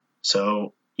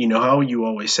So, you know how you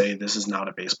always say this is not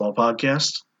a baseball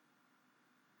podcast?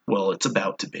 Well, it's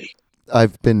about to be.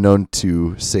 I've been known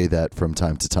to say that from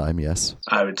time to time, yes.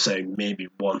 I would say maybe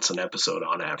once an episode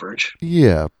on average.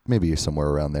 Yeah, maybe somewhere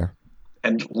around there.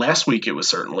 And last week it was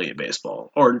certainly a baseball.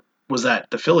 Or was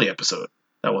that the Philly episode?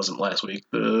 That wasn't last week,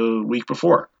 the week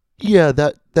before. Yeah,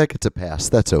 that gets a pass.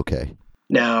 That's okay.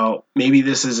 Now, maybe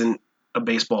this isn't a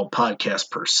baseball podcast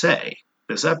per se,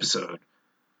 this episode,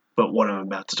 but what I'm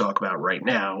about to talk about right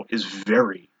now is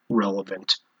very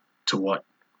relevant to what,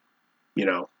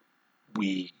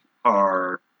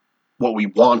 what we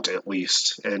want at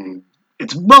least. And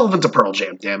it's relevant to Pearl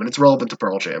Jam, damn it. It's relevant to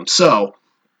Pearl Jam. So,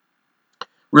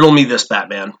 riddle me this,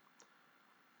 Batman.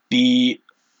 The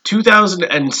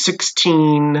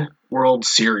 2016 World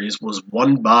Series was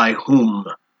won by whom?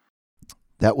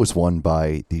 That was won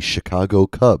by the Chicago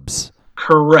Cubs.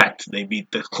 Correct. They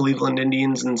beat the Cleveland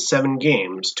Indians in 7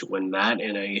 games to win that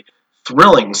in a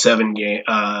thrilling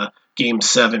game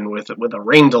 7 with a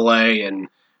rain delay and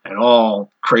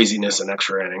all craziness and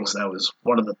extra innings. That was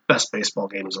one of the best baseball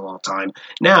games of all time.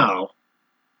 Now,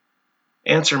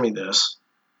 answer me this.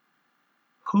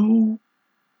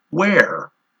 Where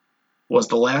was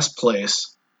the last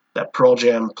place that Pearl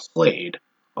Jam played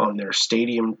on their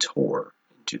stadium tour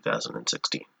in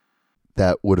 2016?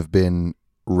 That would have been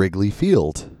Wrigley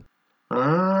Field.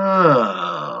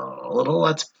 A little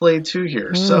Let's Play 2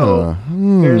 here. So,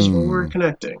 here's where we're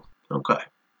connecting. Okay.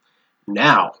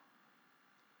 Now,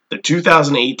 the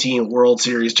 2018 World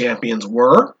Series champions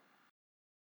were?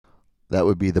 That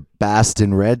would be the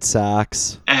Boston Red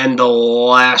Sox. And the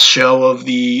last show of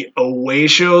the away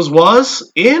shows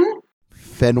was in?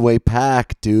 Fenway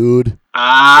Park, dude.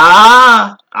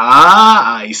 I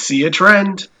see a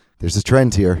trend. There's a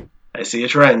trend here. I see a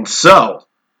trend. So,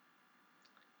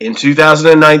 in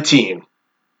 2019,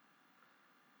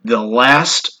 the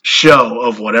last show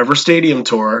of whatever stadium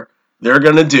tour they're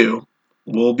going to do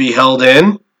will be held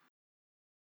in?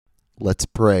 Let's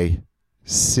pray.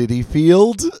 Citi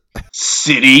Field?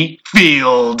 Citi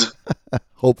Field.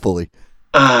 Hopefully.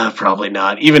 Probably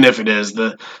not. Even if it is,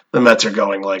 the Mets are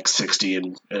going like 60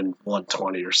 and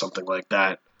 120 or something like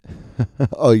that.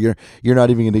 Oh, you're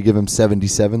not even going to give him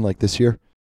 77 like this year?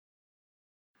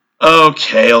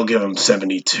 Okay, I'll give him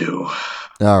 72.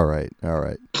 All right.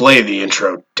 Play the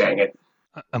intro, dang it.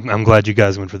 I'm glad you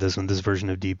guys went for this one. This version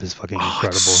of Deep is fucking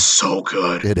incredible. It's so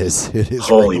good. It is.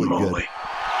 Holy really moly. Good.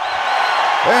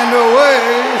 And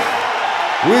away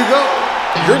we go.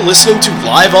 You're listening to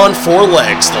Live on 4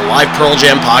 Legs, the live Pearl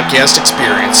Jam podcast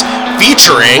experience,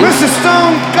 featuring Mr.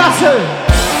 Stone Gossard.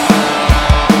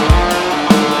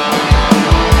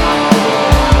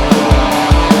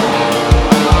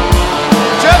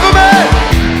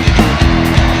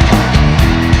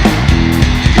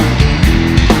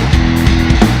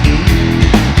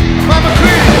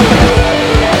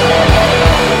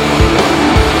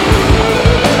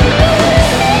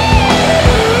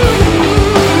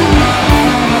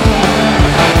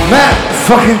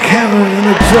 Fucking Cameron in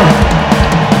the drum.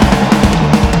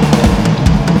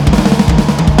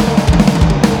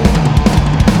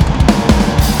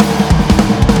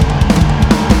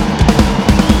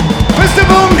 Mr.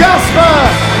 Boom Gasper.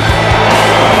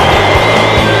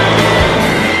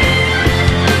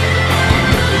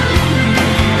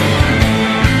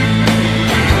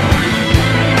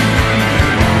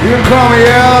 You can call me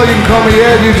Al, you can call me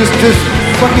Ed, you just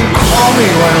fucking call me,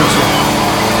 why don't you?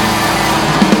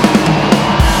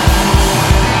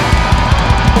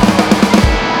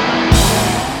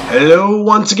 Hello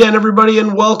once again, everybody,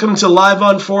 and welcome to Live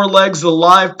on 4 Legs, the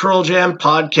live Pearl Jam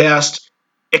podcast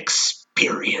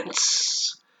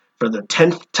experience. For the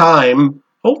 10th time,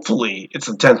 hopefully it's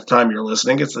the 10th time you're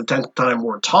listening, it's the 10th time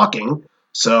we're talking,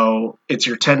 so it's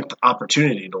your 10th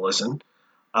opportunity to listen.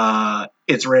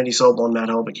 It's Randy Sobel and Matt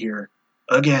Helbig here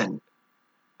again.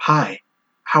 Hi,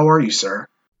 how are you, sir?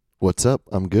 What's up?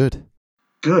 I'm good.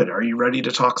 Good. Are you ready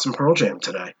to talk some Pearl Jam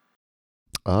today?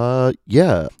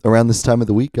 Yeah. Around this time of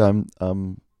the week,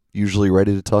 I'm usually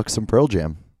ready to talk some Pearl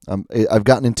Jam. I've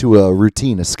gotten into a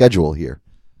routine, a schedule here.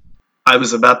 I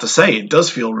was about to say it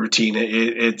does feel routine.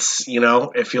 It's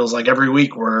it feels like every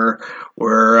week we're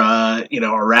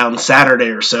around Saturday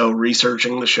or so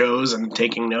researching the shows and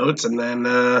taking notes, and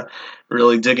then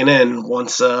really digging in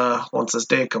once this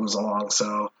day comes along.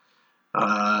 So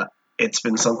it's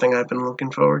been something I've been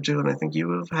looking forward to, and I think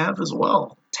you have as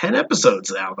well. 10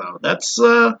 episodes now, though. That's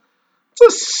a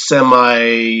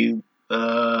semi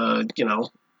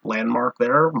landmark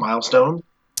there, milestone.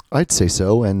 I'd say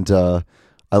so, and I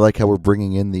like how we're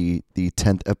bringing in the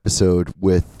 10th episode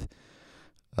with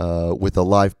a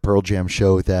live Pearl Jam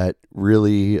show that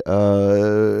really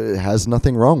has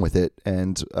nothing wrong with it,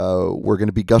 and we're going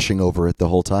to be gushing over it the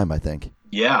whole time, I think.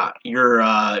 Yeah,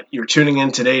 you're tuning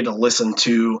in today to listen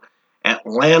to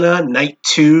Atlanta Night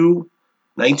 2,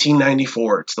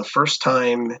 1994. It's the first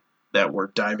time that we're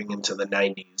diving into the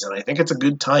 90s, and I think it's a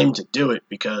good time to do it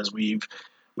because we've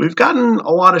gotten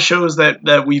a lot of shows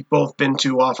that we've both been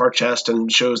to off our chest,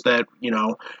 and shows that,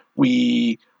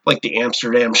 we like the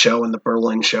Amsterdam show and the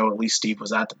Berlin show. At least Steve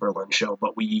was at the Berlin show,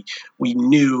 but we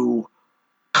knew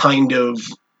kind of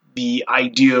the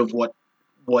idea of what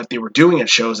they were doing at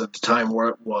shows at the time where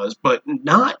it was, but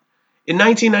not in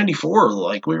 1994.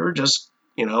 Like, we were just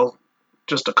a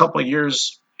couple of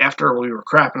years after we were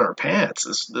crapping our pants.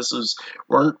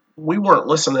 We weren't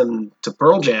listening to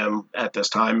Pearl Jam at this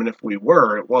time, and if we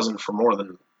were, it wasn't for more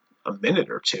than a minute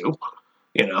or two.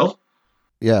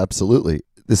 Yeah, absolutely.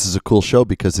 This is a cool show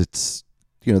because it's,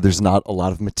 there's not a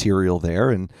lot of material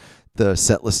there, and the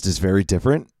set list is very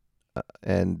different,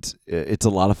 and it's a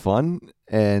lot of fun,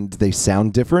 and they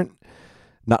sound different,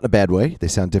 not in a bad way. They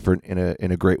sound different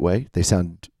in a great way. They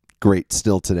sound great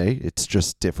still today. It's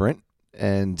just different,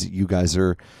 and you guys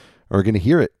are going to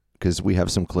hear it because we have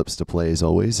some clips to play as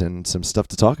always and some stuff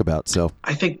to talk about. So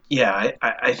I think,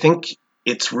 I think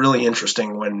it's really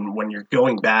interesting when you're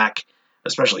going back,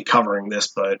 especially covering this,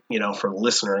 but for the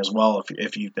listener as well,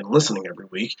 if you've been listening every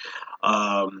week,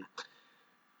 I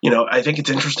think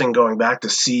it's interesting going back to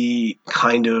see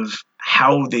kind of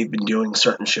how they've been doing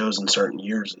certain shows in certain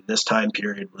years. And this time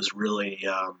period was really,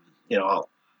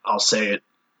 I'll say it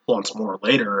once more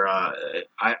later.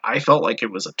 I felt like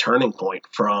it was a turning point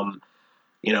from,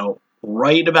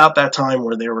 right about that time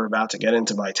where they were about to get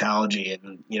into Vitalogy.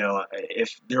 And,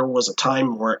 if there was a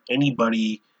time where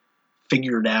anybody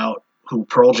figured out who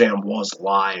Pearl Jam was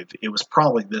live, it was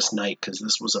probably this night, because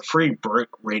this was a free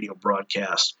radio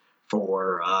broadcast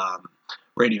for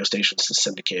radio stations to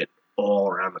syndicate all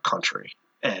around the country.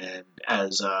 And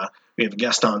as we have a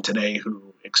guest on today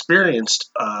who experienced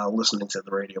listening to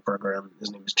the radio program,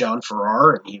 his name is John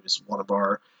Farrar, and he was one of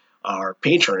our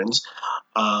patrons.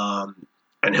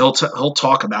 And he'll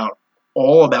talk about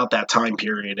all about that time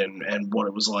period and what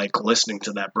it was like listening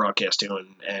to that broadcast too,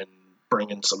 and bring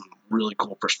in some really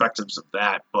cool perspectives of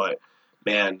that. But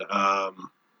man,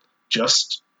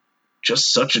 just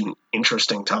such an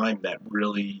interesting time that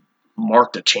really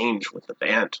marked a change with the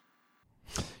band.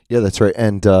 Yeah, that's right.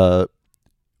 And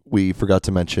we forgot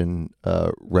to mention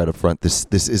right up front, this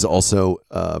is also,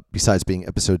 besides being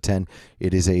episode 10,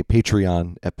 it is a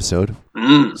Patreon episode,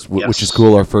 which is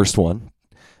cool, our first one.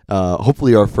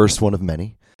 Hopefully our first one of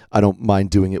many. I don't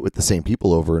mind doing it with the same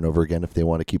people over and over again if they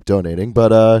want to keep donating,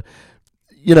 but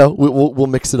we'll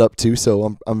mix it up too,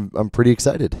 so I'm pretty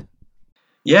excited.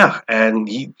 Yeah, and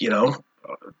he,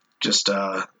 just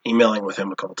emailing with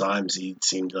him a couple times, he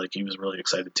seemed like he was really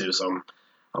excited too. So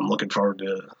I'm looking forward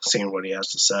to seeing what he has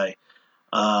to say.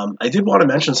 I did want to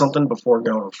mention something before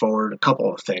going forward. A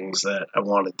couple of things that I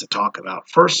wanted to talk about.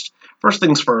 First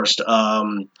things first.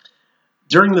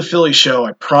 During the Philly show,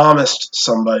 I promised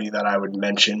somebody that I would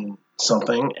mention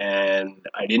something, and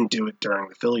I didn't do it during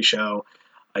the Philly show.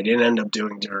 I didn't end up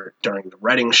doing it during the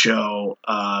Reading show,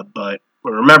 but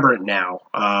we remember it now.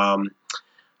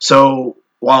 So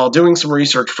while doing some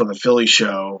research for the Philly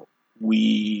show,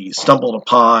 we stumbled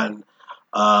upon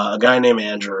a guy named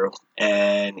Andrew,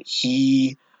 and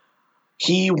he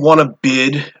won a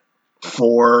bid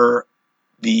for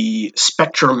the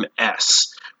Spectrum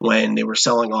S when they were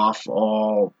auctioning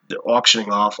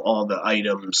off all the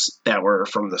items that were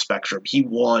from the Spectrum. He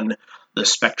won the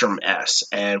Spectrum S,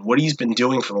 and what he's been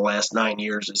doing for the last 9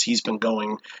 years is he's been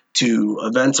going to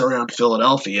events around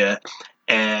Philadelphia,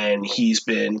 and he's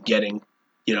been getting,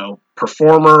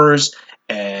 performers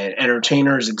and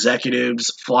entertainers,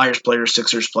 executives, Flyers players,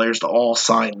 Sixers players to all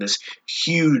sign this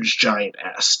huge giant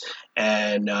S.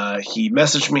 And he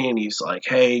messaged me and he's like,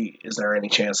 "Hey, is there any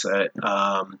chance that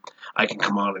I can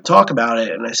come on and talk about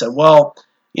it?" And I said, "Well,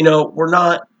 we're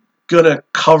not going to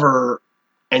cover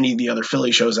any of the other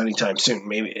Philly shows anytime soon.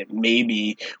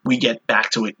 Maybe we get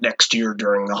back to it next year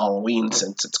during the Halloween,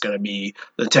 since it's going to be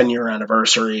the 10-year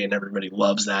anniversary and everybody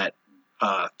loves that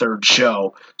third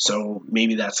show. So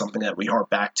maybe that's something that we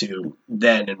harp back to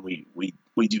then, and we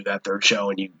do that third show,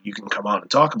 and you can come on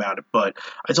and talk about it." But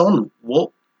I told him,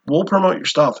 we'll promote your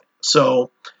stuff.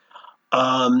 So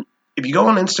if you go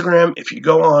on Instagram, if you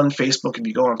go on Facebook, if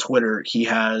you go on Twitter, he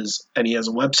has a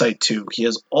website too. He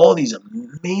has all these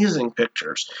amazing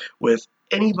pictures with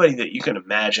anybody that you can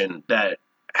imagine that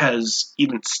has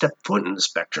even stepped foot in the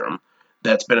Spectrum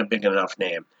that's been a big enough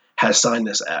name has signed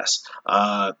this S.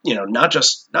 Not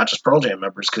just Pearl Jam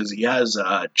members, because he has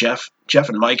Jeff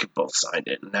and Mike have both signed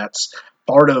it, and that's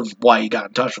part of why he got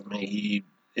in touch with me. He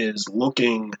is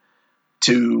looking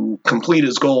to complete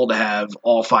his goal to have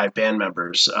all 5 band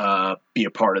members be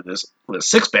a part of this. With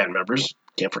 6 band members,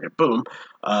 can't forget Boom,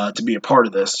 to be a part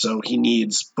of this. So he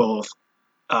needs both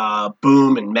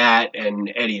Boom and Matt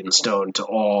and Eddie and Stone to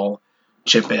all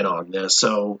chip in on this.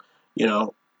 So,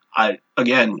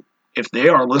 if they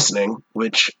are listening,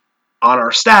 which on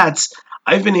our stats,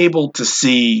 I've been able to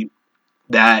see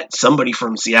that somebody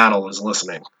from Seattle is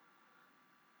listening.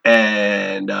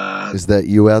 And is that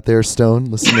you out there, Stone,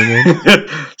 listening in?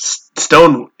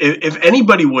 Stone, if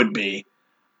anybody would be,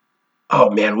 oh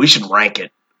man, we should rank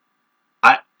it.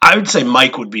 I would say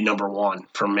Mike would be number 1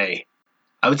 for me.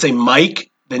 I would say Mike,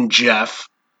 then Jeff,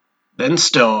 then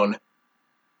Stone,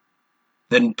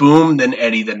 then Boom, then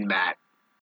Eddie, then Matt.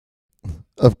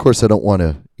 Of course, I don't want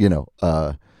to, if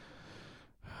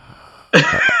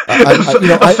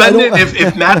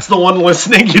Matt's the one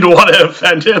listening, you don't want to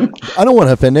offend him. I don't want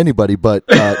to offend anybody, but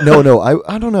no,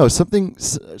 I don't know. Something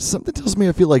tells me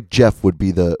I feel like Jeff would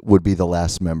be the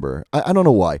last member. I don't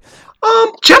know why.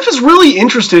 Jeff is really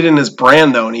interested in his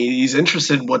brand, though, and he's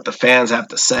interested in what the fans have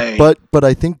to say. But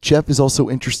I think Jeff is also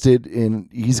interested in.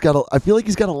 I feel like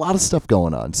he's got a lot of stuff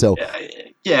going on. So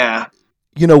yeah.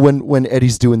 When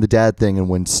Eddie's doing the dad thing, and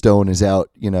when Stone is out,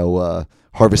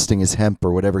 harvesting his hemp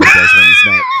or whatever he does when he's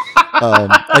not.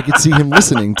 I could see him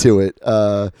listening to it.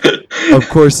 Of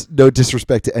course, no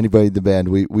disrespect to anybody in the band.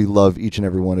 We love each and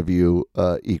every one of you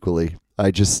equally.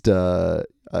 I just, I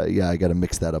got to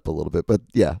mix that up a little bit. But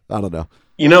yeah, I don't know.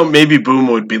 Maybe Boom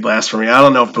would be last for me. I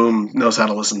don't know if Boom knows how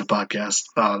to listen to podcasts.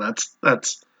 Oh, that's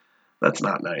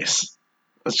not nice.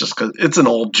 That's just because it's an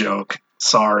old joke.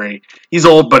 Sorry. He's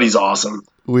old, but he's awesome.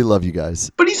 We love you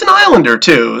guys. But he's an Islander,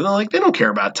 too. They don't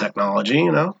care about technology,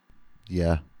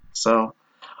 Yeah. So,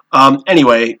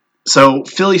 anyway,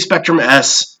 Philly Spectrum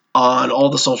S on all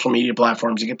the social media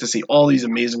platforms. You get to see all these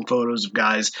amazing photos of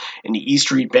guys in the E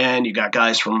Street Band. You got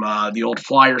guys from the old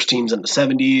Flyers teams in the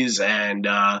 70s and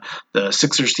the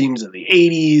Sixers teams in the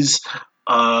 80s.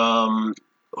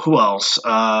 Who else?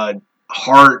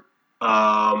 Hart.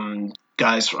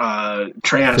 Guys,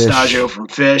 Trey Anastasio from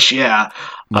Fish, yeah.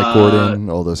 Mike Gordon,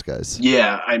 all those guys.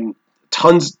 Yeah, I'm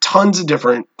tons of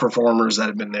different performers that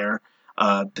have been there.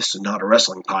 This is not a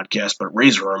wrestling podcast, but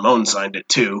Razor Ramon signed it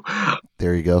too.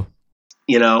 There you go.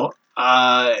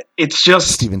 It's just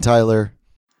Steven Tyler.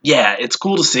 Yeah, it's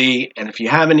cool to see. And if you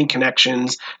have any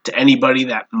connections to anybody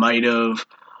that might have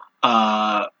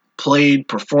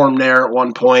performed there at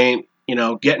one point,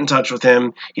 get in touch with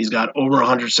him. He's got over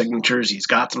 100 signatures. He's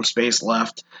got some space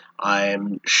left.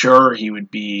 I'm sure he would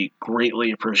be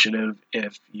greatly appreciative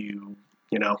if you,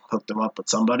 hooked him up with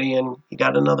somebody and he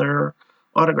got another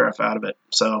autograph out of it.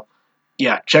 So,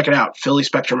 yeah, check it out. Philly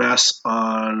Spectrum S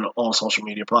on all social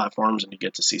media platforms, and you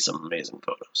get to see some amazing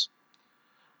photos.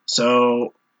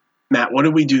 So, Matt, what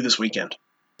did we do this weekend?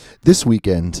 This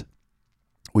weekend,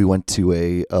 we went to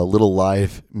a little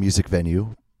live music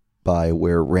venue by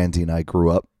where Randy and I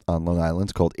grew up on Long Island.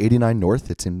 It's called 89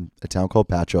 North. It's in a town called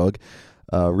Patchogue.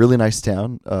 Really nice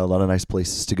town. A lot of nice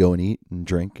places to go and eat and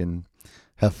drink and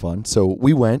have fun. So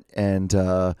we went and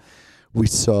we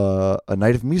saw a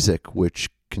night of music, which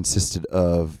consisted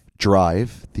of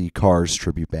Drive, the Cars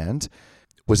tribute band.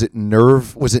 Was it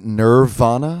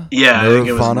Nirvana? Yeah, I think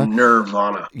it was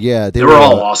Nirvana. Yeah, they were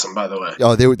all awesome, by the way.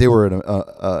 Oh, they were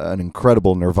an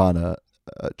incredible Nirvana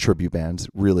tribute band.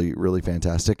 Really, really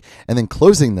fantastic. And then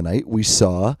closing the night, we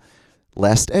saw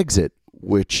Last Exit,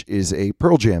 which is a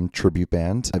Pearl Jam tribute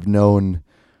band. I've known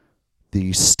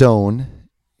the Stone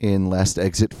in Last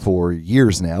Exit for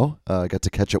years now. I got to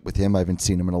catch up with him. I haven't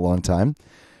seen him in a long time.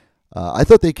 I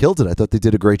thought they killed it. I thought they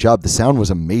did a great job. The sound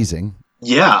was amazing.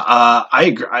 Yeah, I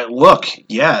agree.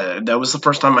 That was the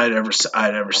first time I'd ever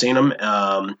seen them.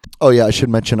 Oh yeah, I should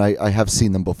mention I have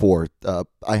seen them before.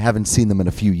 I haven't seen them in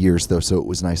a few years though, so it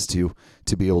was nice to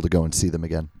be able to go and see them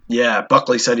again. Yeah,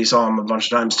 Buckley said he saw them a bunch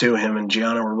of times too. Him and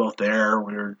Gianna were both there.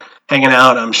 We were hanging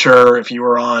out. I'm sure if you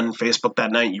were on Facebook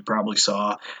that night, you probably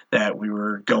saw that we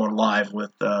were going live with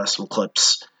some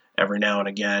clips every now and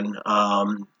again.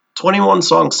 21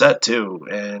 song set too,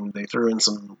 and they threw in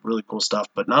some really cool stuff.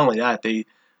 But not only that, they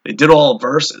did all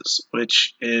verses,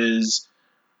 which is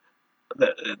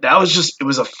that was just, it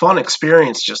was a fun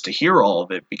experience just to hear all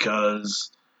of it,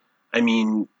 because I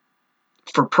mean,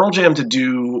 for Pearl Jam to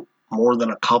do more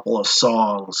than a couple of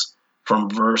songs from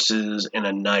verses in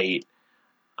a night,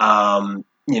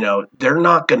 they're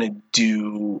not going to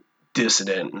do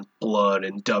Dissident and Blood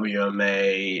and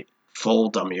WMA,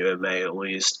 full WMA at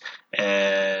least,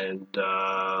 and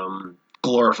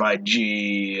Glorified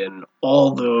G, and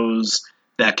all those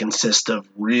that consist of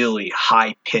really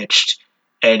high-pitched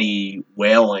Eddie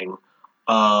wailing.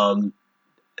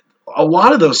 A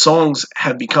lot of those songs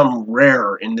have become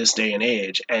rare in this day and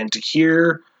age, and to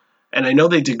hear, and I know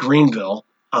they did Greenville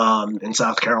in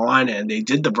South Carolina, and they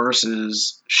did the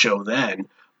Versus show then,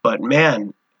 but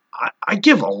man, I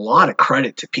give a lot of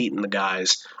credit to Pete and the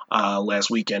guys last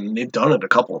weekend. They've done it a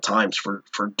couple of times for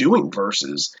doing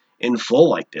Versus in full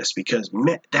like this, because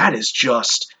man, that is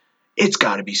just, it's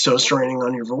got to be so straining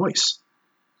on your voice.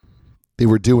 They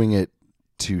were doing it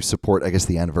to support, I guess,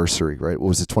 the anniversary, right? What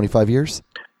was it, 25 years?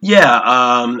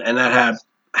 Yeah, and that had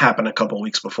happened a couple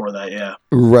weeks before that, yeah.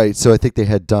 Right, so I think they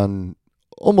had done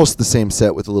almost the same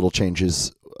set with the little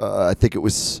changes. I think it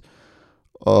was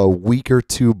a week or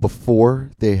two before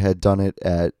they had done it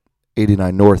at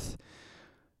 89 North,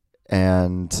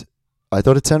 and I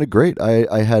thought it sounded great.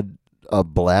 I had a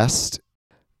blast.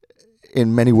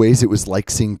 In many ways, it was like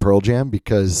seeing Pearl Jam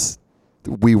because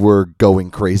we were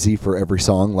going crazy for every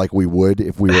song like we would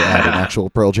if we were at an actual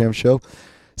Pearl Jam show.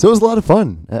 So it was a lot of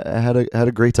fun. I had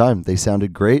a great time. They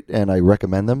sounded great, and I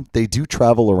recommend them. They do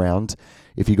travel around.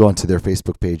 If you go onto their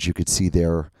Facebook page, you could see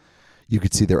their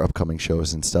upcoming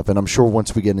shows and stuff. And I'm sure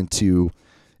once we get into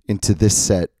this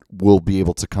set, we'll be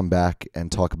able to come back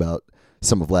and talk about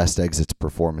some of Last Exit's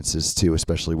performances too,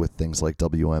 especially with things like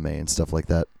WMA and stuff like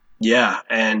that. Yeah,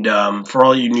 and for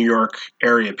all you New York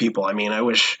area people, I mean, I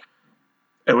wish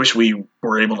we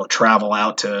were able to travel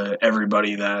out to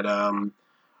everybody that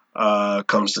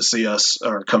comes to see us,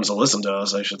 or comes to listen to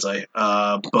us, I should say.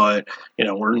 But,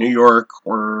 we're New York,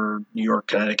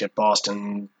 Connecticut,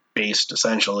 Boston based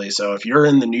essentially. So if you're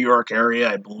in the New York area,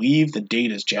 I believe the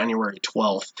date is January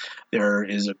 12th. There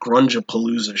is a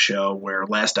Grunge-a-Palooza show where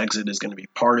Last Exit is going to be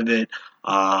part of it.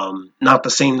 Not the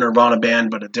same Nirvana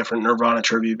band, but a different Nirvana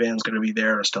tribute band is going to be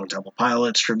there. A Stone Temple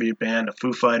Pilots tribute band, a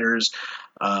Foo Fighters,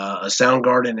 a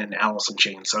Soundgarden, and Alice in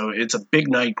Chains. So it's a big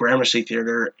night, Gramercy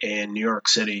Theater in New York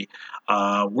City.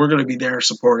 We're going to be there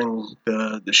supporting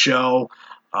the show.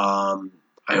 I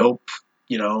hope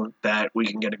that we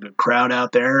can get a good crowd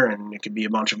out there, and it could be a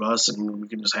bunch of us, and we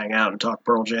can just hang out and talk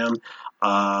Pearl Jam.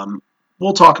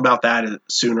 We'll talk about that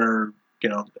sooner,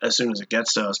 as soon as it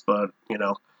gets to us, but,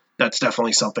 that's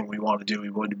definitely something we want to do.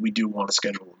 We do want to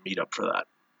schedule a meetup for that.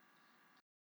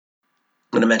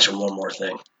 I'm going to mention one more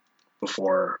thing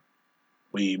before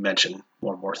we mention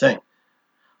one more thing.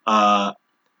 I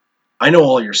know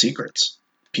all your secrets,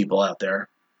 people out there.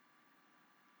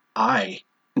 I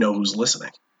know who's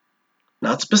listening.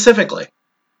 Not specifically,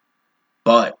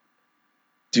 but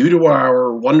due to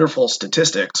our wonderful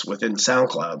statistics within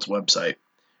SoundCloud's website,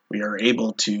 we are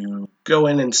able to go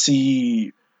in and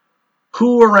see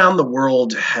who around the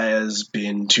world has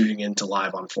been tuning into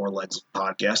Live on Four Legs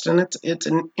podcast, and it's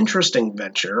an interesting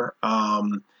venture.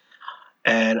 And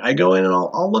I go in and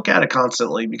I'll look at it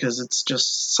constantly because it's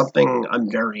just something I'm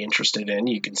very interested in.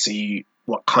 You can see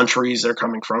what countries they're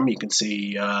coming from. You can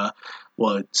see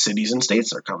what cities and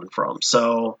states they're coming from.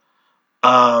 So,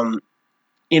 what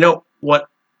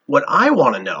I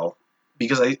want to know,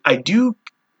 because I do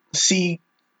see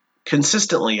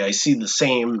consistently, I see the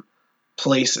same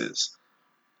places.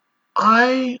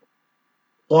 I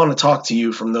want to talk to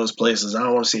you from those places. I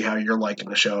want to see how you're liking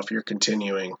the show if you're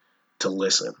continuing to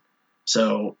listen.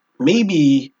 So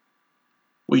maybe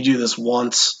we do this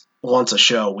once a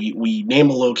show. We name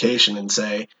a location and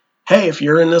say, hey, if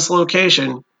you're in this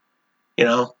location,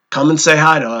 come and say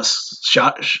hi to us.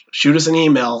 Shoot us an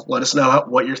email. Let us know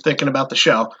what you're thinking about the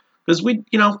show. Because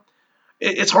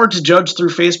it's hard to judge through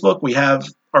Facebook. We have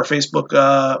our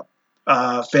Facebook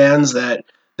fans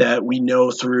that we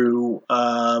know through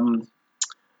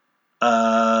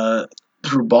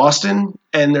Boston,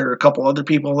 and there are a couple other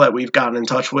people that we've gotten in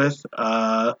touch with,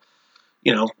 to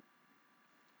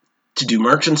do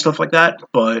merch and stuff like that.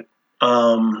 But,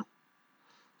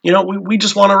 we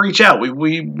just want to reach out.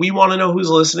 We want to know who's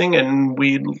listening, and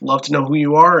we'd love to know who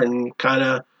you are, and kind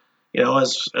of,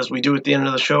 as we do at the end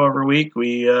of the show every week,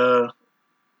 we want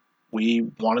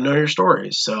to know your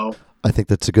stories. So I think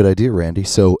that's a good idea, Randy.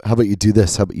 So how about you do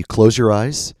this? How about you close your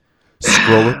eyes,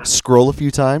 scroll a few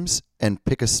times, and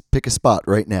pick a spot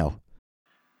right now.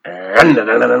 Click,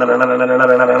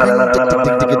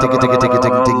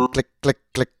 click,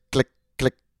 click, click,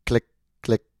 click, click,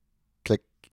 click, click.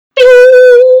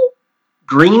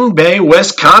 Green Bay,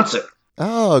 Wisconsin.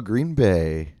 Oh, Green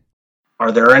Bay.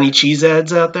 Are there any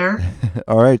cheeseheads out there?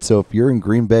 All right, so if you're in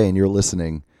Green Bay and you're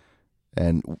listening,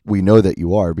 and we know that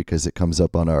you are because it comes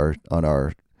up on our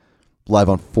Live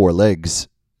on Four Legs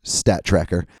stat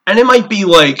tracker. And it might be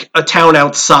like a town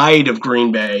outside of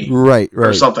Green Bay. Right.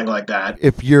 Or something like that.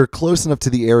 If you're close enough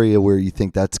to the area where you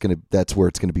think that's where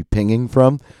it's gonna be pinging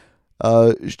from,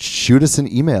 shoot us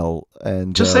an email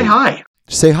and Just say hi.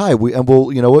 Say hi.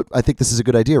 We'll, you know what? I think this is a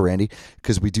good idea, Randy,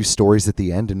 because we do stories at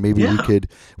the end, and maybe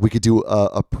we could do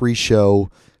a pre-show.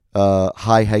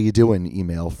 Hi, how you doing?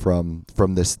 Email from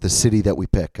the city that we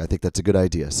pick. I think that's a good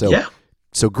idea.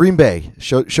 So Green Bay,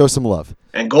 show some love.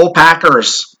 And go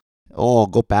Packers. Oh,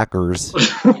 go Packers.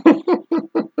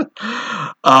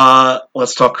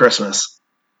 Let's talk Christmas.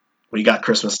 We got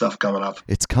Christmas stuff coming up.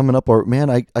 It's coming up. Man,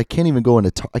 I can't even go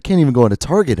into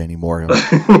Target anymore.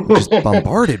 I'm just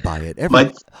bombarded by it.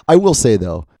 I will say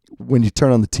though, when you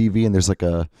turn on the TV and there's like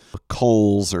a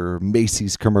Kohl's or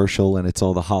Macy's commercial and it's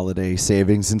all the holiday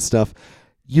savings and stuff,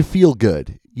 you feel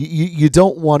good. You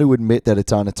don't want to admit that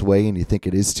it's on its way and you think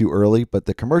it is too early, but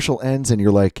the commercial ends and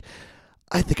you're like,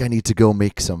 I think I need to go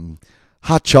make some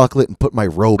hot chocolate and put my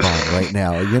robe on right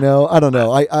now. You know, I don't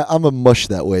know. I'm a mush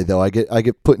that way though. I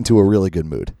get put into a really good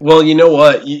mood. Well, you know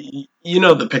what? You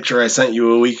know the picture I sent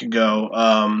you a week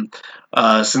ago.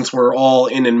 Since we're all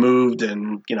in and moved,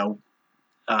 and you know,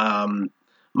 I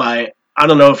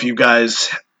don't know if you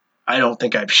guys. I don't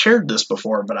think I've shared this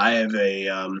before, but I have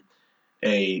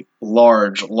a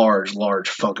large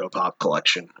Funko Pop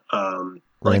collection.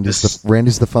 Randy's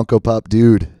the Funko Pop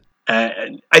dude.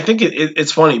 I think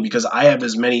it's funny because I have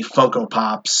as many Funko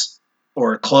Pops,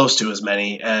 or close to as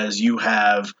many, as you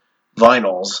have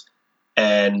vinyls,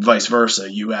 and vice versa.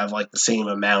 You have like the same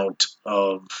amount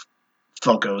of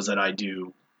Funkos that I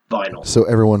do vinyl. So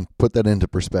everyone put that into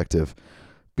perspective.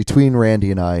 Between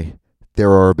Randy and I,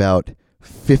 there are about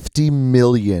 50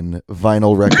 million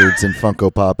vinyl records and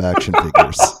Funko Pop action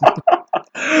figures.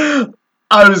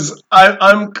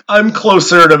 I'm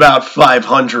closer to about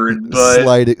 500,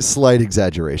 but slight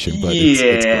exaggeration, but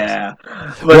yeah.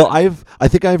 It's close. Well, I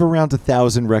think I have around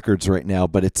 1,000 records right now,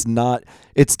 but it's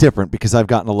different because I've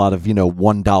gotten a lot of,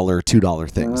 $1, $2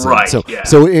 things. Right. So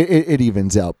it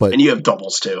evens out. But and you have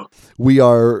doubles too. We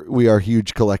are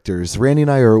huge collectors. Randy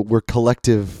and I we're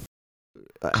collectively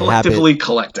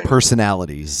collecting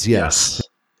personalities. Yes.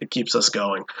 It keeps us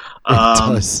going. It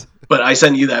does. But I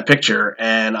sent you that picture,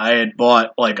 and I had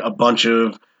bought like a bunch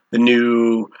of the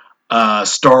new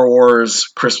Star Wars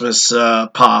Christmas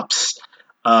pops.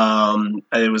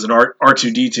 It was an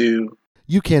R2-D2.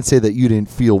 You can't say that you didn't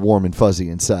feel warm and fuzzy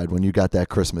inside when you got that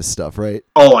Christmas stuff, right?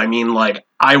 Oh, I mean, like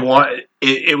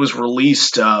it was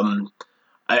released.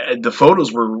 The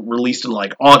photos were released in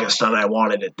like August, and I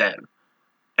wanted it then,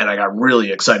 and I got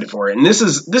really excited for it. And this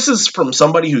is from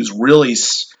somebody who's really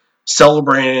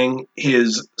celebrating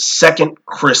his second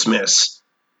Christmas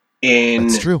in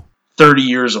 30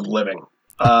 years of living.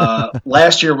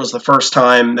 Last year was the first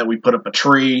time that we put up a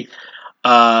tree.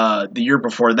 The year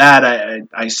before that,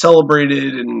 I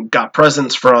celebrated and got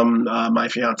presents from my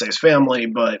fiance's family,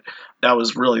 but that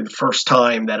was really the first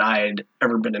time that I had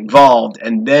ever been involved.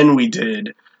 And then we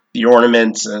did the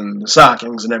ornaments and the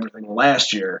stockings and everything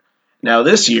last year. Now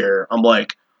this year, I'm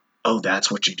like, oh,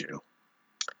 that's what you do.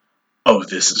 Oh,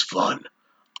 this is fun.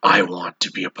 I want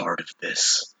to be a part of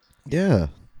this. Yeah.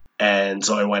 And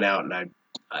so I went out and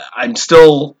I'm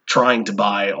still trying to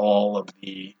buy all of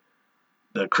the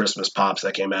Christmas pops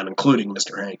that came out, including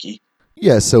Mr. Hanky.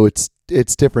 Yeah, so it's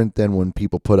different than when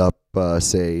people put up,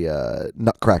 say,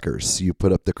 Nutcrackers. You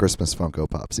put up the Christmas Funko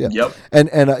Pops. Yeah. Yep. And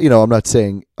I'm not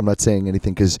saying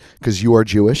anything because you are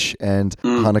Jewish and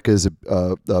Hanukkah is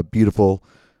a beautiful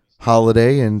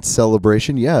holiday and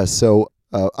celebration. Yeah. So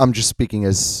I'm just speaking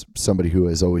as somebody who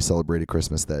has always celebrated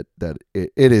Christmas. That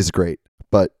it is great,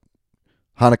 but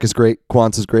Hanukkah's great,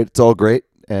 Kwanzaa's great. It's all great,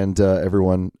 and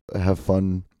everyone have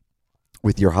fun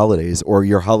with your holidays or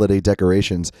your holiday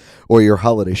decorations or your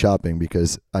holiday shopping,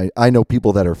 because I know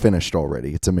people that are finished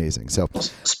already. It's amazing. So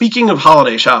speaking of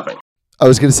holiday shopping, I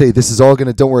was going to say, this is all going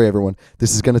to, don't worry everyone,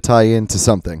 this is going to tie into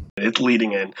something. It's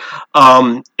leading in.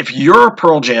 If you're a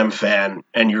Pearl Jam fan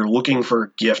and you're looking for a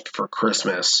gift for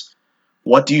Christmas,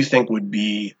 what do you think would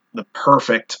be the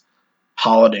perfect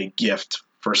holiday gift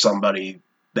for somebody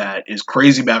that is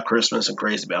crazy about Christmas and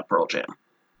crazy about Pearl Jam?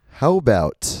 How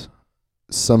about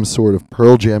some sort of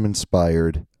Pearl Jam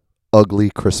inspired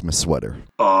ugly Christmas sweater?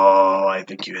 Oh, I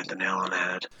think you hit the nail on the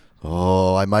head.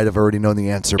 Oh, I might have already known the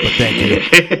answer, but thank you.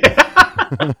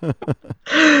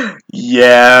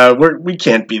 Yeah, we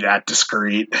can't be that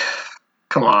discreet.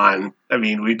 Come on. I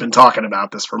mean, we've been talking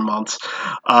about this for months.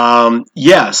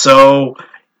 Yeah, so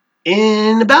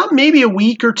in about maybe a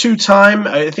week or two time,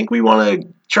 I think we want to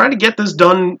try to get this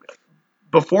done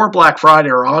before Black Friday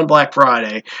or on Black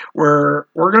Friday. We're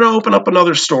going to open up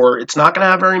another store. It's not going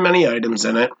to have very many items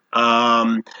in it.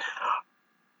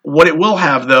 What it will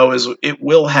have, though, is it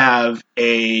will have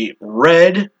a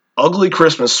red, ugly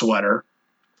Christmas sweater,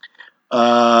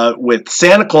 with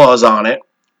Santa Claus on it,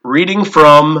 reading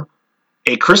from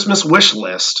a Christmas wish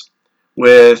list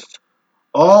with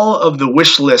all of the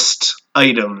wish list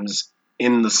items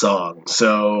in the song.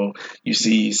 So you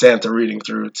see Santa reading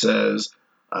through, it says,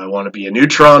 I want to be a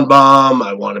neutron bomb,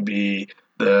 I want to be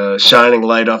the shining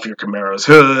light off your Camaro's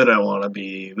hood, I want to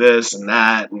be this and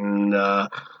that, and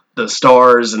the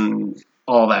stars and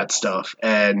all that stuff.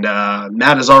 And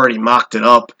Matt has already mocked it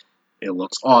up. It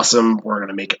looks awesome. We're going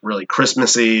to make it really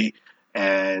Christmassy,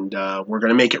 and we're going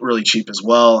to make it really cheap as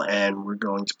well, and we're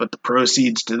going to put the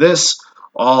proceeds to this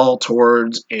all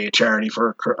towards a charity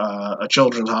for a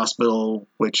children's hospital,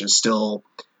 which is still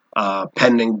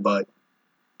pending, but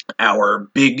our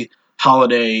big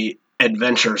holiday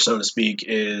adventure, so to speak,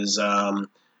 is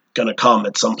going to come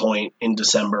at some point in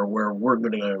December, where we're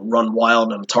going to run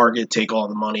wild on Target, take all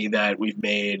the money that we've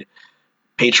made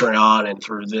Patreon and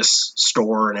through this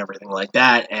store and everything like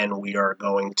that, and we are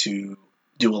going to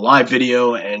do a live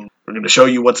video, and we're going to show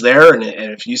you what's there, and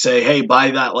if you say, hey,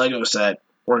 buy that Lego set,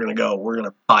 we're going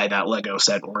to buy that Lego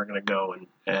set, and we're going to go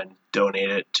and donate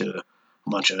it to a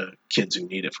bunch of kids who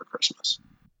need it for Christmas.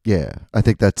 Yeah, I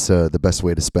think that's the best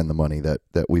way to spend the money that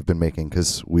we've been making,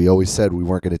 because we always said we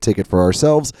weren't going to take it for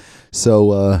ourselves.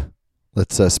 So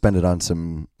let's spend it on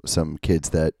some kids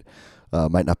that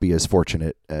might not be as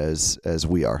fortunate as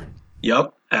we are.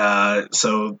 Yep.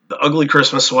 So the ugly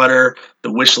Christmas sweater,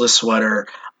 the wish list sweater,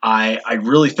 I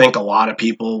really think a lot of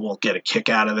people will get a kick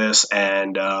out of this,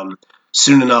 and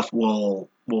soon enough we'll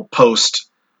post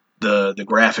the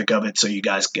graphic of it so you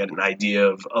guys get an idea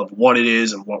of what it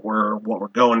is and what we're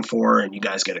going for, and you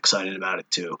guys get excited about it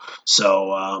too.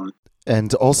 So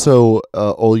and also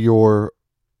all your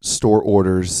store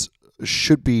orders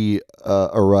should be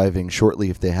arriving shortly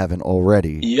if they haven't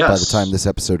already. Yes. By the time this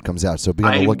episode comes out, so be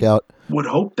on the lookout. Would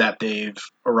hope that they've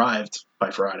arrived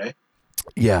by Friday.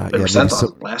 Yeah, they were sent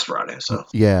on last Friday. So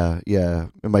yeah,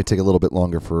 it might take a little bit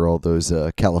longer for all those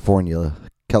California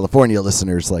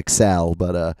listeners like Sal,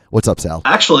 but what's up, Sal?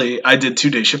 Actually, I did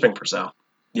 2-day shipping for Sal.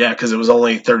 Yeah, because it was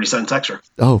only 30 cents extra.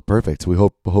 Oh, perfect. We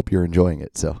hope you're enjoying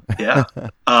it. So yeah.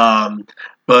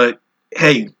 But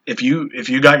hey, if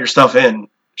you got your stuff in,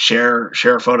 share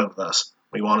a photo with us.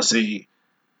 We want to see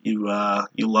you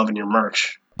loving your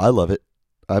merch. I love it.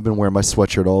 I've been wearing my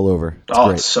sweatshirt all over.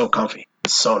 It's so comfy.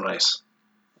 It's so nice.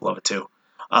 Love it too.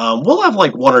 We'll have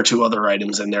like one or two other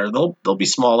items in there. They'll be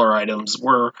smaller items.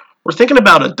 We're thinking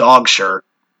about a dog shirt.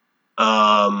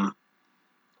 I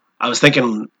was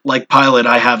thinking, like Pilot,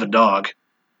 I have a dog,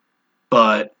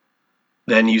 but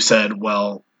then you said,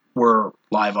 well, we're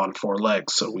live on 4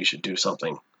 legs, so we should do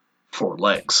something 4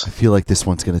 legs. I feel like this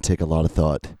one's going to take a lot of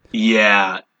thought.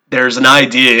 Yeah, there's an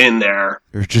idea in there.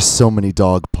 There's just so many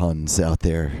dog puns out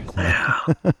there.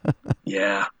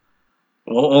 Yeah.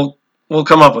 We'll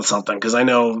come up with something, because I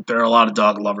know there are a lot of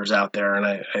dog lovers out there, and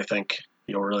I think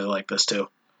you'll really like this too.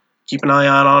 Keep an eye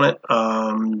out on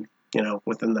it.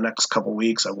 Within the next couple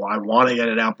weeks, I want to get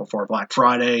it out before Black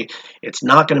Friday. It's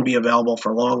not going to be available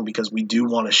for long, because we do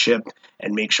want to ship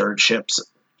and make sure it ships,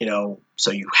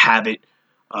 so you have it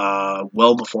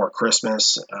well before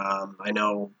Christmas. I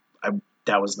know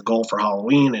that was the goal for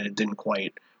Halloween, and it didn't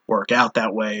quite work out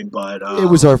that way, but it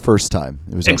was our first time.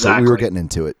 It was exactly. We were getting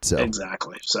into it, so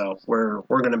exactly. So we're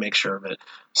going to make sure of it.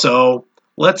 So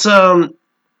let's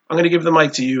I'm going to give the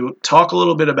mic to you. Talk a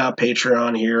little bit about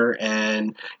Patreon here,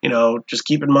 and just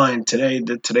keep in mind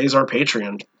today's our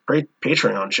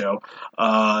Patreon show.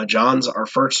 John's our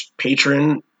first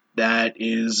patron that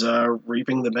is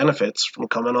reaping the benefits from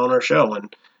coming on our show,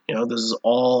 and this is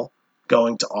all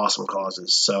going to awesome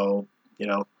causes. So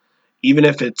even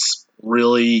if it's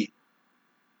really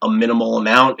a minimal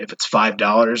amount, if it's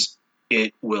 $5,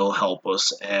 it will help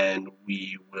us, and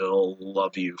we will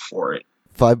love you for it.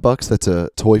 $5, that's a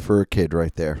toy for a kid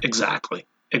right there. Exactly.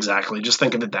 Just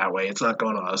think of it that way. It's not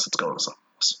going to us, it's going to someone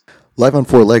else. Live on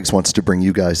 4 Legs wants to bring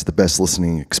you guys the best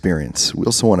listening experience. We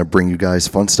also want to bring you guys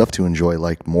fun stuff to enjoy,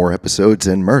 like more episodes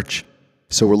and merch.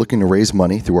 So we're looking to raise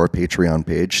money through our Patreon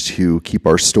page to keep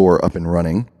our store up and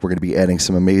running. We're going to be adding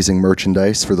some amazing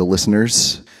merchandise for the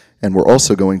listeners, and we're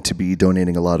also going to be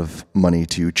donating a lot of money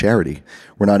to charity.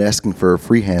 We're not asking for a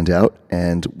free handout,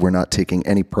 and we're not taking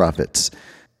any profits.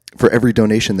 For every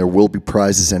donation, there will be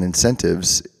prizes and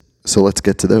incentives, so let's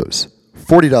get to those.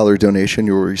 $40 donation,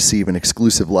 you'll receive an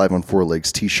exclusive Live on 4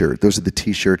 Legs t-shirt. Those are the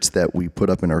t-shirts that we put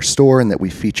up in our store and that we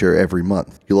feature every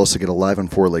month. You'll also get a Live on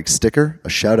 4 Legs sticker, a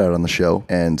shout-out on the show,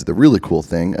 and the really cool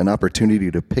thing, an opportunity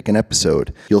to pick an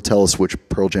episode. You'll tell us which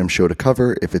Pearl Jam show to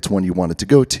cover, if it's one you wanted to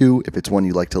go to, if it's one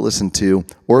you like to listen to,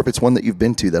 or if it's one that you've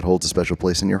been to that holds a special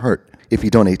place in your heart. If you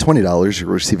donate $20, you'll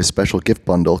receive a special gift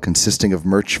bundle consisting of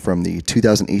merch from the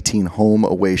 2018 home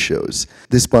away shows.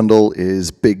 This bundle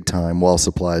is big time while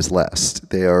supplies last.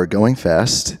 They are going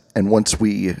fast, and once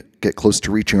we get close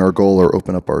to reaching our goal or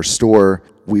open up our store,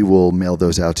 we will mail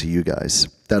those out to you guys.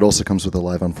 That also comes with a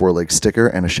Live on Four Legs sticker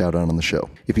and a shout-out on the show.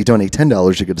 If you donate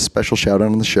 $10, you get a special shout-out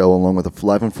on the show along with a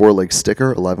Live on Four Legs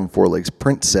sticker, a Live on Four Legs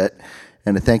print set,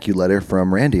 and a thank you letter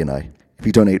from Randy and I. If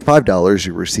you donate $5,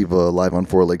 you receive a Live on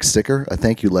Four Legs sticker, a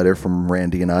thank you letter from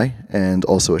Randy and I, and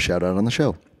also a shout-out on the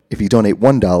show. If you donate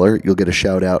 $1, you'll get a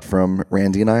shout-out from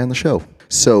Randy and I on the show.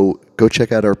 So go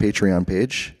check out our Patreon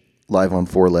page, Live on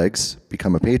Four Legs,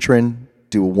 become a patron,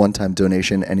 do a one-time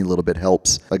donation. Any little bit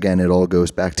helps. Again, it all goes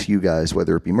back to you guys,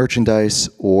 whether it be merchandise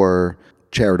or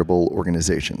charitable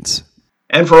organizations.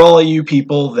 And for all of you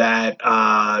people that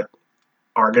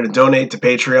are going to donate to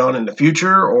Patreon in the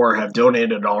future or have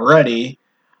donated already,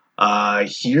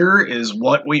 here is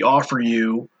what we offer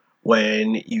you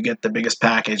when you get the biggest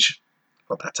package.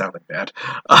 Well, that sounded bad.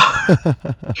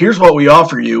 Here's what we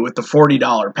offer you with the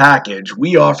 $40 package.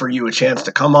 We offer you a chance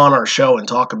to come on our show and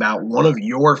talk about one of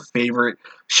your favorite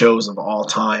shows of all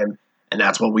time. And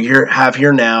that's what we have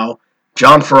here now.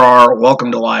 John Farrar,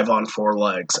 welcome to Live on Four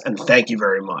Legs, and thank you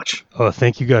very much. Oh,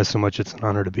 thank you guys so much. It's an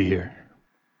honor to be here.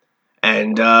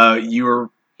 And you were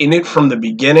in it from the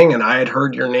beginning, and I had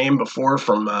heard your name before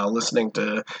from listening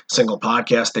to Single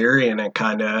Podcast Theory, and it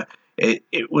kind of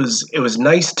it was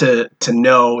nice to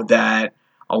know that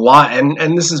a lot,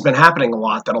 and this has been happening a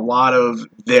lot, that a lot of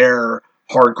their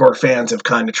hardcore fans have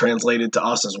kind of translated to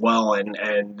us as well,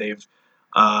 and they've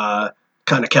kind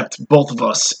of kept both of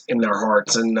us in their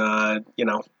hearts. And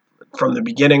from the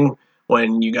beginning,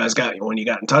 when you got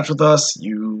in touch with us,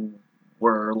 you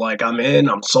were like, I'm in,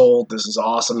 I'm sold, this is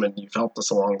awesome, and you've helped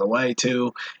us along the way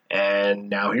too. And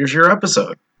now here's your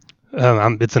episode.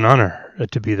 It's an honor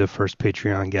to be the first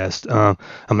Patreon guest. I'm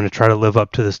going to try to live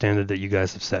up to the standard that you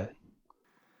guys have set.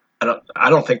 I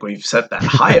don't think we've set that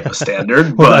high of a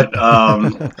standard, but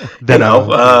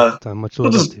much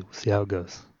we'll see how it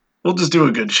goes. We'll just do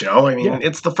a good show. I mean,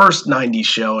 It's the first 90s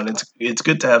show, and it's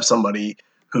good to have somebody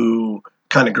who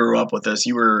kind of grew up with us.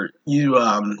 You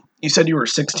said you were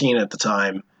 16 at the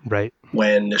time, right,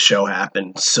 when the show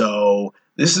happened. So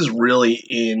this is really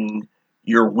in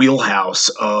your wheelhouse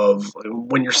of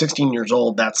when you're 16 years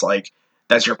old. That's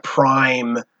your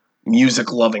prime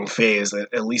music loving phase,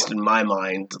 at least in my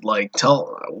mind. Like,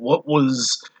 tell what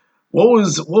was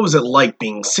it like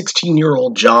being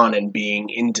 16-year-old John and being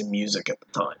into music at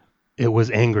the time? It was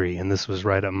angry, and this was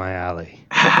right up my alley.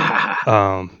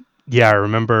 I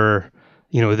remember,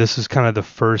 this was kind of the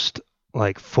first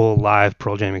full live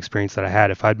Pearl Jam experience that I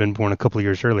had. If I'd been born a couple of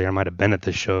years earlier, I might have been at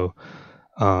this show.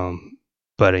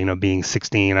 But being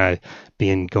 16,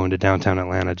 going to downtown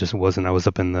Atlanta just wasn't. I was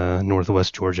up in the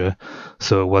Northwest Georgia,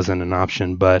 so it wasn't an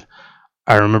option. But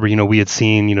I remember, we had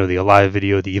seen, the Alive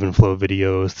video, the Even Flow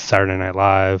videos, Saturday Night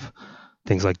Live,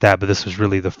 things like that. But this was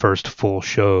really the first full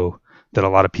show that a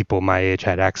lot of people my age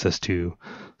had access to.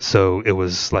 So it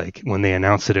was when they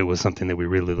announced it, it was something that we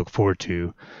really looked forward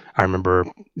to. I remember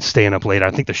staying up late. I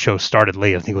think the show started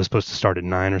late. I think it was supposed to start at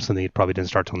 9 or something. It probably didn't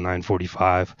start till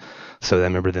 9:45. So I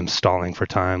remember them stalling for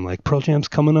time, Pearl Jam's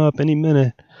coming up any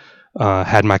minute.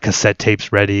 Had my cassette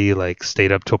tapes ready,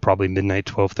 stayed up till probably midnight,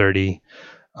 12:30,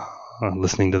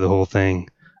 listening to the whole thing.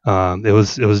 It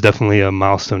was definitely a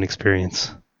milestone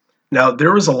experience. Now,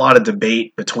 there was a lot of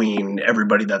debate between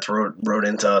everybody that wrote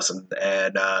into us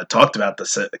and talked about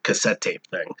the cassette tape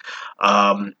thing.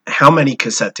 How many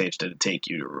cassette tapes did it take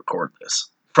you to record this,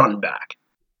 front and back?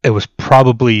 It was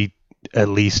probably at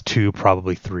least 2,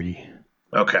 probably 3.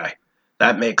 Okay.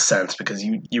 That makes sense, because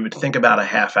you would think about a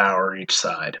half hour each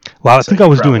side. Well, I think I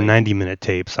was doing 90-minute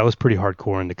tapes. I was pretty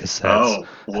hardcore into cassettes. Oh,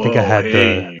 whoa, I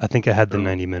think I had the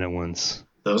 90-minute ones.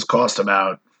 Those cost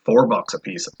about $4 a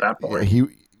piece at that point. Yeah,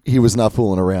 he was not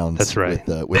fooling around. That's right.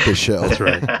 With this show. That's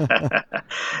right.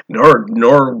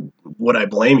 Nor would I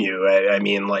blame you. I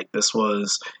mean,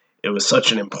 it was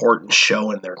such an important show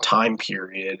in their time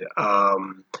period. A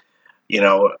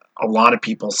lot of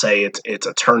people say it's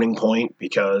a turning point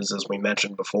because, as we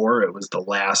mentioned before, it was the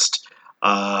last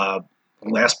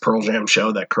Pearl Jam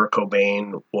show that Kurt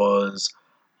Cobain was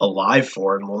alive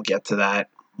for, and we'll get to that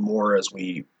more as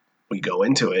we go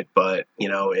into it. But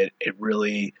it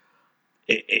really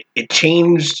it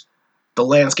changed the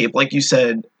landscape. Like you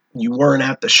said, you weren't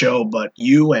at the show, but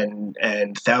you and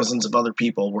thousands of other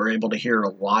people were able to hear a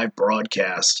live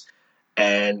broadcast,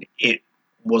 and it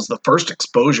was the first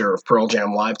exposure of Pearl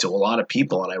Jam live to a lot of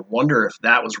people. And I wonder if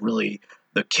that was really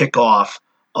the kickoff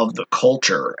of the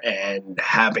culture, and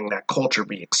having that culture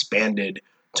be expanded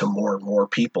to more and more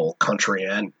people, country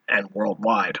and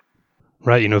worldwide.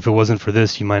 Right. If it wasn't for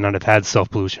this, you might not have had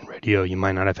Self-Pollution Radio. You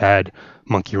might not have had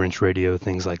Monkey Wrench Radio,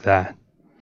 things like that.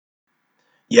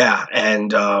 Yeah,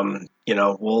 and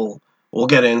we'll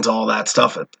get into all that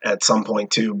stuff at some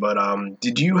point too. But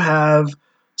did you have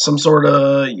some sort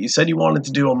of? You said you wanted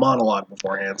to do a monologue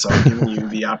beforehand, so I'm giving you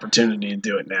the opportunity to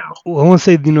do it now. Well, I want to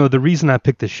say, the reason I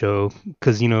picked this show,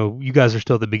 because, you guys are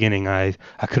still at the beginning. I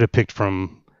could have picked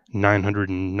from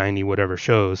 990 whatever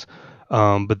shows.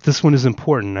 But this one is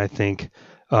important, I think.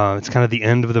 It's kind of the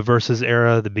end of the Versus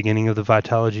era, the beginning of the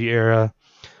Vitalogy era.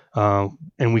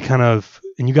 And we kind of,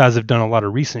 and you guys have done a lot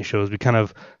of recent shows, we kind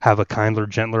of have a kindler,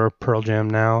 gentler Pearl Jam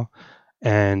now.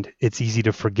 And it's easy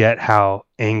to forget how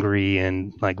angry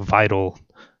and like vital,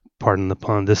 pardon the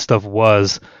pun, this stuff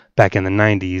was back in the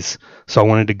 90s. So I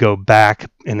wanted to go back,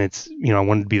 and I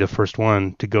wanted to be the first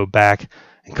one to go back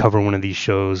and cover one of these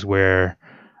shows where,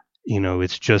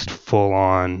 it's just full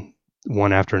on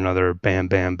one after another, bam,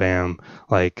 bam, bam,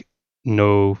 like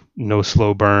no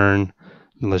slow burn.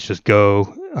 Let's just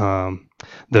go.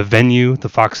 The venue, the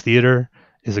Fox Theater,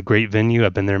 is a great venue.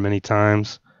 I've been there many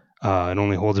times. It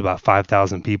only holds about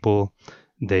 5,000 people.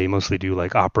 They mostly do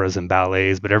like operas and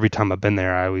ballets, but every time I've been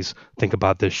there, I always think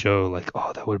about this show, like,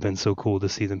 oh, that would have been so cool to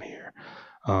see them here.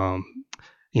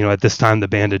 At this time, the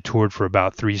band had toured for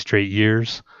about 3 straight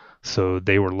years, so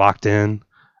they were locked in.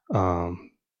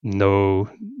 No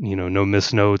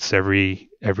missed notes. Every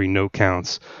note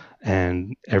counts,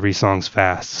 and every song's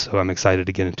fast. So I'm excited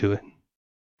to get into it.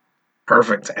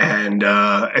 Perfect. And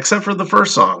except for the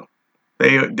first song,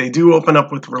 they do open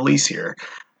up with Release here.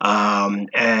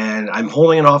 And I'm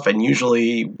holding it off, and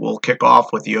usually we'll kick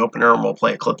off with the opener and we'll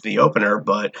play a clip of the opener,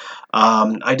 but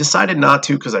I decided not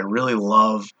to because I really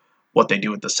love what they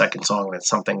do with the second song, and it's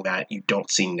something that you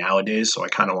don't see nowadays, so I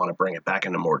kind of want to bring it back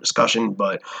into more discussion.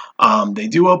 But they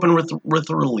do open with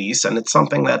Release, and it's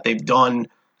something that they've done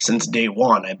since day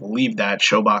one. I believe that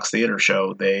Showbox Theater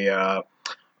show,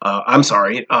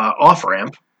 Off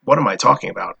Ramp. What am I talking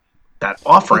about? That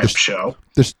Off Ramp show.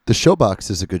 The Showbox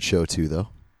is a good show too, though.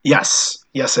 Yes,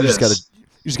 it is.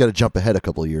 You just got to jump ahead a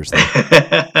couple of years.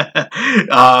 I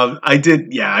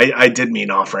did mean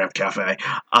Off Ramp Cafe.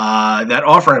 That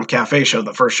Off Ramp Cafe show,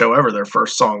 the first show ever, their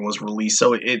first song was Released.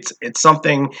 So it's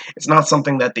not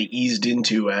something that they eased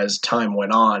into as time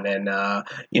went on, and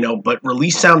but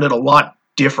Release sounded a lot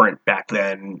different back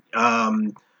then.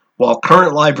 While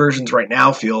current live versions right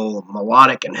now feel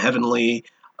melodic and heavenly,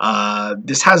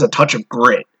 this has a touch of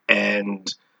grit,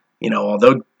 and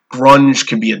although grunge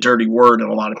can be a dirty word in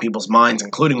a lot of people's minds,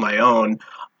 including my own,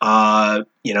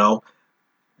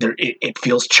 it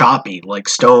feels choppy. Like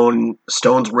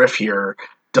Stone's riff here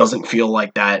doesn't feel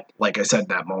like that, like I said,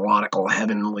 that melodical,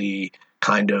 heavenly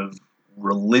kind of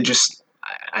religious.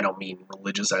 I don't mean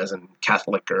religious as in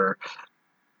Catholic or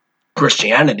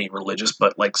Christianity religious,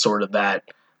 but like sort of that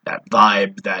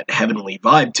vibe, that heavenly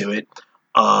vibe to it.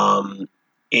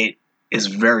 It is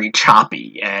very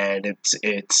choppy, and it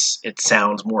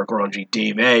sounds more grungy.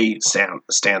 Dave A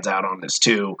stands out on this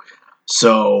too.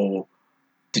 So,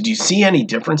 did you see any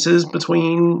differences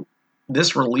between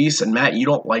this Release and Matt? You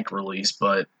don't like Release,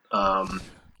 but well,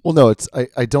 no,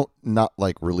 I don't not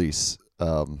like Release.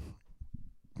 That's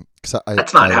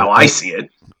not how I see it.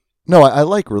 No, I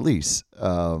like Release.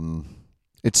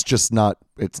 It's just not.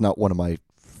 It's not one of my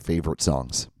favorite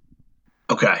songs.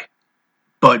 Okay,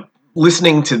 but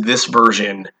listening to this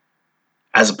version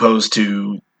as opposed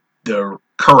to the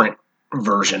current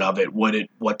version of it,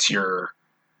 what's your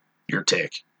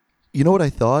take? You know what I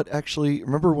thought, actually?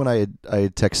 Remember when I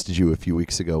had texted you a few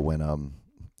weeks ago when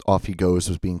Off He Goes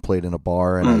was being played in a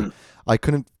bar, and I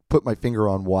couldn't put my finger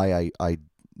on why I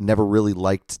never really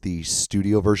liked the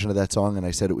studio version of that song, and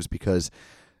I said it was because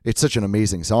it's such an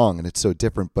amazing song and it's so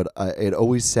different, but it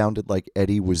always sounded like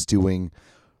Eddie was doing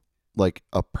like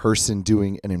a person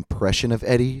doing an impression of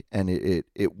Eddie, and it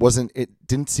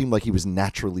didn't seem like he was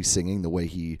naturally singing the way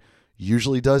he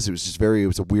usually does. It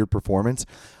was a weird performance.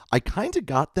 I kind of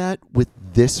got that with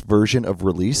this version of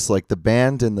Release, like the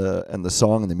band and the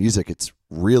song and the music. It's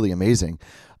really amazing.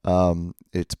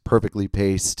 It's perfectly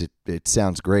paced. It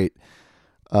sounds great.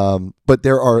 But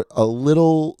there are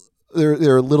little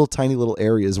tiny little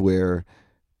areas where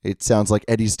it sounds like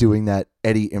Eddie's doing that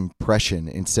Eddie impression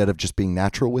instead of just being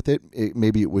natural with it.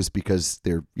 Maybe it was because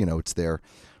it's their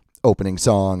opening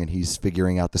song and he's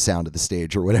figuring out the sound of the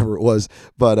stage or whatever it was.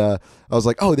 But I was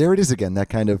like, oh, there it is again, that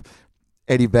kind of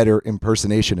Eddie Vedder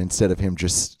impersonation instead of him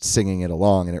just singing it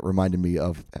along. And it reminded me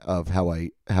of how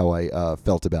I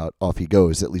felt about Off He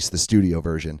Goes, at least the studio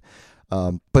version.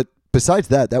 But besides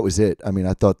that was it. I mean,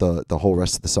 I thought the whole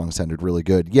rest of the song sounded really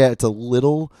good. Yeah, it's a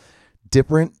little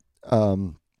different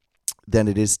than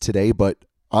it is today, but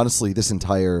honestly, this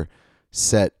entire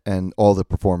set and all the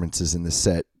performances in the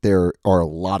set, there are a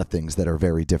lot of things that are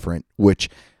very different, which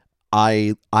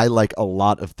I like a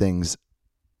lot of things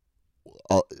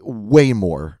way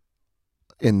more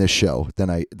in this show than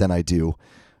I do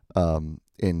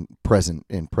in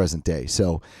present day.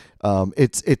 So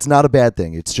it's not a bad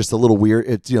thing. It's just a little weird.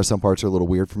 It's some parts are a little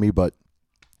weird for me, but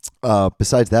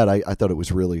besides that, I thought it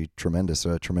was really tremendous.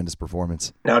 A tremendous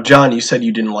performance. Now, John, you said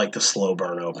you didn't like the slow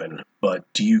burn open, but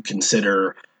do you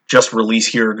consider just Release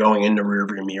Here going into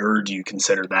Rearview Mirror? Do you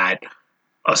consider that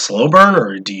a slow burn,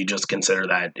 or do you just consider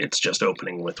that it's just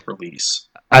opening with Release?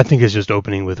 I think it's just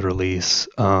opening with Release.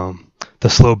 The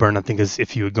slow burn, I think, is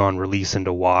if you had gone Release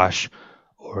into Wash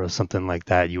or something like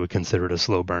that, you would consider it a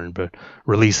slow burn. But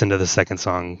Release into the second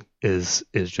song is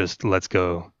just let's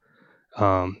go.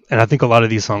 And I think a lot of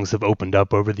these songs have opened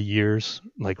up over the years,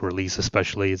 like Release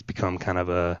especially. It's become kind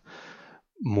of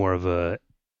more of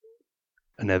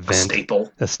an event,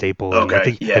 a staple. Okay, And I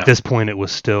think yeah. at this point it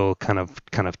was still kind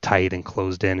of tight and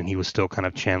closed in, and he was still kind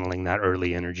of channeling that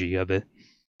early energy of it.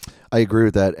 I agree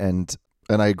with that, and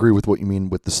I agree with what you mean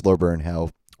with the slow burn, how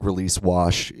Release,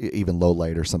 Wash, even Low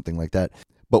Light or something like that.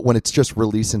 But when it's just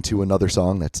Release into another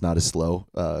song that's not as slow,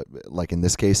 like in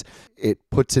this case, it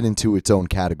puts it into its own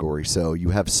category. So you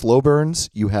have slow burns,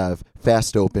 you have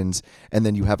fast opens, and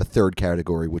then you have a third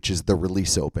category, which is the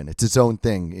Release open. It's its own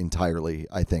thing entirely,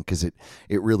 I think, because it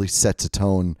really sets a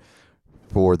tone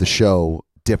for the show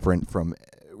different from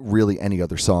really any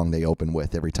other song they open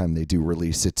with. Every time they do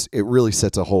Release, it really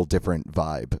sets a whole different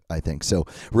vibe, I think. So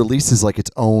Release is like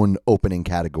its own opening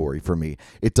category for me.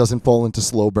 It doesn't fall into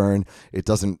slow burn. It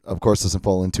doesn't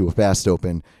fall into a fast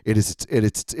open. It's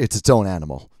its own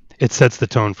animal. It sets the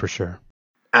tone for sure.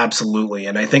 Absolutely.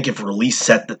 And I think if Release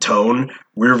set the tone,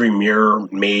 Rearview Mirror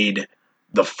made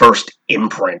the first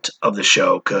imprint of the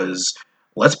show, because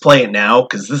let's play it now,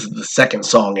 because this is the second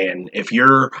song in. If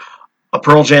you're a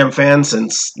Pearl Jam fan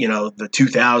since, the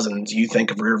 2000s, you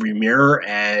think of Rearview Mirror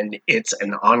and it's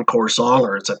an encore song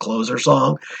or it's a closer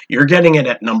song, you're getting it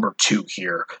at number 2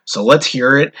 here. So let's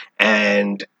hear it,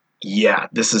 and yeah,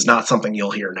 this is not something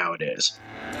you'll hear nowadays.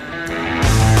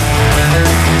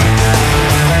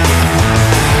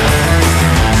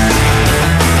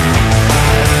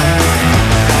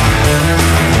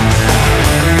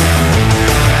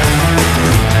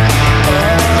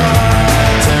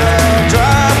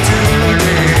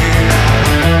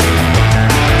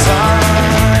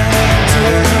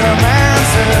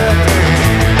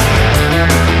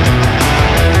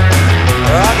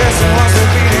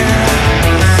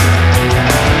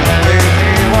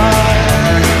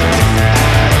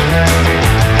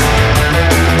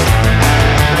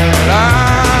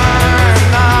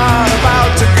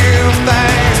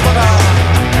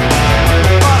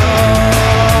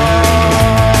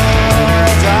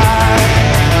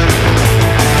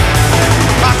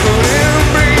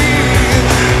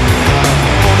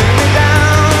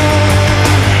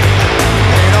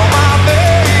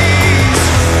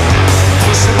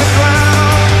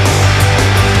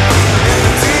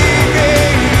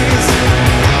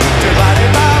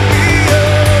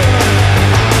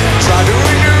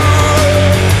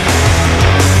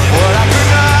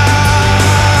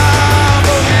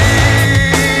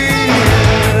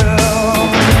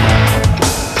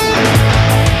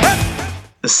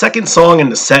 Second song in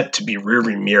the set to be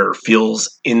Rearview Mirror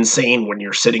feels insane when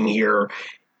you're sitting here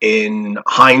in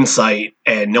hindsight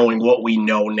and knowing what we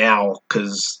know now,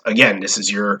 because again, this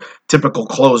is your typical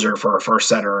closer for a first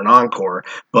set or an encore,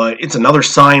 but it's another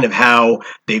sign of how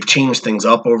they've changed things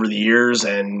up over the years.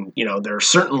 And there are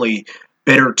certainly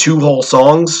better two-whole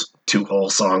songs.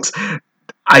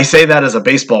 I say that as a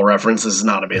baseball reference. This is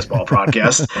not a baseball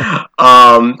podcast.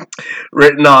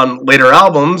 Written on later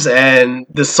albums, and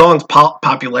this song's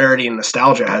popularity and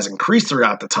nostalgia has increased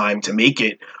throughout the time to make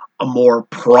it a more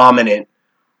prominent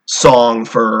song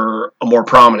for a more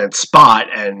prominent spot.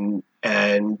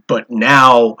 But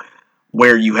now,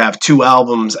 where you have 2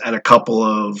 albums and a couple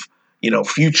of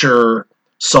future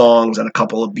songs and a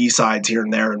couple of B-sides here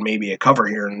and there, and maybe a cover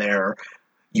here and there,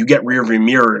 you get Rearview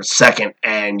Mirror second,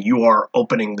 and you are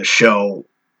opening the show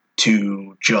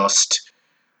to just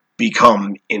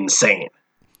become insane.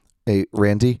 Hey,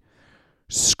 Randy,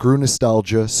 screw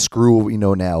nostalgia, screw what we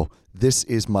know now. This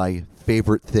is my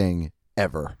favorite thing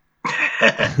ever.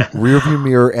 Rearview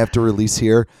Mirror after Release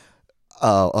Here.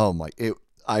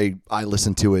 I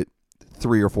listened to it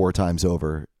 3 or 4 times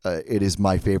over. It is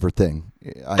my favorite thing.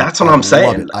 That's what I'm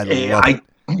saying. I love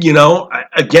it.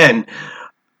 Again,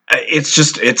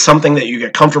 it's something that you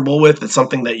get comfortable with. It's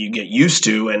something that you get used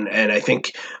to, and I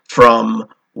think from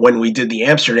when we did the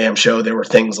Amsterdam show, there were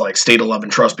things like State of Love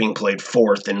and Trust being played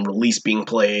fourth, and Release being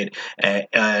played,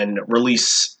 and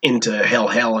Release into Hail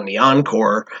Hail in the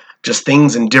encore. Just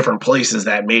things in different places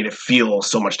that made it feel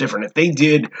so much different. If they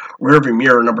did Rearview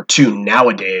Mirror number 2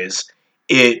 nowadays,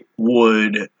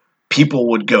 people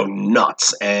would go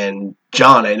nuts. And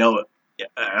John, I know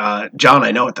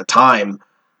at the time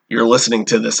you're listening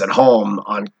to this at home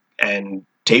and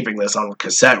taping this on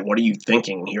cassette. What are you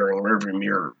thinking hearing Rearview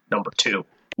Mirror number 2?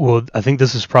 Well, I think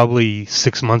this is probably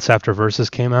 6 months after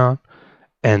Versus came out,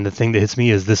 and the thing that hits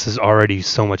me is this is already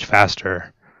so much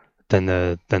faster than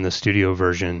the studio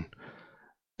version,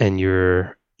 and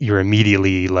you're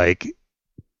immediately like,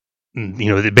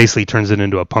 it basically turns it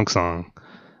into a punk song.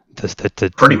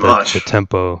 Pretty much the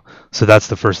tempo. So that's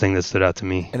the first thing that stood out to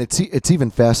me. And it's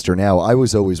even faster now. I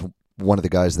was always one of the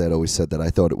guys that always said that I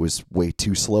thought it was way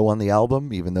too slow on the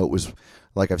album, even though it was,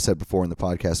 like I've said before in the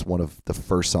podcast, one of the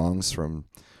first songs from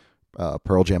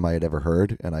Pearl Jam I had ever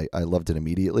heard, and I loved it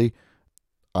immediately.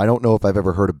 I don't know if I've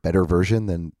ever heard a better version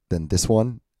than this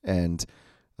one. And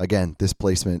again, this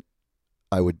placement,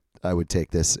 I would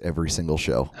take this every single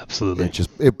show. Absolutely.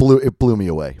 It blew me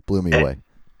away.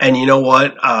 And you know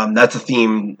what? That's a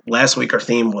theme. Last week our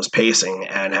theme was pacing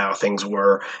and how things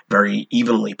were very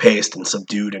evenly paced and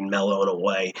subdued and mellow in a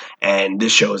way. And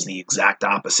this show is the exact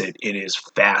opposite. It is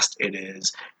fast. It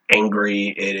is angry.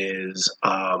 It is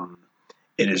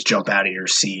jump out of your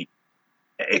seat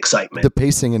excitement. The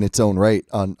pacing in its own right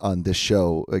on this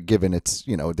show, given it's,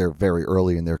 they're very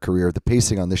early in their career, the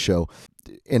pacing on this show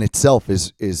in itself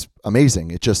is amazing.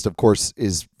 It just, of course,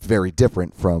 is very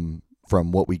different from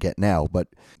what we get now,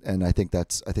 and I think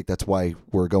that's why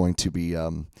we're going to be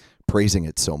praising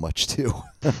it so much too.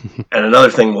 And another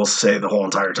thing we'll say the whole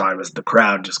entire time is the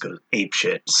crowd just goes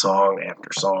apeshit, song after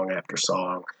song after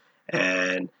song,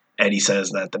 and Eddie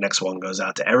says that the next one goes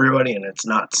out to everybody, and it's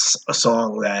not a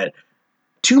song that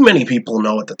too many people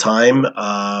know at the time.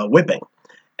 Whipping,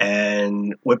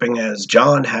 and Whipping, as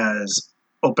John has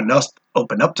opened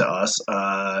up to us,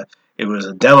 it was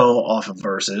a demo off of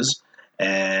Versus.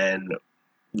 And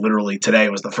literally today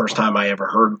was the first time I ever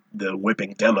heard the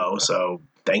Whipping demo, so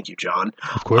thank you, John.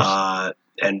 Of course.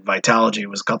 And Vitalogy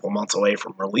was a couple months away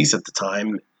from release at the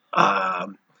time,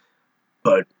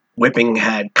 but Whipping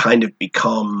had kind of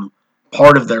become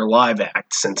part of their live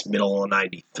act since middle of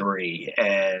 93,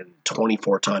 and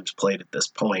 24 times played at this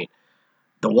point.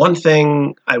 The one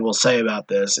thing I will say about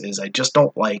this is I just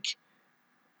don't like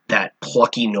that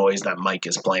plucky noise that Mike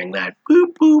is playing, that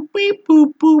boop, boop, beep,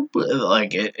 boop, boop.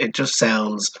 Like, it just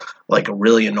sounds like a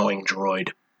really annoying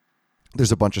droid.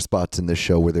 There's a bunch of spots in this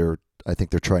show where I think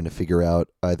they're trying to figure out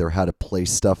either how to play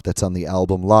stuff that's on the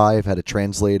album live, how to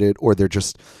translate it, or they're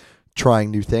just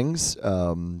trying new things.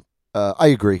 I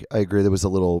agree. There was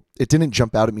it didn't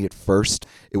jump out at me at first.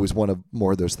 It was one of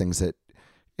more of those things that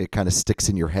it kind of sticks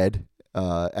in your head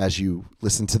as you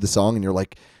listen to the song, and you're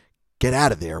like, get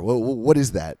out of there. What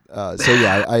is that? So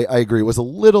yeah, I agree. It was a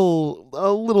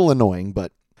little annoying,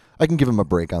 but I can give him a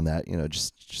break on that.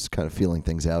 Just kind of feeling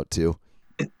things out too.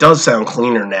 It does sound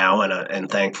cleaner now, and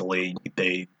thankfully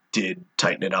they did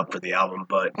tighten it up for the album.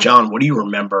 But John, what do you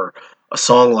remember a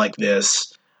song like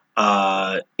this,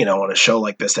 on a show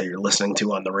like this that you're listening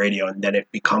to on the radio, and then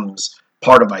it becomes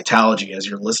part of Vitalogy as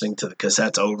you're listening to the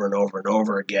cassettes over and over and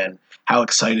over again? How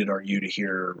excited are you to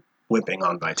hear Whipping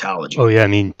on Vitalogy? Oh yeah, I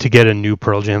mean, to get a new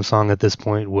Pearl Jam song at this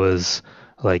point was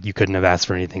like, you couldn't have asked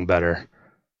for anything better.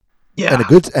 Yeah,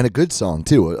 and a good song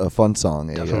too, a fun song,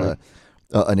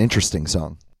 an interesting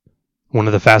song. One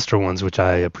of the faster ones, which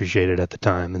I appreciated at the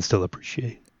time and still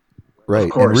appreciate.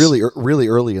 Right, and really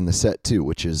early in the set too,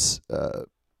 which is,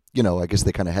 I guess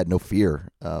they kind of had no fear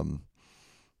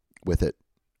with it,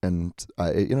 and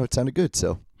it sounded good.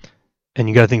 So. And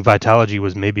you got to think Vitalogy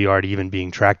was maybe already even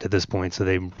being tracked at this point, so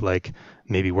they like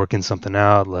maybe working something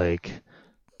out, like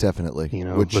definitely.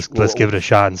 Let's give it a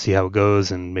shot and see how it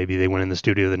goes, and maybe they went in the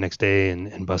studio the next day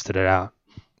and busted it out.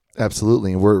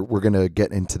 Absolutely, and we're gonna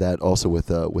get into that also with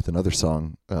another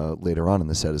song later on in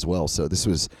the set as well. So this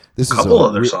is a couple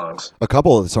other songs. A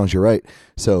couple of the songs, you're right.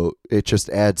 So it just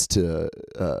adds to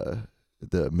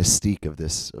the mystique of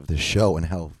this show and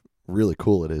how really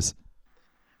cool it is.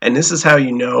 And this is how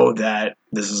you know that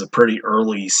this is a pretty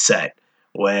early set,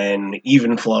 when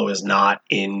Even Flow is not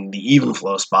in the Even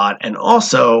Flow spot, and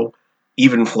also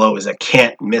Even Flow is a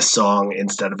can't miss song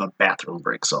instead of a bathroom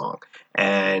break song.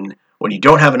 And when you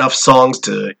don't have enough songs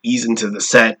to ease into the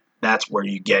set, that's where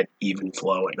you get Even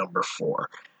Flow at number 4.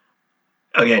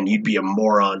 Again, you'd be a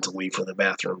moron to leave for the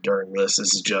bathroom during this.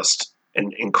 This is just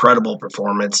an incredible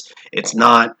performance. It's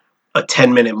not a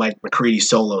 10-minute Mike McCready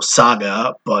solo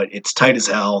saga, but it's tight as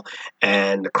hell,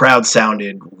 and the crowd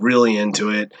sounded really into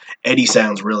it. Eddie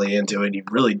sounds really into it. He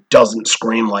really doesn't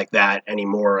scream like that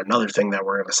anymore. Another thing that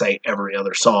we're going to say every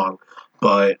other song,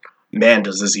 but man,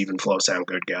 does this Even Flow sound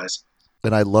good, guys.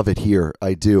 And I love it here.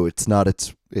 I do. It's not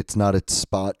its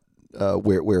spot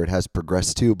where it has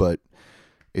progressed to, but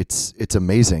it's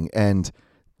amazing. And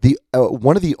the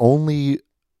one of the only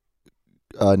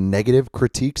negative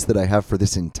critiques that I have for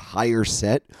this entire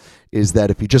set is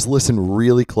that if you just listen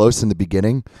really close in the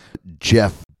beginning,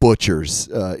 Jeff butchers.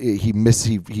 He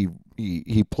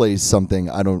plays something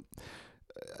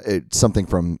something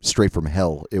from Straight from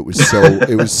Hell. It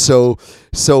was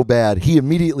so bad. He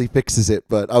immediately fixes it,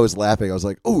 but I was laughing. I was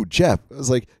like, "Oh, Jeff!" I was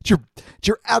like, "It's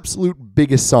your absolute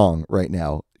biggest song right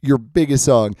now. Your biggest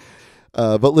song."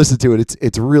 But listen to it.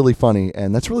 It's really funny,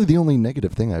 and that's really the only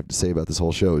negative thing I have to say about this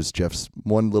whole show is Jeff's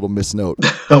one little misnote.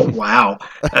 Oh wow,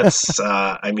 that's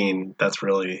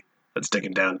that's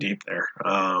digging down deep there.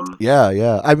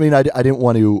 Yeah. I mean, I didn't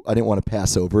want to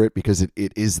pass over it because it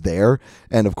is there,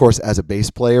 and of course, as a bass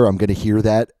player, I'm going to hear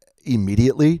that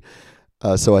immediately.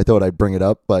 So I thought I'd bring it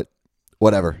up, but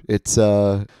whatever. It's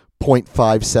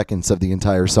 0.5 seconds of the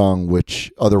entire song,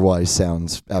 which otherwise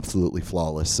sounds absolutely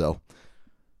flawless. So.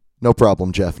 No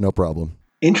problem, Jeff. No problem.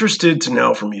 Interested to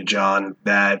know from you, John,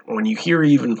 that when you hear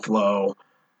Even Flow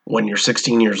when you're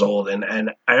 16 years old,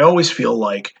 and I always feel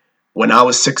like when I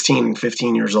was 16 and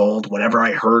 15 years old, whenever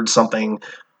I heard something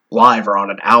live or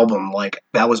on an album, like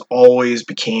that was always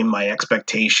became my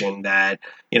expectation that,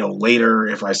 later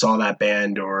if I saw that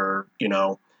band or,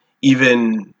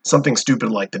 even something stupid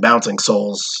like the Bouncing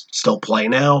Souls still play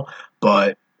now,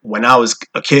 but when I was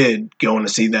a kid going to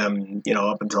see them,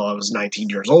 up until I was 19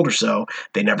 years old or so,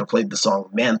 they never played the song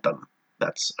Manthem.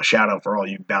 That's a shout out for all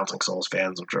you Bouncing Souls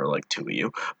fans, which are like two of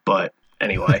you. But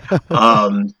anyway,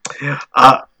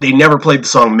 they never played the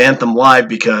song Manthem live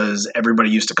because everybody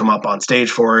used to come up on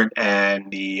stage for it, and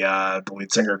the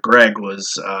lead singer Greg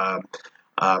was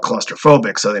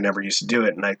claustrophobic, so they never used to do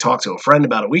it. And I talked to a friend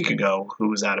about a week ago who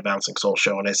was at a Bouncing Souls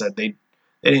show, and I said they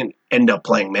didn't end up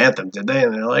playing Manthem, did they?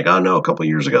 And they're like, oh no, a couple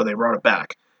years ago they brought it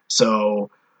back. So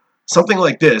something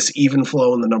like this, Even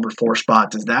Flow in the number 4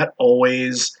 spot, does that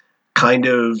always kind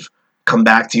of come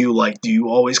back to you? Like, do you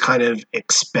always kind of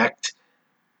expect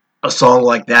a song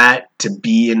like that to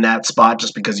be in that spot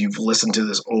just because you've listened to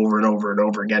this over and over and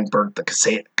over again, burnt the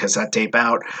cassette tape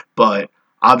out? But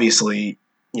obviously,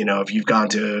 if you've gone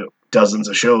to dozens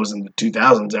of shows in the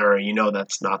 2000s era,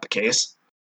 that's not the case.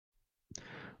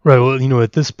 Right. Well,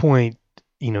 at this point,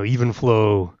 Even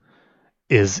Flow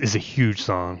is a huge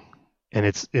song, and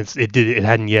it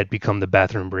hadn't yet become the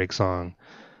bathroom break song.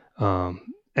 And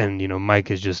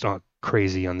Mike is just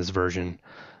crazy on this version.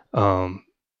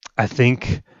 I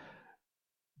think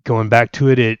going back to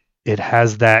it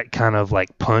has that kind of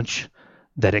like punch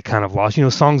that it kind of lost.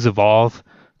 Songs evolve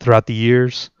throughout the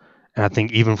years, and I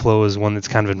think Even Flow is one that's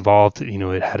kind of involved.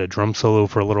 It had a drum solo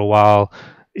for a little while.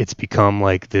 It's become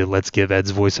like the Let's Give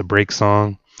Ed's Voice a Break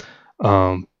song.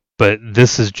 But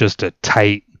this is just a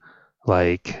tight,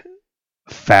 like,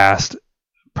 fast,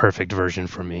 perfect version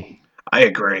for me. I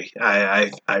agree. I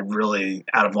really,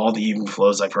 out of all the Even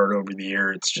Flows I've heard over the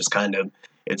year, it's just kind of,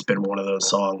 it's been one of those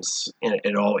songs, and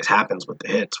it always happens with the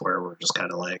hits where we're just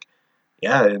kind of like,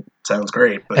 yeah, it sounds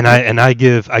great. But I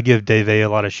give Dave A a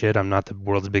lot of shit. I'm not the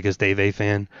world's biggest Dave A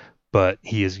fan, but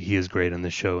he is great on the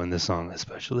show and this song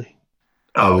especially.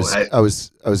 I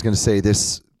was going to say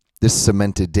this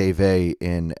cemented Dave A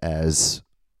in as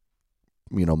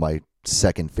my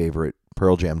second favorite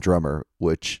Pearl Jam drummer,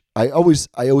 which I always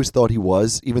thought he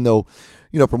was, even though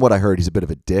from what I heard he's a bit of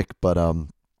a dick, but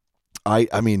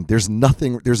I mean there's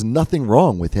nothing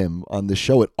wrong with him on the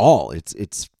show at all.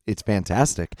 It's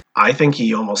fantastic. I think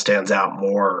he almost stands out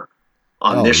more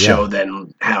on this show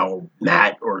than how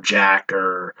Matt or Jack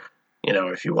or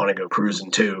if you want to go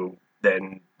cruising too,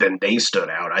 then they stood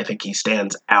out. I think he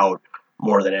stands out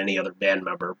more than any other band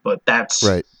member, but that's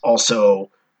right.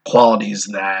 Also qualities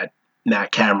that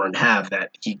Matt Cameron have,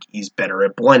 that he's better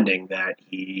at blending, that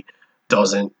he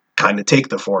doesn't kind of take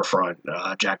the forefront.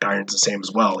 Jack Irons the same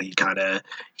as well.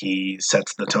 He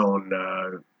sets the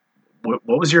tone. What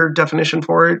was your definition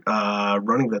for it?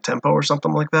 Running the tempo or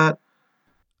something like that?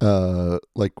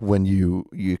 Like when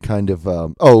you kind of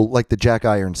like the Jack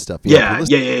Irons stuff. Yeah.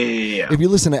 If you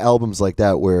listen to albums like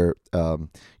that where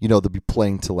they'll be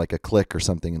playing to like a click or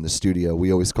something in the studio,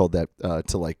 we always called that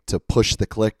to push the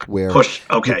click, where push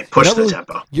the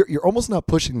tempo. You're almost not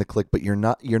pushing the click, but you're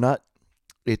not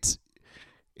it's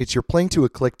you're playing to a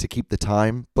click to keep the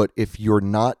time, but if you're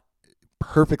not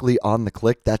perfectly on the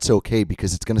click, that's okay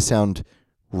because it's going to sound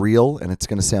real and it's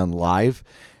going to sound live.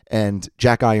 And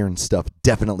Jack Irons stuff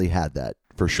definitely had that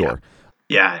for sure.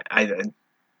 Yeah,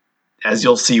 as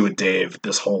you'll see with Dave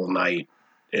this whole night,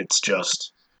 it's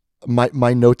just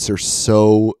my notes are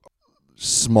so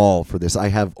small for this. I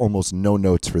have almost no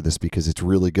notes for this because it's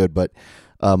really good. But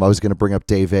I was going to bring up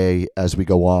Dave A as we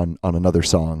go on another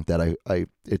song that I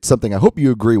it's something I hope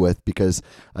you agree with because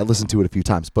I listened to it a few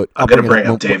times. But I'm going to bring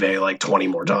up Dave A like 20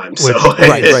 more times. So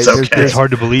right, it's okay. It's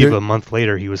hard to believe a month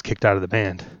later he was kicked out of the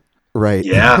band. Right.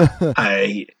 Yeah.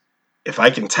 If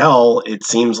I can tell, it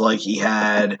seems like he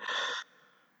had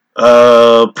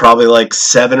probably like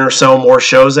 7 or so more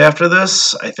shows after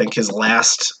this. I think his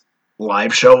last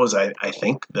live show was, I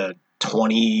think, the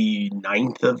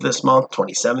 29th of this month,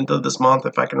 27th of this month,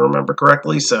 if I can remember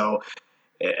correctly. So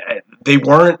they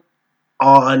weren't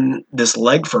on this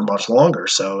leg for much longer.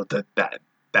 So that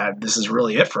this is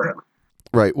really it for him.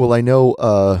 Right. Well, I know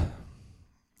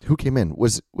who came in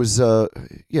was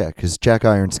because Jack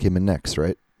Irons came in next,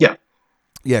 right? Yeah.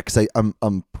 Yeah, because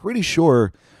I'm pretty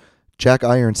sure Jack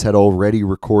Irons had already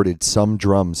recorded some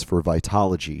drums for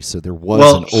Vitology, so there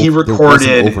was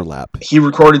an overlap. He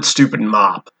recorded Stupid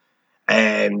Mop,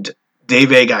 and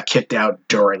Dave A got kicked out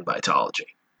during Vitology.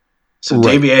 So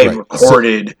Dave A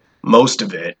recorded most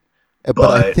of it.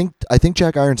 But I think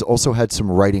Jack Irons also had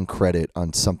some writing credit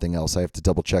on something else. I have to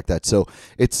double check that. So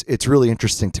it's really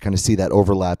interesting to kind of see that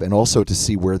overlap and also to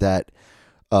see where that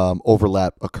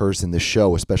overlap occurs in the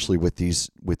show, especially with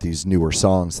these newer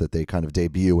songs that they kind of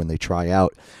debut and they try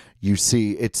out. You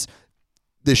see,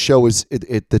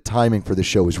 the timing for the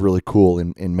show is really cool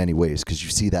in many ways because you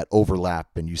see that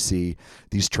overlap and you see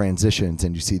these transitions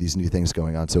and you see these new things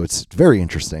going on. So it's very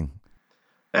interesting.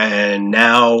 And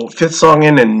now, 5th song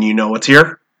in, and you know what's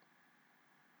here?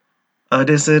 A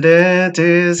dissident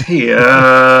is here.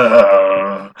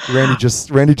 Randy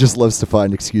just loves to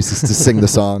find excuses to sing the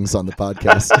songs on the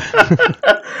podcast.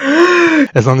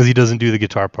 As long as he doesn't do the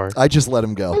guitar part. I just let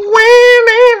him go.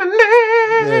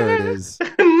 There it is.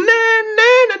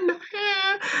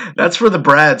 That's for the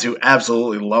Brads who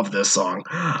absolutely love this song.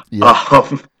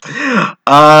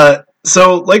 Yeah.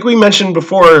 So, like we mentioned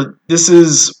before, this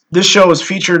show is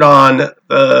featured on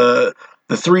the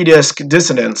 3-disc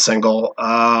Dissident single,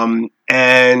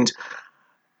 and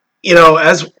you know,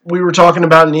 as we were talking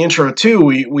about in the intro too,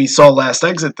 we saw Last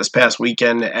Exit this past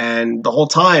weekend, and the whole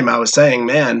time I was saying,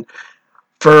 man,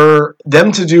 for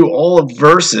them to do all of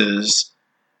Versus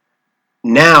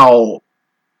now,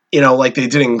 you know, like they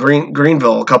did in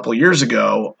Greenville a couple years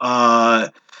ago,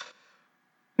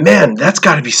 man, that's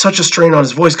got to be such a strain on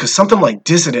his voice because something like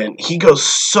Dissident, he goes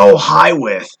so high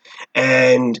with,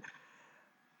 and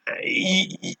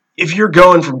if you're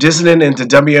going from Dissident into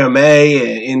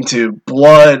WMA into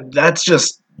Blood, that's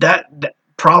just that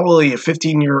probably a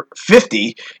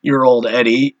 50-year-old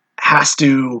Eddie has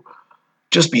to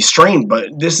just be strained.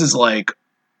 But this is like,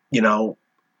 you know,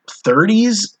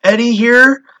 30s Eddie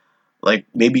here, like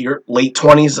maybe your late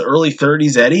 20s, early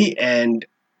 30s Eddie, and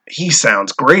he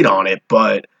sounds great on it,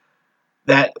 but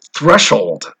that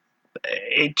threshold,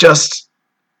 it just,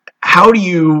 how do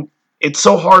you, it's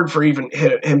so hard for even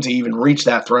him to even reach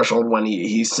that threshold when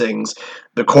he sings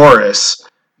the chorus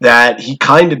that he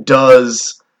kind of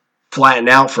does flatten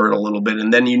out for it a little bit,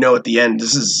 and then you know at the end,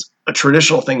 this is a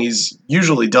traditional thing he's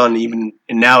usually done even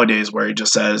in nowadays where he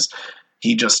just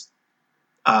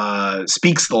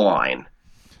speaks the line.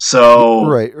 So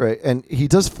right, and he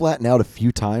does flatten out a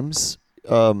few times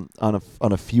on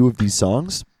a few of these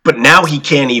songs. But now he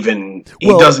can't even. He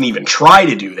doesn't even try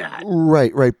to do that.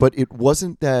 Right. But it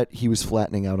wasn't that he was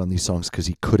flattening out on these songs because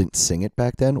he couldn't sing it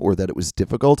back then, or that it was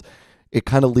difficult. It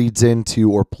kind of leads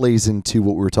into or plays into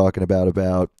what we were talking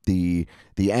about the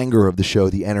anger of the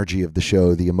show, the energy of the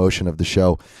show, the emotion of the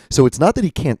show. So it's not that he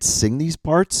can't sing these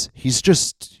parts. He's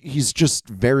just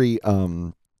very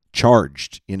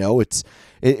charged. You know, it's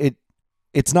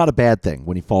not a bad thing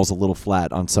when he falls a little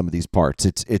flat on some of these parts.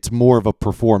 It's more of a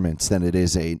performance than it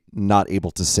is a not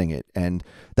able to sing it, and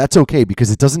that's okay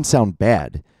because it doesn't sound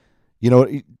bad. You know,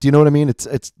 do you know what I mean? It's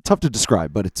tough to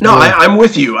describe, but it's I'm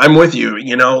with you.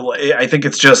 You know, I think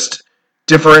it's just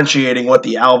differentiating what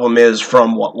the album is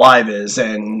from what live is.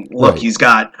 And look, He's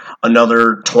got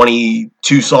another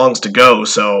 22 songs to go,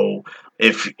 so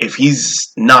if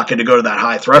he's not going to go to that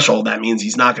high threshold, that means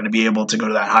he's not going to be able to go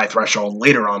to that high threshold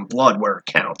later on Blood where it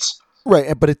counts.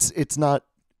 Right, but it's not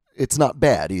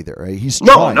bad either, right? He's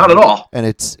trying, not at all. And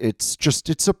it's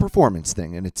a performance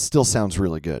thing, and it still sounds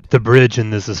really good. The bridge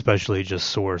in this especially just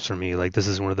soars for me. Like, this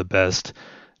is one of the best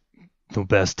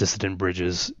Dissident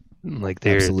bridges. Like,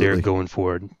 they're going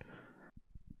forward.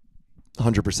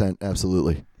 100%,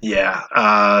 absolutely.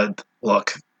 Yeah.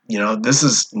 Look, this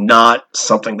is not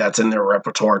something that's in their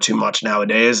repertoire too much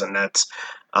nowadays, and that's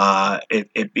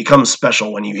it becomes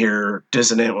special when you hear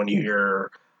Dissident, when you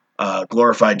hear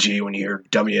Glorified G, when you hear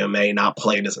WMA not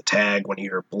played as a tag, when you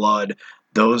hear Blood.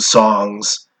 Those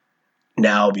songs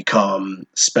now become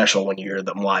special when you hear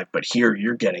them live, but here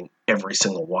you're getting every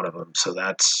single one of them. So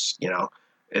that's,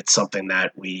 it's something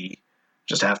that we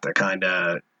just have to kind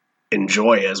of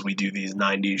enjoy as we do these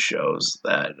 90s shows,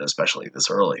 that especially this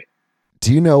early.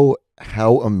 Do you know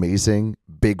how amazing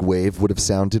Big Wave would have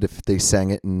sounded if they sang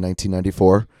it in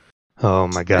 1994? Oh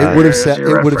my God. It would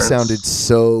have sounded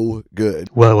so good.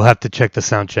 Well, we'll have to check the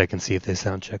sound check and see if they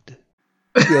sound checked it.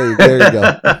 Yeah, there you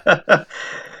go.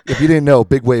 If you didn't know,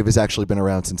 Big Wave has actually been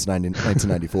around since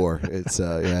 1994. It's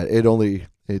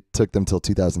it took them till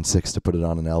 2006 to put it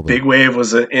on an album. Big Wave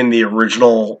was in the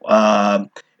original.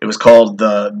 It was called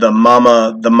the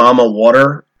Mama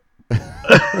Water.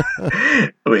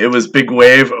 It was Big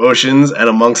Wave, Oceans, and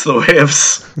Amongst the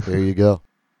Waves. There you go.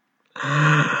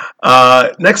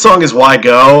 Next song is Why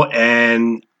Go,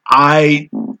 and I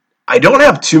don't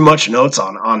have too much notes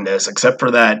on this, except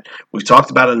for that we've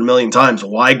talked about it a million times.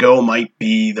 Why Go might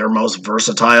be their most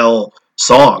versatile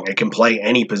song. It can play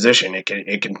any position. It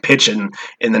can pitch in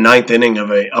the ninth inning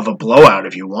of a blowout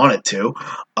if you want it to.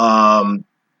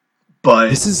 But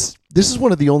this is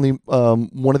one of the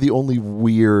only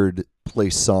weird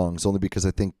placed songs, only because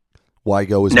I think Why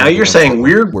Go is. Now you're saying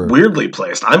weirdly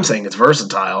placed. I'm saying it's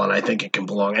versatile, and I think it can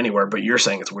belong anywhere. But you're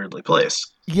saying it's weirdly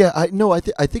placed. Yeah, I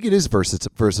think it is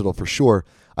versatile for sure.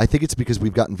 I think it's because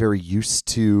we've gotten very used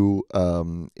to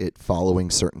it following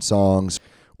certain songs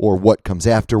or what comes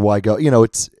after Why Go.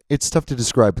 It's tough to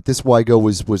describe, but this Why Go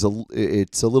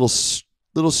it's a little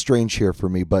strange here for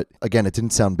me. But again, it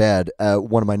didn't sound bad.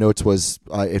 One of my notes was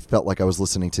it felt like I was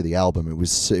listening to the album. It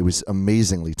was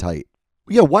amazingly tight.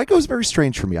 Yeah, Why Go is very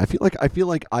strange for me. I feel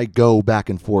like I go back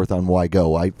and forth on Why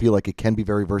Go. I feel like it can be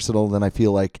very versatile. Then I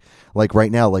feel like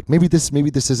right now, like maybe this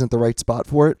isn't the right spot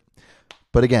for it.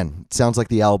 But again, it sounds like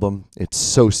the album. It's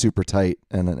so super tight,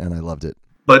 and I loved it.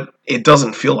 But it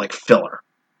doesn't feel like filler.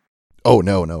 Oh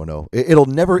no! It'll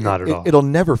never. Not at all. It'll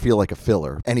never feel like a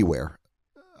filler anywhere.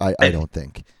 I don't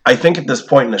think. I think at this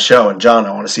point in the show, and John,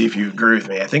 I want to see if you agree with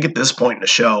me. I think at this point in the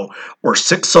show, we're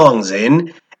 6 songs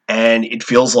in, and it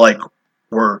feels like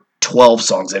we're 12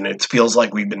 songs in. It feels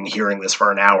like we've been hearing this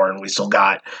for an hour, and we still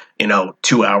got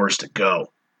 2 hours to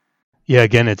go. Yeah,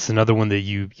 again, it's another one that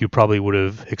you probably would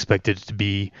have expected to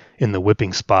be in the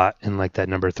whipping spot, in like that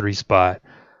number 3 spot.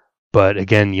 But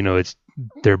again,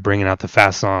 they're bringing out the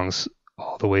fast songs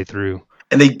all the way through,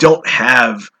 and they don't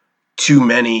have too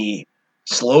many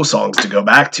slow songs to go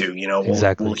back to.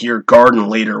 Exactly. We'll hear Garden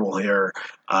later, we'll hear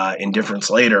Indifference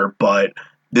later, but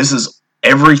this is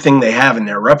everything they have in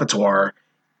their repertoire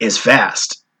is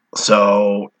fast.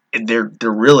 So there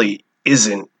really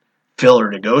isn't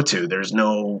filler to go to. There's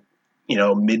no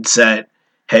mid-set,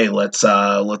 hey, let's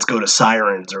go to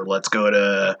Sirens, or let's go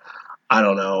to, I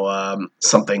don't know,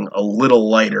 something a little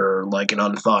lighter like an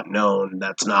Unthought Known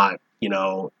that's not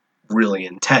really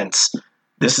intense.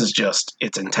 This is just,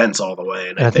 it's intense all the way.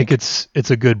 And I think it's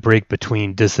a good break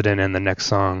between Dissident and the next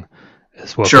song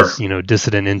as well. Sure. 'Cause,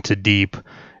 Dissident Into Deep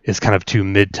is kind of 2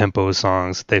 mid-tempo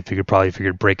songs. They probably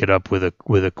figured break it up with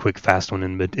a quick fast one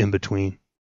in between.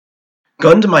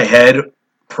 Gun to My Head,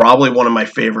 probably one of my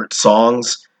favorite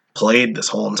songs played this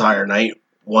whole entire night,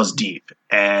 was Deep.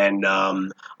 And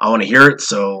I want to hear it,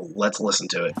 so let's listen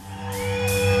to it.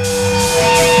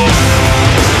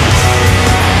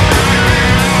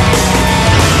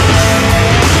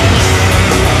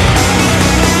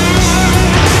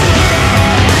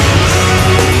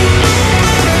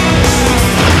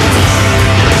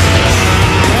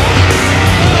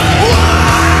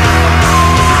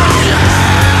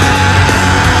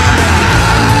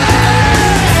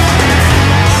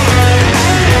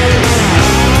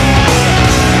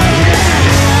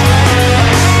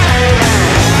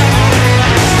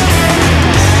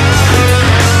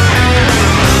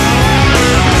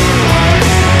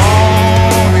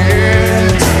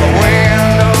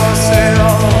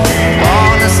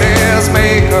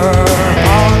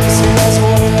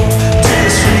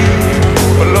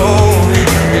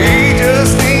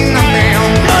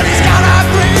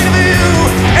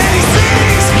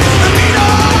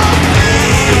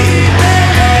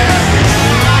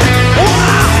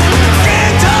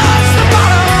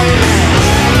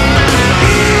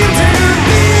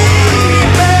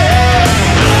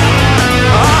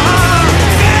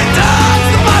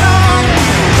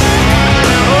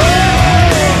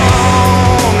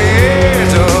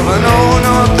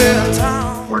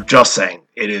 Just saying,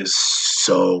 it is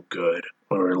so good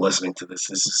when we were listening to this.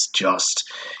 This is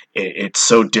just, it's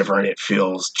so different. It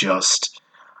feels just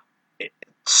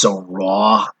so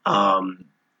raw.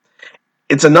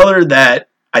 It's another that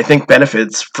I think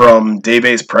benefits from Dave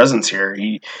A's presence here.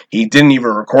 He didn't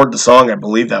even record the song. I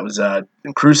believe that was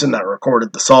Cruson that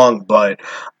recorded the song, but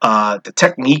the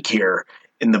technique here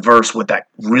in the verse with that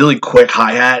really quick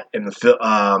hi-hat and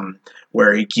the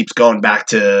where he keeps going back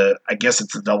to, I guess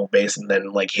it's the double bass and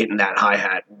then like hitting that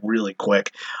hi-hat really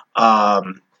quick,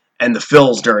 and the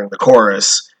fills during the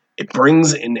chorus, it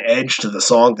brings an edge to the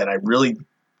song that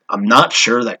I'm not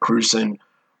sure that Cruson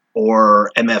or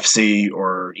MFC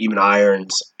or even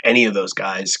Irons, any of those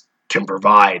guys can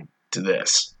provide to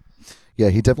this. Yeah,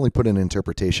 he definitely put an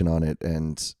interpretation on it,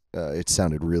 and it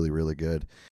sounded really, really good.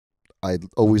 I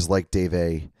always liked Dave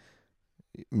A.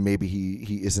 Maybe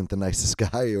he isn't the nicest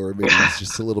guy, or maybe he's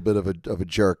just a little bit of a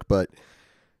jerk, but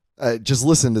just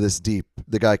listen to this deep.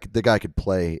 The guy could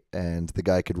play, and the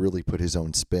guy could really put his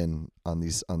own spin on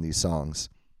these songs.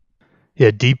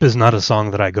 Yeah, Deep is not a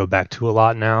song that I go back to a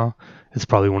lot now. It's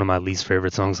probably one of my least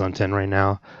favorite songs on 10 right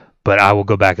now, but I will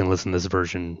go back and listen to this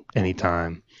version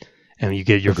anytime. And you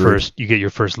get your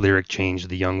first lyric change,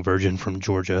 the young virgin from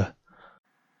Georgia.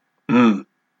 I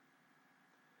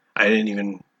didn't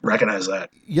even recognize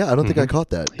that. Yeah, I don't think I caught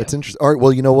that. That's interesting. All right,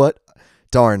 well, you know what?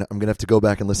 Darn, I'm gonna have to go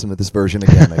back and listen to this version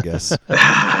again, I guess.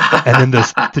 And then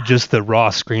just the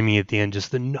raw screaming at the end,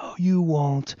 just the "No, you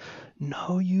won't."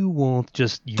 No, you won't.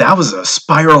 That was a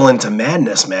spiral into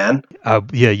madness, man.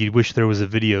 Yeah, you wish there was a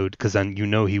video, because then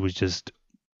he was just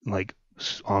like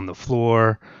on the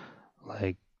floor,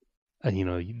 like,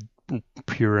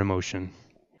 pure emotion.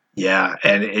 Yeah,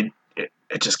 and it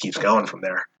just keeps going from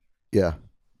there. Yeah.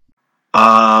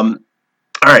 All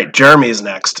right, Jeremy is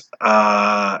next,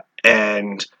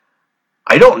 and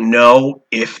I don't know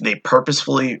if they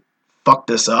purposefully fucked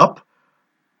this up,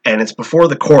 and it's before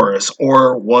the chorus,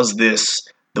 or was this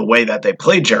the way that they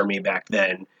played Jeremy back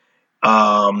then?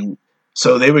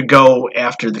 So they would go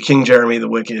after the King Jeremy the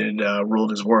Wicked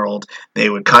ruled his world. They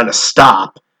would kind of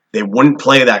stop. They wouldn't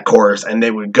play that chorus, and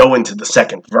they would go into the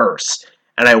second verse.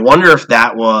 And I wonder if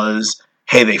that was,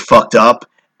 hey, they fucked up,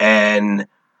 and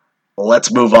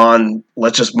let's move on.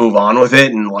 Let's just move on with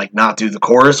it and like not do the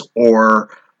chorus,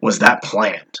 or was that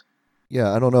planned?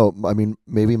 Yeah, I don't know. I mean,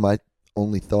 maybe my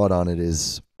only thought on it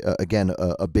is, again,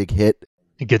 a big hit.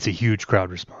 It gets a huge crowd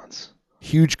response.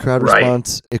 Huge crowd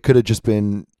response. It could have just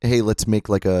been, hey, let's make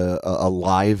like a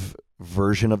live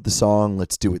version of the song.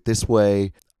 Let's do it this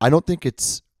way. I don't think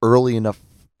it's early enough.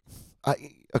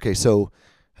 Okay, so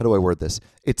how do I word this?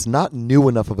 It's not new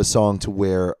enough of a song to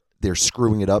where they're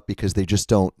screwing it up because they just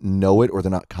don't know it or they're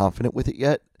not confident with it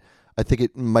yet. I think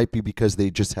it might be because they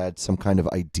just had some kind of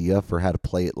idea for how to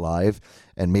play it live,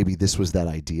 and maybe this was that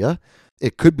idea.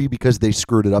 It could be because they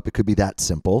screwed it up. It could be that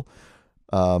simple.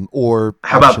 Or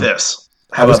how about this?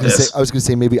 I was going to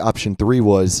say maybe option 3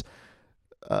 was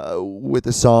with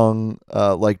a song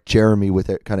like Jeremy, with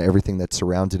it, kind of everything that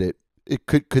surrounded it.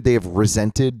 Could they have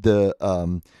resented the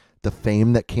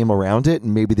fame that came around it,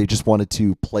 and maybe they just wanted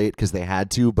to play it because they had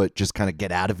to, but just kind of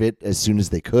get out of it as soon as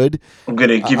they could? I'm going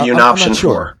to give you an option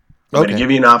 4. I'm going to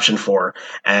give you an option 4.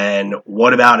 And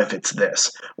what about if it's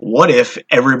this? What if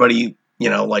everybody,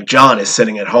 like John is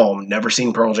sitting at home, never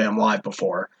seen Pearl Jam live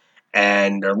before,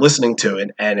 and they're listening to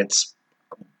it, and it's,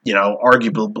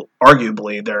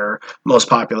 arguably their most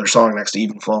popular song next to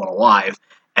Even Flown Alive,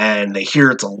 and they hear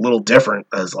it's a little different,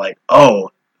 as like, oh,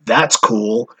 that's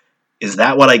cool. Is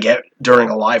that what I get during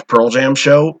a live Pearl Jam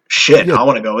show? Shit, yeah. I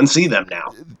want to go and see them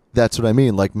now. That's what I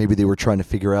mean. Like, maybe they were trying to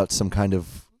figure out some kind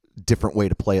of different way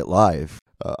to play it live.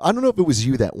 I don't know if it was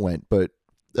you that went, but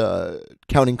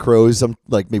Counting Crows,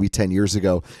 like maybe 10 years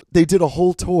ago, they did a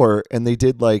whole tour, and they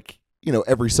did like,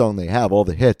 every song they have, all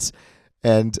the hits,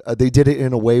 and they did it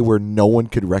in a way where no one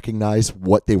could recognize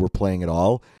what they were playing at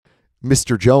all.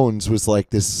 Mr. Jones was like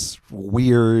this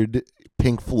weird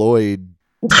Pink Floyd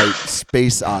type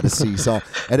Space Odyssey song,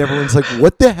 and everyone's like,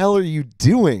 what the hell are you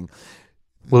doing?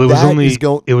 Well, it was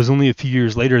only a few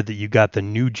years later that you got the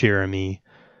new Jeremy,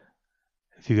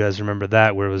 if you guys remember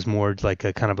that, where it was more like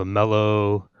a kind of a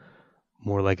mellow,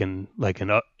 more like an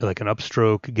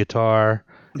upstroke guitar.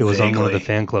 It was on one of the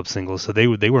Fan Club singles, so they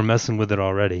were messing with it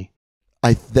already.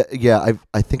 I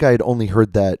think I had only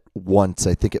heard that once.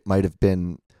 I think it might have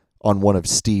been on one of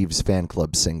Steve's Fan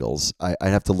Club singles. I'd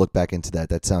have to look back into that.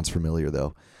 That sounds familiar,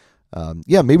 though.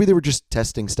 Maybe they were just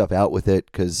testing stuff out with it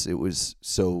because it was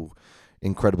so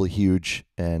incredibly huge,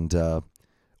 and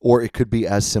or it could be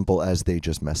as simple as they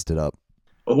just messed it up.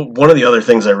 One of the other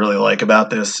things I really like about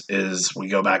this is we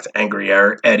go back to Angry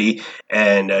Eddie,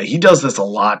 and he does this a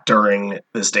lot during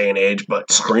this day and age,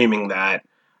 but screaming that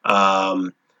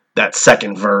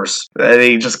second verse,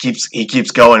 he just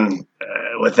keeps going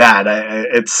with that.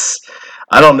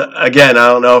 I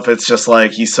don't know if it's just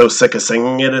like he's so sick of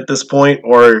singing it at this point,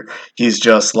 or he's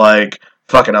just like,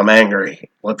 fuck it, I'm angry,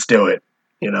 let's do it,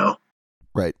 you know.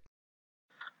 Right.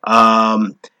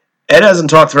 Ed hasn't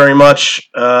talked very much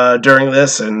during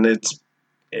this, and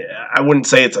I wouldn't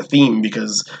say it's a theme,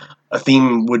 because a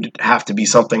theme would have to be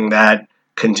something that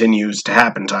continues to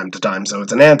happen time to time, so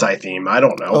it's an anti-theme. I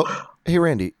don't know. Oh, hey,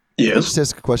 Randy. Yes? Can I just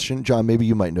ask a question? John, maybe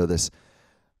you might know this.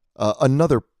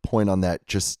 Another point on that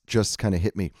just kind of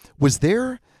hit me. Was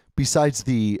there, besides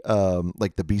the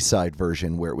like the B-side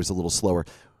version where it was a little slower,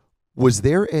 was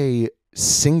there a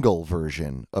single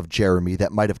version of Jeremy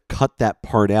that might have cut that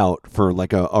part out for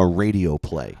like a radio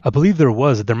play? I believe there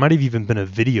was. There might have even been a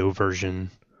video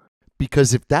version.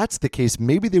 Because if that's the case,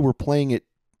 maybe they were playing it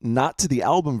not to the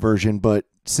album version, but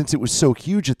since it was so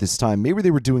huge at this time, maybe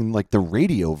they were doing like the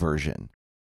radio version.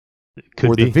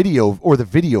 Could be. the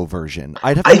video version.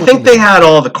 I think they had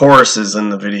all the choruses in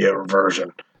the video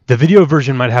version. The video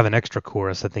version might have an extra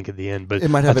chorus, I think, at the end, but it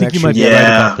might have I think you might be right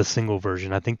about the single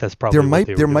version. I think that's probably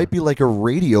there might be like a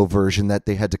radio version that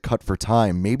they had to cut for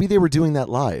time. Maybe they were doing that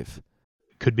live.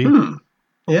 Could be.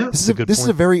 Yeah, this is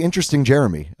a very interesting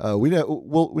Jeremy. We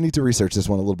need to research this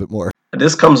one a little bit more.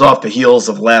 This comes off the heels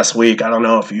of last week. I don't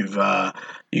know if you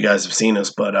guys have seen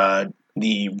this, but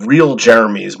the real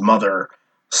Jeremy's mother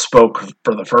spoke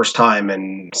for the first time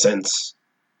and since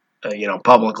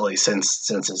publicly since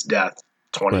his death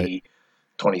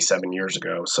 27 years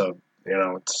ago. So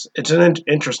it's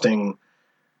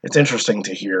interesting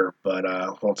to hear, but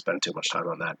won't spend too much time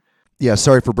on that. Yeah,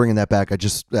 sorry for bringing that back. I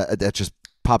just that just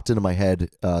popped into my head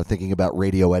thinking about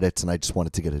radio edits, and I just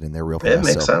wanted to get it in there real fast. It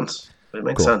makes sense. It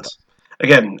makes sense.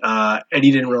 Again,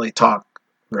 Eddie didn't really talk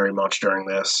very much during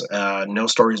this. No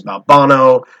stories about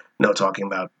Bono. No talking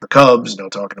about the Cubs. No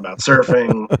talking about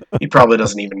surfing. He probably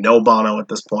doesn't even know Bono at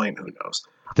this point. Who knows?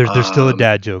 There's still a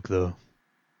dad joke, though.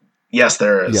 Yes,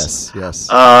 there is. Yes.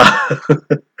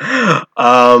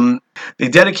 They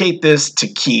dedicate this to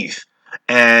Keith,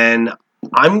 and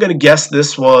I'm going to guess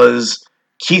this was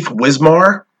Keith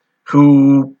Wismar,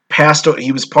 who passed.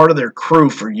 He was part of their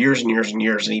crew for years and years and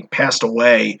years, and he passed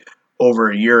away over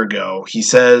a year ago. He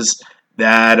says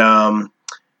that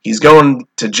he's going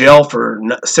to jail for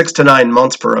 6 to 9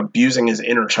 months for abusing his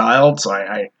inner child. So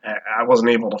I wasn't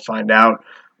able to find out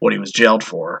what he was jailed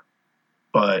for.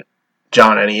 But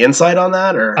John, any insight on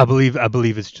that? Or I believe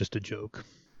it's just a joke.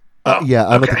 Yeah,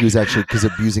 I don't think he was actually because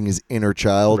abusing his inner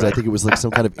child. Right. I think it was like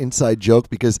some kind of inside joke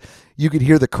because you could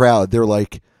hear the crowd. They're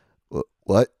like,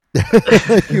 "What?"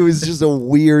 It was just a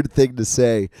weird thing to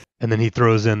say. And then he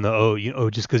throws in the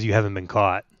just because you haven't been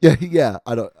caught. Yeah.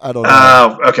 I don't know.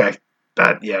 Oh, okay.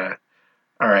 Yeah.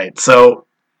 All right. So,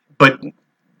 but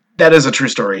that is a true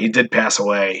story. He did pass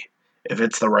away. If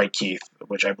it's the right Keith,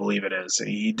 which I believe it is,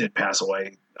 he did pass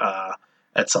away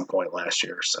at some point last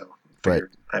year. So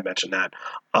figured I mentioned that.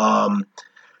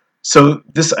 So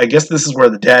I guess this is where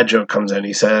the dad joke comes in.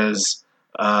 He says,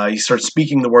 he starts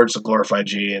speaking the words of Glorified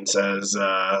G and says,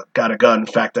 got a gun. In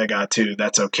fact, I got two.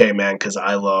 That's okay, man, because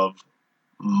I love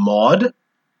Maud.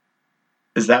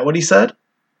 Is that what he said?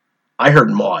 I heard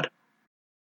Maud.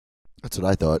 That's what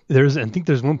I thought. I think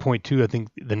there's one point too. I think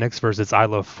the next verse it's I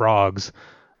love frogs.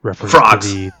 Reference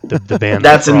Frogs. To the band.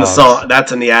 That's in the song.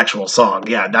 That's in the actual song.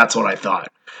 Yeah, that's what I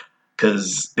thought.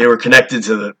 Because they were connected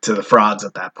to the frogs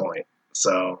at that point.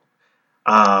 So,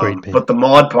 but the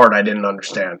Maud part I didn't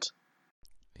understand.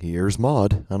 Here's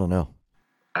Maud. I don't know.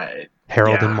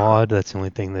 Harold and Maud. That's the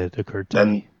only thing that occurred to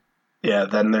me. Yeah.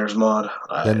 Then there's Maud.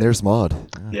 There's Maud.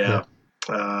 Yeah.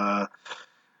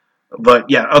 But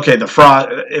yeah, okay. The frog.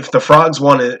 If the frogs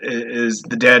one is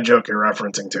the dad joke you're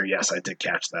referencing to, yes, I did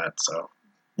catch that. So,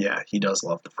 yeah, he does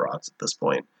love the frogs at this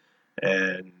point,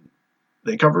 and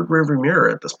they covered Rearview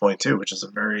Mirror at this point too, which is a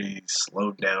very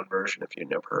slowed down version if you've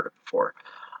never heard it before.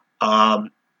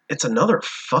 It's another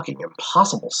fucking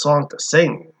impossible song to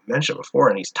sing. Mentioned before,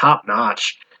 and he's top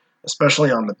notch,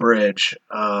 especially on the bridge.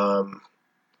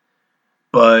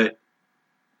 But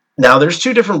now there's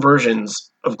two different versions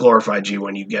of Glorified G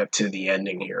when you get to the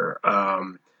ending here.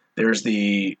 There's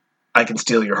the I Can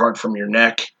Steal Your Heart From Your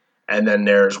Neck, and then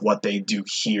there's what they do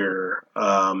here.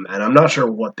 And I'm not sure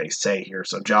what they say here.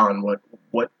 So John,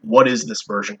 what is this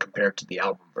version compared to the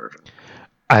album version?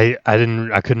 I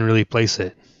couldn't really place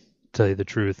it, to tell you the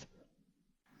truth.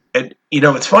 And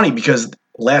it's funny because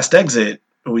Last Exit,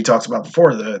 who we talked about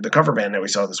before, the cover band that we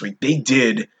saw this week, they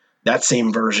did that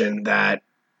same version that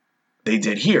they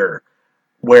did here,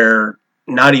 where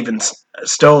not even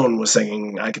Stone was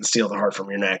singing "I Can Steal the Heart from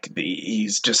Your Neck."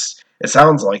 He's just, it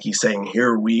sounds like he's saying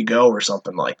 "Here we go" or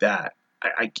something like that.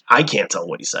 I can't tell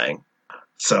what he's saying.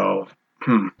 So,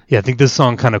 Yeah, I think this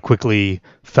song kind of quickly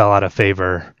fell out of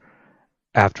favor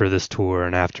after this tour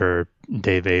and after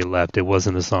Dave A left. It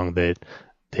wasn't a song that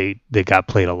they got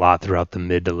played a lot throughout the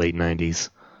mid to late 90s.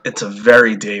 It's a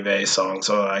very Dave A song,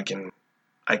 so I can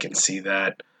see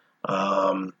that.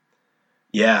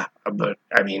 Yeah, but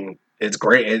I mean, it's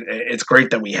great. It's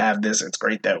great that we have this. It's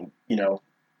great that,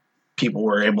 people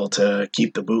were able to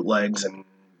keep the bootlegs and,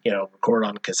 record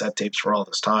on cassette tapes for all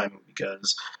this time,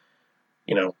 because,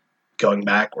 going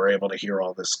back, we're able to hear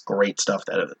all this great stuff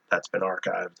that's been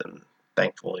archived, and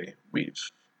thankfully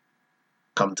we've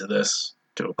come to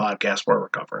a podcast where we're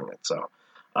covering it. So,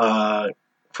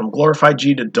 from Glorified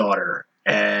G to Daughter,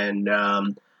 and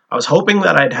I was hoping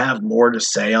that I'd have more to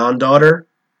say on Daughter,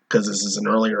 because this is an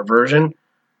earlier version.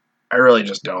 I really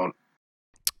just don't.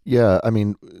 Yeah, I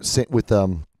mean, with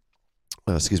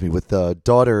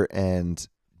Daughter and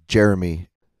Jeremy,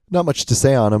 not much to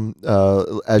say on them.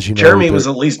 As you know, Jeremy was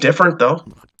at least different, though.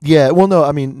 Yeah, well, no,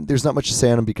 I mean, there's not much to say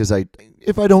on them because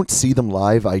if I don't see them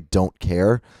live, I don't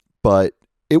care. But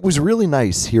it was really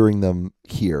nice hearing them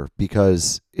here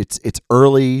because it's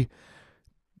early.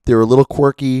 They're a little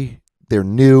quirky. They're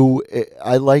new.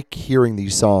 I like hearing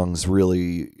these songs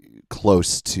really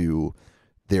close to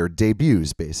their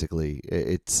debuts. Basically,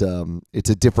 it's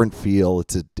a different feel.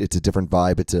 It's a different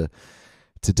vibe. It's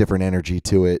a different energy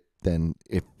to it than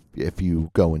if you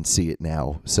go and see it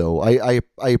now. So I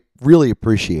really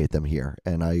appreciate them here,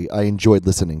 and I enjoyed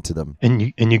listening to them. And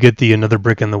you get the Another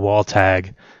Brick in the Wall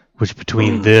tag, which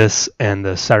between this and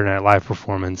the Saturday Night Live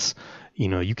performance,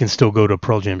 you can still go to a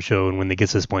Pearl Jam show, and when they get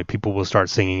to this point, people will start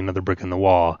singing Another Brick in the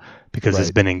Wall because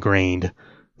it's been ingrained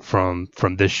from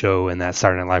this show, and that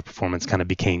Saturday Night Live performance kind of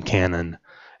became canon,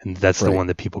 and that's the one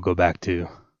that people go back to.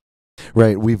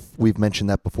 Right. We've mentioned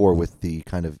that before with the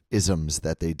kind of isms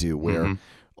that they do, where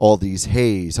all these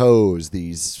heys, hoes,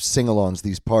 these sing-alongs,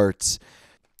 these parts,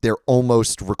 they're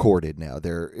almost recorded now.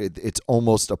 It's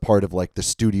almost a part of like the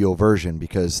studio version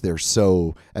because they're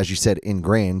so, as you said,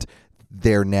 ingrained.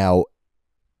 They're now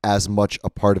as much a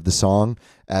part of the song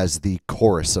as the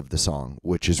chorus of the song,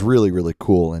 which is really, really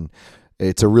cool. And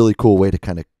it's a really cool way to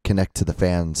kind of connect to the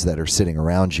fans that are sitting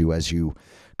around you as you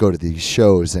go to these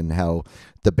shows, and how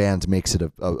the band makes it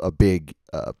a big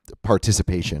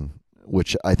participation,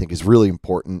 which I think is really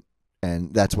important.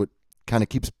 And that's what kind of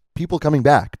keeps people coming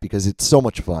back because it's so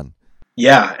much fun.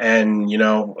 Yeah, and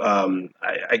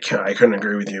I couldn't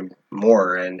agree with you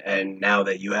more. And now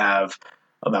that you have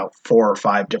about 4 or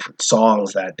 5 different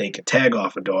songs that they could tag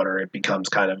off a Daughter, it becomes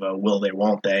kind of a will they,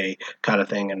 won't they kind of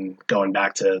thing. And going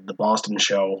back to the Boston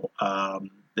show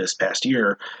this past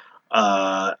year,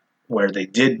 where they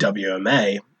did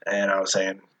WMA, and I was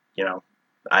saying,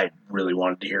 I really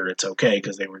wanted to hear It's Okay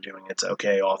because they were doing It's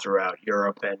Okay all throughout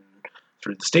Europe and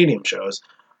through the stadium shows.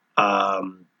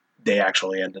 They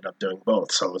actually ended up doing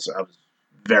both. So I was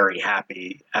very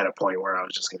happy at a point where I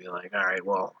was just going to be like, all right,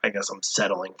 well, I guess I'm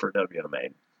settling for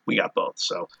WMA. We got both.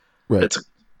 So It's a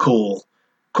cool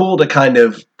to kind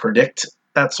of predict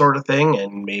that sort of thing.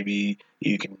 And maybe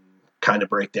you can kind of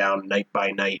break down night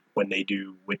by night when they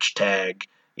do which tag,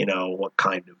 what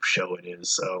kind of show it is.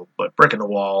 So, but Brick in the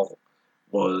Wall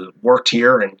worked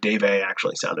here, and Dave A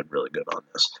actually sounded really good on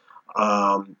this.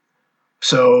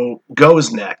 So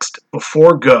Go's next.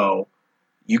 Before Go,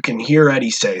 you can hear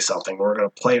Eddie say something. We're going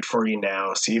to play it for you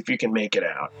now. See if you can make it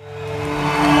out.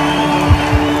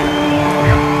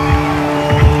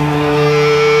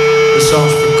 The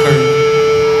song's for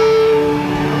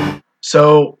Kurt.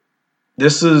 So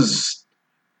this is,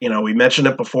 we mentioned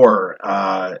it before.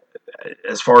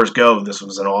 As far as Go, this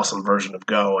was an awesome version of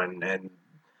Go, and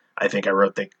I think I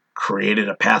wrote they created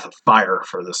a path of fire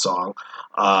for this song.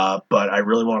 But I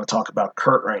really want to talk about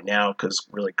Kurt right now because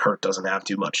really Kurt doesn't have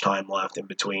too much time left in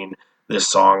between this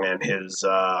song and his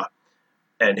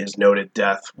noted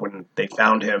death when they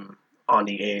found him on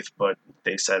the 8th, but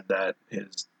they said that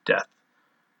his death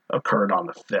occurred on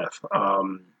the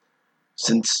 5th.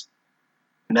 Since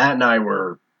Matt and I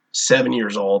were 7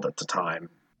 years old at the time.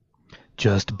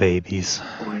 Just babies.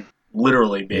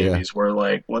 Literally babies. Yeah. We're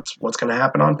like, what's going to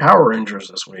happen on Power Rangers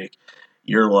this week?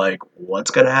 You're like,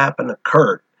 what's going to happen to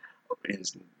Kurt?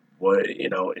 Is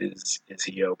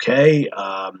he okay?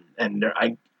 And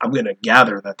I'm going to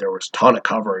gather that there was a ton of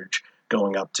coverage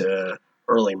going up to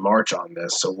early March on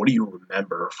this. So what do you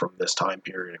remember from this time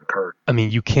period in Kurt? I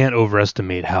mean, you can't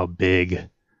overestimate how big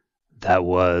that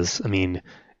was. I mean,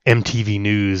 MTV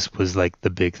News was like the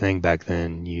big thing back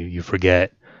then. You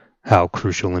forget how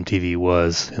crucial MTV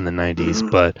was in the 90s,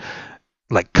 but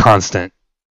like constant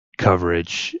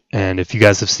coverage. And if you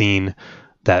guys have seen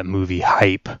that movie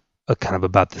Hype, kind of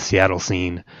about the Seattle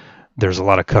scene, there's a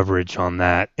lot of coverage on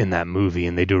that in that movie,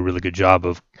 and they do a really good job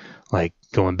of like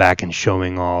going back and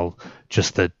showing all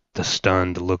just the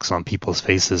stunned looks on people's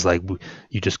faces, like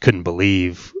you just couldn't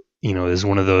believe, it's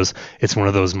one of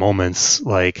those moments,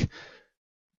 like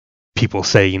people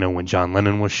say, when John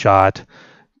Lennon was shot,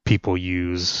 people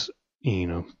use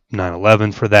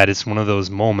 9/11 for that. It's one of those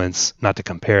moments, not to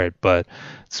compare it, but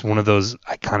it's one of those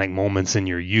iconic moments in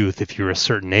your youth, if you're a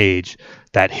certain age,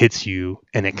 that hits you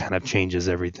and it kind of changes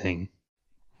everything.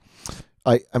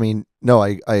 I mean, no,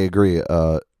 I agree.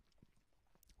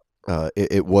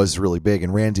 It was really big.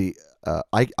 And Randy,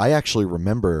 I actually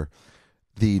remember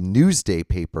the Newsday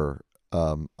paper.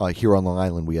 Here on Long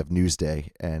Island, we have Newsday,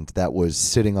 and that was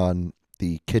sitting on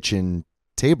the kitchen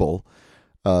table.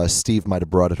 Steve might have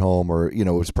brought it home, or it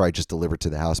was probably just delivered to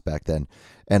the house back then.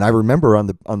 And I remember on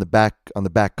the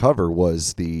back cover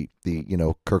was the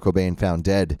Kurt Cobain found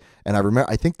dead. And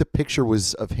I think the picture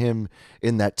was of him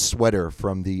in that sweater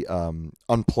from the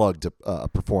Unplugged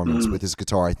performance with his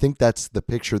guitar. I think that's the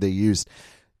picture they used.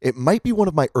 It might be one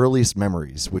of my earliest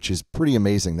memories, which is pretty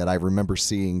amazing that I remember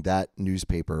seeing that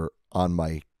newspaper on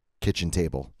my kitchen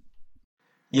table.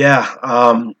 Yeah,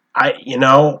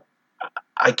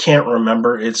 I can't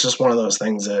remember. It's just one of those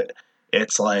things that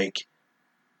it's like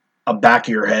a back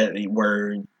of your head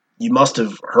where you must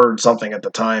have heard something at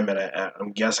the time, and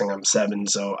I'm guessing I'm 7,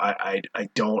 so I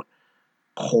don't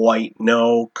quite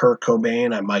know Kurt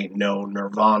Cobain. I might know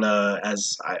Nirvana,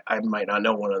 as I might not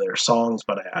know one of their songs,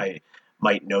 but I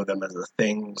might know them as a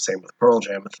thing. Same with Pearl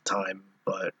Jam at the time,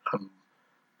 but I'm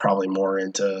probably more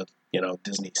into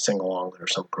Disney sing-along or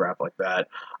some crap like that.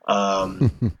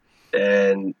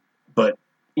 But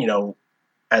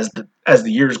as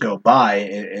the years go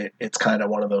by, it's kind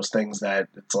of one of those things that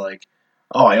it's like,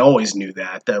 oh, I always knew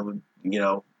that would,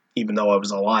 even though I was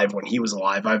alive when he was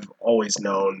alive, I've always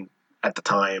known at the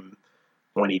time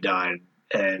when he died,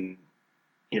 and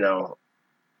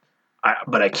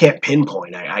but I can't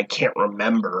pinpoint. I can't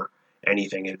remember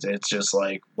anything. It's just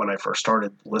like when I first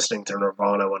started listening to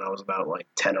Nirvana when I was about like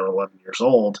 10 or 11 years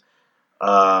old.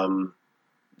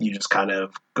 You just kind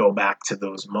of go back to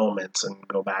those moments and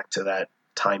go back to that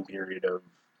time period of,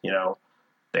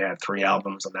 they had 3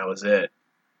 albums and that was it.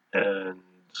 And,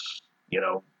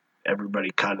 everybody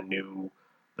kind of knew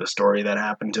the story that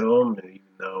happened to them. And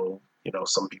even though,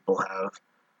 some people have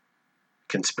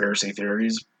conspiracy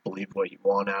theories, believe what you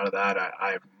want out of that.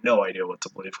 I have no idea what to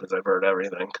believe because I've heard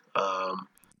everything.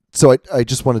 So I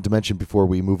just wanted to mention before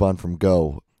we move on from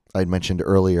Go, I mentioned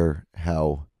earlier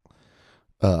how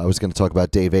I was going to talk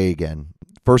about Dave A again.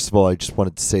 First of all, I just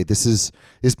wanted to say this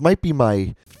might be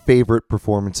my favorite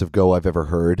performance of Go I've ever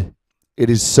heard. It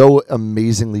is so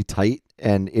amazingly tight,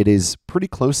 and it is pretty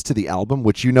close to the album,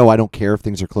 which I don't care if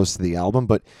things are close to the album,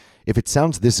 but if it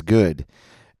sounds this good,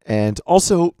 and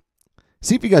also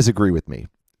see if you guys agree with me,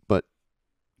 but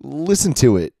listen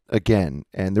to it again,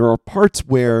 and there are parts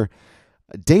where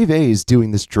Dave A is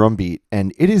doing this drum beat,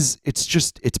 and it's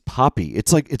poppy.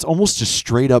 It's almost a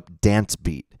straight up dance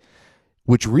beat,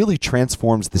 which really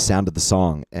transforms the sound of the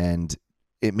song, and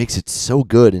it makes it so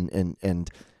good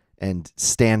and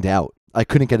stand out. I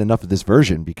couldn't get enough of this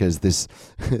version because this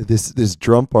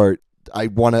drum part, I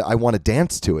want to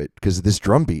dance to it because of this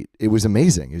drum beat. It was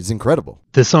amazing. It was incredible.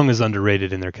 This song is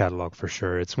underrated in their catalog for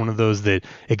sure. It's one of those that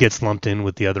it gets lumped in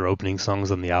with the other opening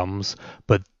songs on the albums,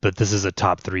 but this is a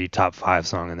top 3, top 5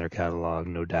 song in their catalog,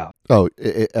 no doubt. Oh,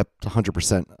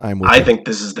 100%. I think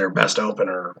this is their best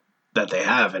opener that they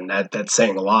have, and that's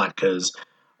saying a lot because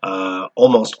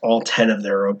almost all 10 of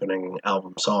their opening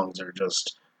album songs are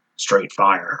just straight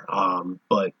fire.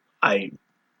 But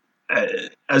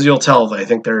as you'll tell, I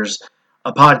think there's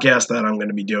a podcast that I'm going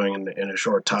to be doing in a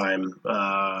short time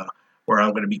where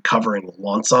I'm going to be covering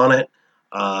Once on it.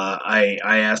 I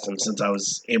asked him, since I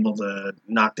was able to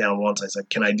knock down Once, I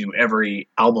said, can I do every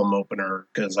album opener?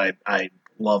 Because I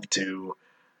love to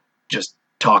just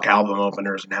talk album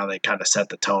openers and how they kind of set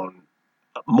the tone.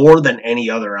 More than any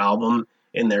other album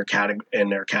in their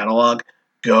catalog,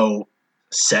 Go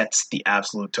sets the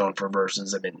absolute tone for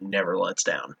verses, and it never lets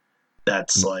down.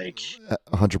 That's like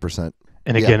 100%.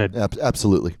 And again,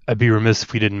 absolutely. I'd be remiss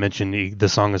if we didn't mention the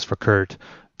song is for Kurt.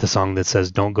 The song that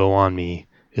says "Don't Go On Me"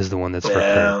 is the one that's for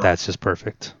Kurt. That's just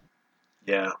perfect.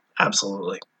 Yeah,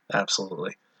 absolutely.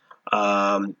 It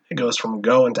goes from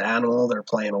Go into Animal. They're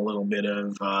playing a little bit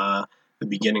of the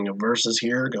beginning of verses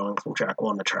here, going from track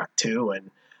 1 to track 2, and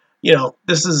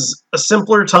this is a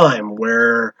simpler time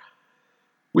where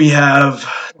we have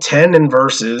 10 in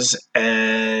verses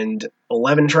and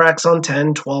 11 tracks on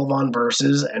 10, 12 on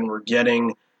verses, and we're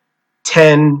getting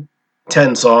 10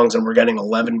 songs and we're getting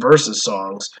 11 verses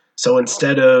songs. So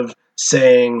instead of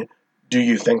saying, do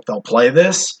you think they'll play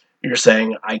this? You're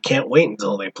saying, I can't wait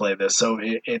until they play this. So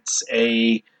it's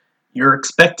you're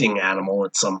expecting Animal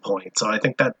at some point. So I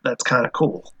think that's kind of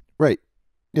cool. Right.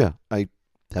 Yeah. I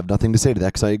have nothing to say to that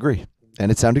because I agree.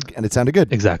 And it sounded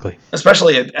good. Exactly.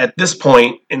 Especially at this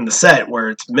point in the set where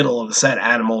it's middle of the set.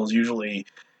 Animal is usually,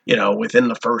 within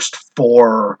the first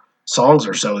 4 songs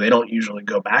or so. They don't usually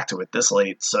go back to it this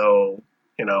late. So,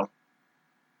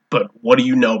 but what do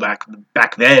you know back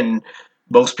then?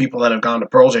 Most people that have gone to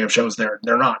Pearl Jam shows, they're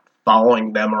not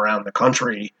following them around the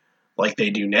country like they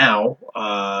do now.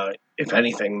 If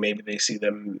anything, maybe they see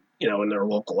them, in their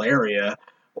local area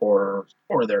or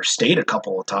their state a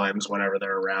couple of times whenever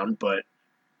they're around. But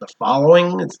the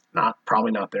following is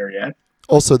probably not there yet.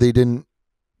 Also, they don't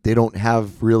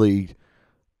have really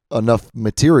enough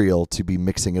material to be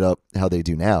mixing it up how they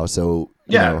do now. So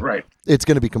right. It's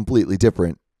going to be completely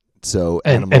different. So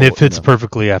and it fits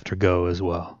perfectly after Go as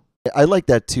well. I like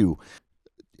that too.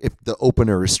 If the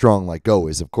opener is strong like Go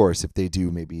is, of course, if they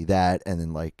do maybe that and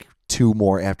then like 2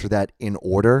 more after that in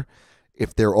order,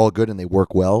 if they're all good and they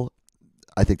work well,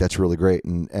 I think that's really great.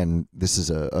 And this is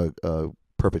a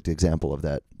perfect example of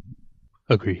that.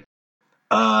 Agree.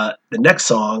 The next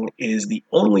song is the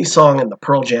only song in the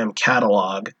Pearl Jam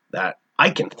catalog that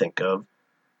I can think of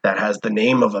that has the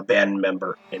name of a band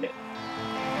member in it.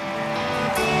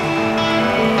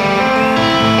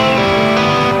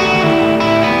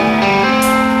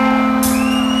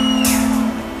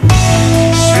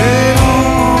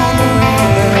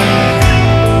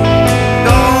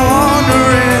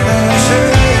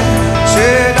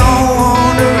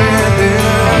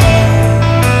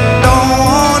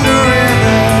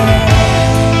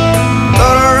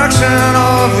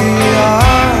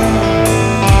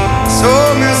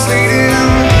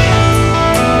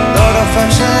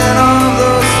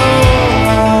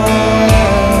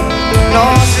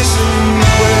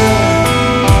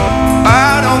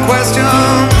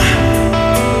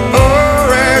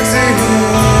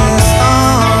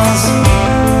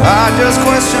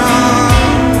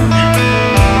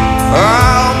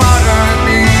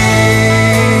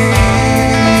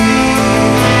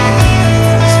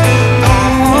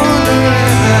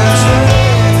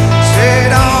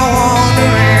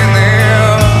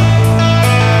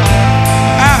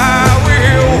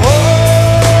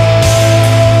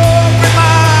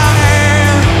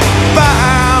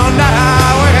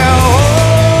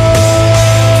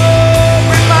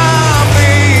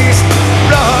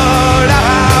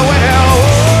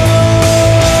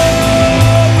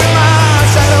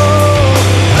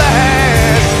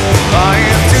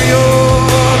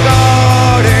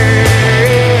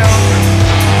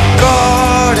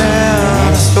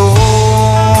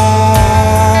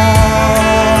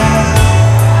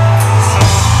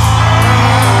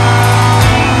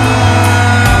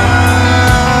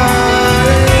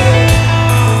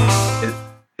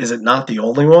 Is it not the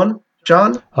only one,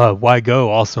 John? Why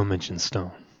Go also mentions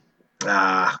Stone.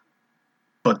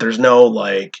 But there's no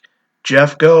like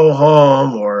Jeff go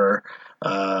home or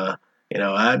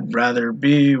I'd rather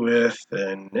be with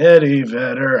an Eddie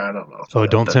Vedder. I don't know. Oh,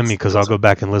 don't tell me because I'll go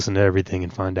back and listen to everything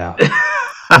and find out.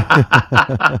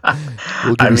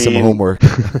 We'll give you some homework.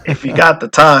 If you got the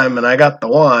time and I got the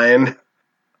wine.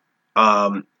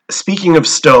 Speaking of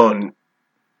Stone,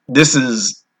 this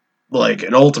is like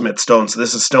an ultimate Stone. So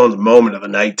this is Stone's moment of the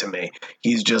night to me.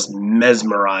 He's just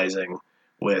mesmerizing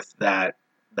with that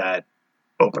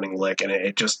opening lick, and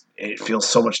it feels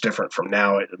so much different from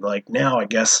now. Now, I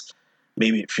guess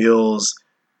maybe it feels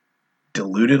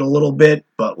diluted a little bit,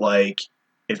 but like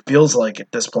it feels like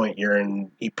at this point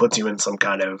he puts you in some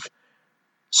kind of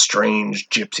strange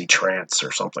gypsy trance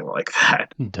or something like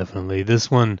that. Definitely.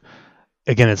 This one,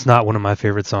 again, it's not one of my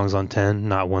favorite songs on 10,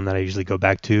 not one that I usually go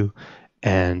back to.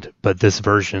 But this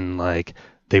version, like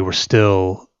they were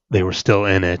still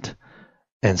in it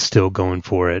and still going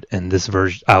for it. And this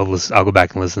version, I'll go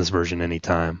back and listen to this version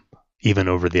anytime, even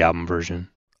over the album version.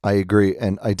 I agree,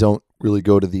 and I don't really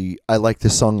go to I like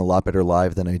this song a lot better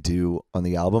live than I do on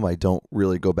the album. I don't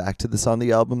really go back to this on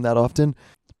the album that often,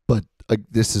 but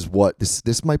this is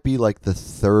this might be like the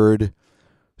 3rd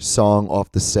song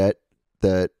off the set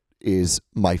that is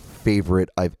my favorite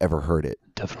I've ever heard it.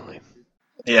 Definitely.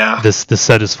 Yeah. This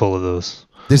set is full of those.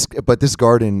 But this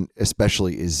Garden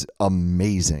especially is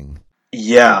amazing.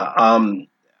 Yeah.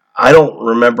 I don't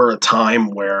remember a time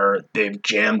where they've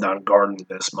jammed on Garden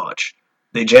this much.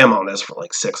 they jam on this for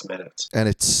like 6 minutes. And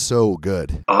it's so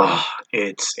good. Oh,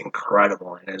 it's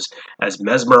incredible. And as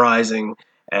mesmerizing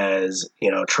as,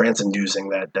 trance-inducing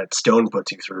that Stone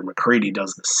puts you through, McCready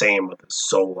does the same with his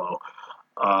solo.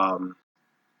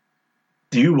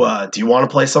 Do you want to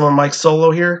play some of Mike's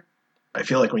solo here? I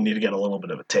feel like we need to get a little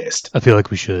bit of a taste. I feel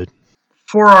like we should.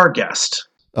 For our guest.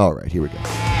 All right, here we go.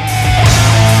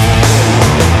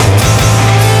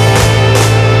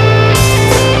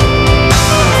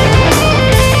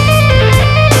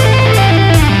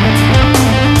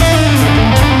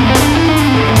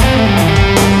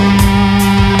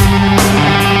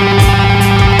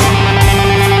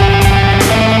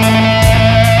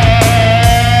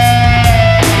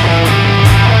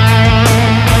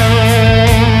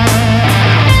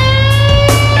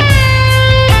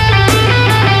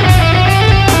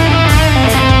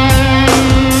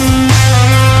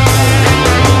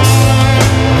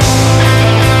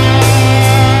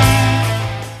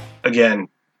 Again,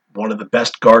 one of the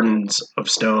best Gardens of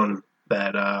Stone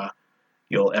that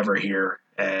you'll ever hear,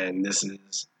 and this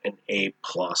is an A+++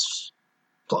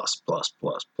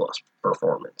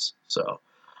 performance. So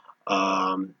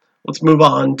let's move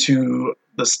on to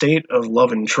the state of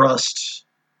Love and Trust,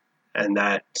 and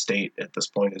that state at this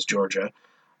point is Georgia.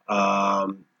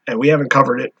 And we haven't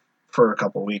covered it for a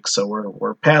couple weeks, so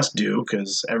we're past due,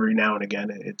 because every now and again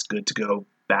it's good to go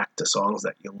back to songs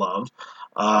that you love.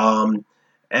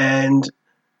 And,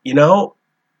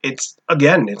 it's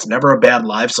never a bad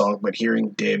live song, but hearing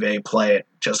Dave A play it,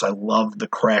 I love the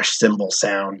crash cymbal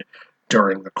sound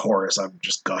during the chorus. I'm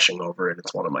just gushing over it.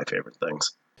 It's one of my favorite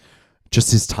things.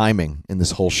 Just his timing in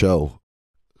this whole show.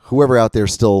 Whoever out there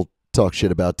still talks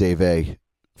shit about Dave A,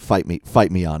 fight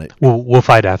me on it. We'll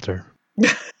fight after.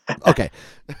 Okay.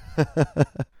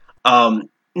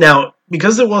 Now,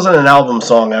 because it wasn't an album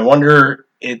song, I wonder,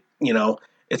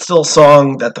 it's still a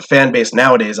song that the fan base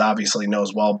nowadays obviously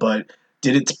knows well, but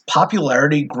did its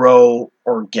popularity grow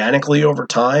organically over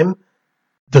time?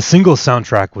 The single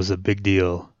soundtrack was a big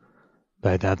deal.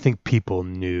 I think people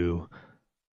knew,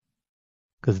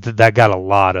 because that got a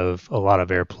lot of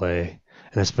airplay,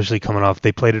 and especially coming off,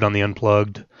 they played it on the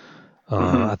Unplugged.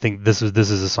 I think this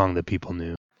is a song that people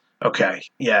knew. Okay,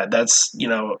 yeah, that's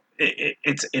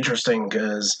it's interesting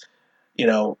because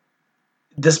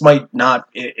this might not,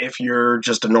 if you're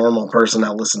just a normal person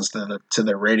that listens to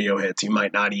the radio hits, you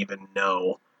might not even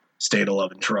know State of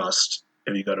Love and Trust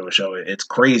if you go to a show. It's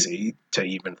crazy to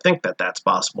even think that that's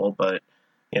possible, but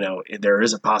there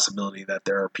is a possibility that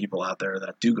there are people out there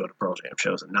that do go to Pearl Jam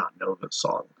shows and not know this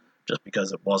song just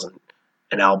because it wasn't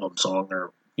an album song,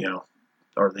 or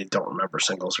or they don't remember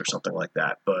singles or something like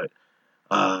that. But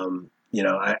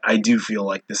I do feel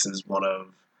like this is one of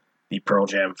the Pearl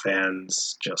Jam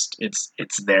fans,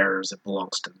 it's theirs. It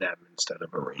belongs to them instead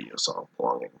of a radio song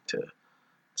belonging to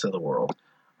the world.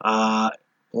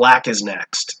 Black is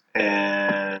next,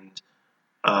 and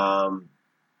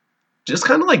just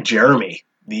kind of like Jeremy,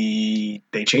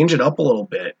 they change it up a little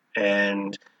bit,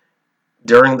 and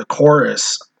during the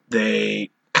chorus they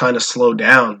kind of slow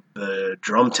down. The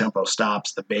drum tempo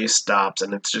stops, the bass stops,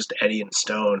 and it's just Eddie and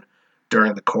Stone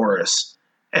during the chorus.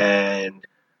 And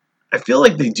I feel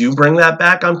like they do bring that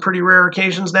back on pretty rare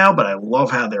occasions now, but I love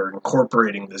how they're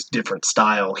incorporating this different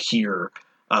style here,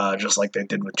 just like they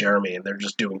did with Jeremy, and they're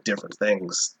just doing different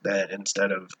things that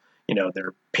instead of,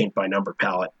 their paint-by-number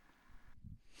palette.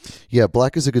 Yeah,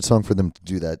 Black is a good song for them to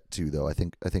do that too, though. I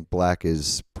think Black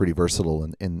is pretty versatile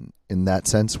in that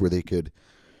sense, where they could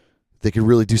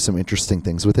really do some interesting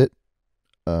things with it.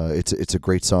 It's a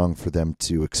great song for them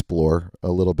to explore a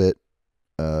little bit.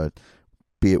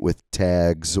 Be it with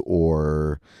tags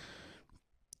or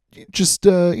just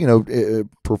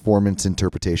performance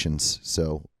interpretations.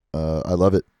 So I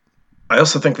love it. I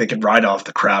also think they could ride off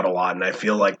the crowd a lot, and I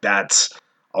feel like that's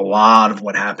a lot of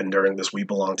what happened during this We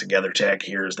Belong Together tag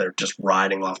here, is they're just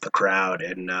riding off the crowd,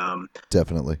 and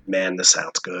definitely, man, this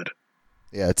sounds good.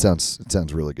 Yeah, it sounds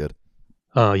really good.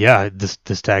 Yeah, this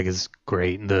tag is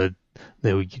great. They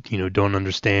didn't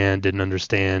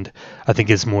understand. I think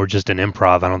it's more just an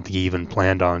improv. I don't think he even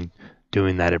planned on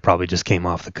doing that. It probably just came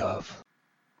off the cuff.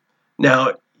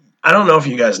 Now, I don't know if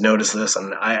you guys noticed this,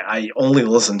 and I only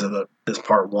listened to this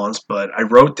part once, but I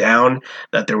wrote down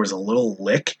that there was a little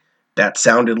lick that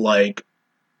sounded like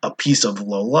a piece of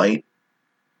low light,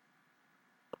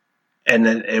 and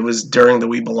then it was during the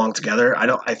We Belong Together.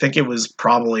 I think it was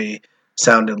probably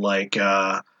sounded like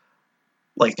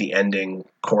the ending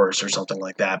chorus or something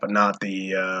like that, but not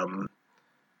the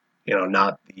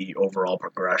not the overall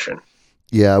progression.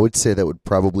 Yeah, I would say that would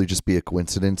probably just be a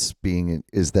coincidence.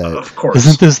 Is that of course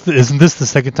isn't this the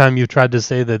second time you tried to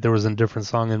say that there was a different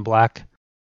song in Black?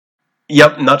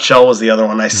 Yep, Nutshell was the other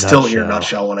one. I still hear Nutshell.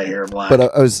 Nutshell when I hear Black. But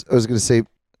I was going to say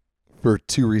for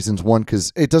two reasons. One,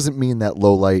 because it doesn't mean that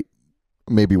Low Light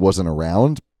maybe wasn't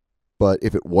around, but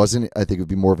if it wasn't, I think it would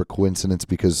be more of a coincidence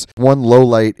because one, Low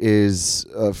Light is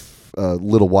a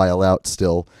little while out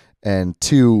still, and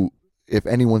two, if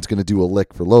anyone's going to do a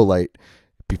lick for Low Light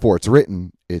before it's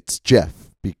written, it's Jeff,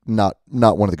 not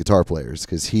one of the guitar players,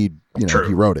 because he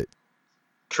wrote it.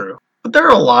 True. But there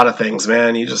are a lot of things,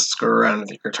 man. You just screw around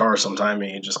with your guitar sometime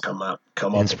and you just come up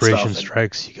Inspiration with stuff.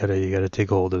 strikes. You gotta take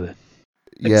hold of it.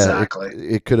 Yeah, exactly.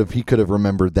 He could have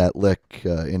remembered that lick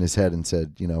in his head and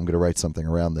said, I'm going to write something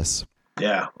around this.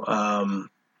 Yeah.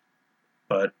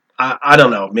 But I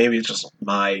don't know. Maybe it's just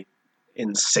my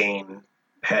insane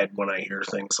head when I hear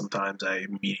things. Sometimes I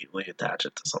immediately attach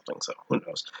it to something. So who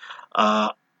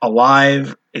knows?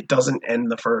 Alive. It doesn't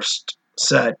end the first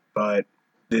set, but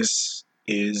this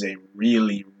is a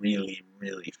really, really,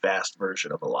 really fast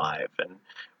version of Alive. And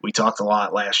we talked a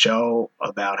lot last show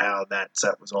about how that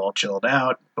set was all chilled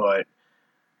out, but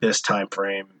this time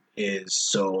frame is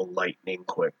so lightning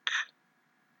quick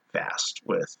fast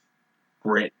with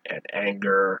grit and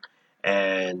anger.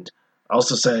 And I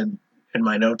also said in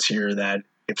my notes here that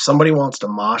if somebody wants to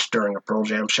mosh during a Pearl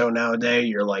Jam show nowadays,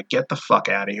 you're like, get the fuck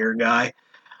out of here, guy.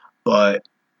 But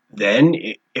then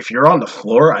if you're on the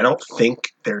floor, I don't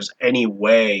think there's any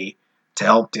way to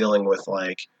help dealing with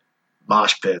like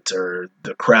mosh pits or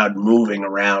the crowd moving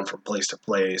around from place to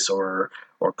place or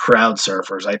crowd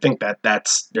surfers. I think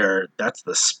that's the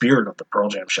spirit of the Pearl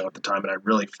Jam show at the time, and I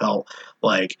really felt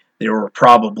like there were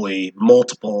probably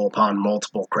multiple upon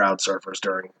multiple crowd surfers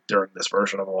during this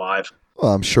version of Alive.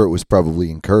 Well, I'm sure it was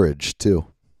probably encouraged too.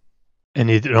 And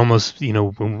it almost, we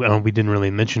didn't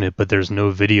really mention it, but there's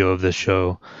no video of this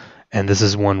show. And this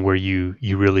is one where you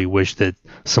really wish that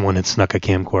someone had snuck a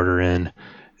camcorder in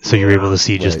so you're able to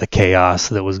see just the chaos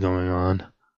that was going on.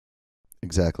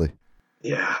 Exactly.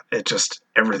 Yeah, it just,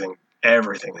 everything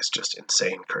is just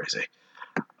insane crazy.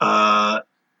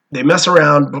 They mess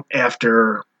around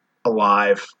after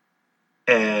Alive,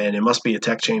 and it must be a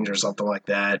tech change or something like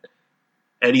that.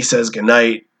 Eddie says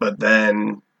goodnight, but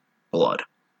then blood.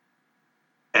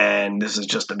 And this is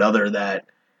just another that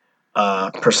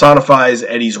personifies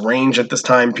Eddie's range at this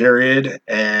time period,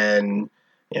 and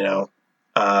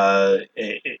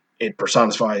it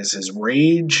personifies his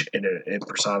rage, and it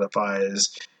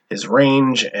personifies his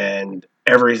range, and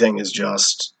everything is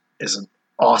an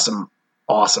awesome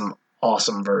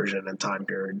version and time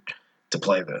period to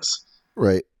play this.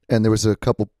 Right, and there was a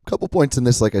couple points in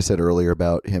this, like I said earlier,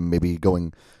 about him maybe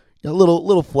going a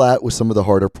little flat with some of the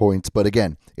harder points, but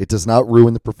again, it does not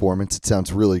ruin the performance. It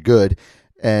sounds really good.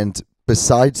 And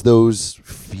besides those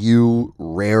few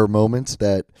rare moments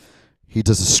that he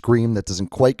does a scream that doesn't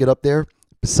quite get up there,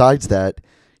 besides that,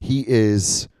 he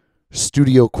is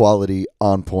studio quality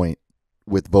on point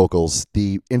with vocals.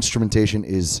 The instrumentation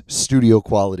is studio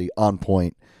quality on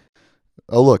point.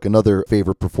 Oh, look, another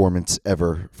favorite performance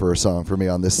ever for a song for me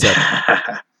on this set.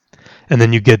 And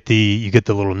then you get the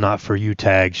little "not for you"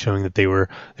 tag showing that they were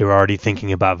already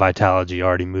thinking about Vitalogy,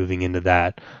 already moving into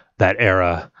that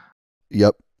era.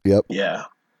 Yep. Yeah.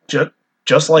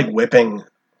 Just like Whipping,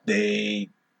 they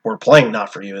were playing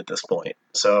Not For You at this point.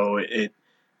 So it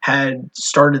had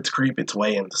started to creep its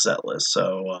way into set list.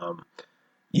 So,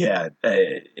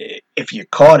 if you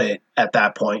caught it at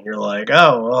that point, you're like,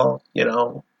 oh,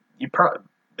 well, you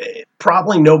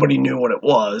probably nobody knew what it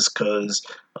was, because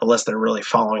unless they're really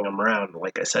following them around,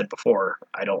 like I said before,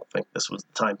 I don't think this was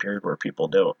the time period where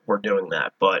people were doing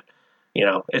that. But,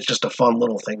 it's just a fun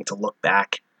little thing to look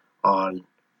back on a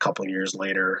couple years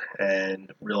later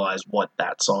and realize what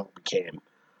that song became.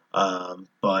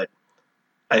 But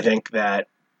I think that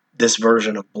this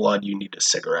version of Blood, you need a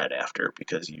cigarette after,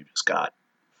 because you just got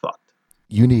fucked.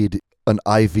 You need an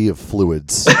IV of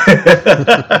fluids,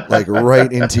 like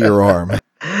right into your arm.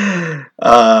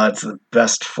 It's the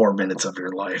best 4 minutes of your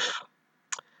life.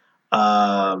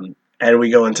 And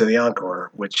we go into the encore,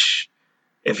 which,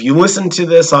 if you listen to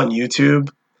this on YouTube,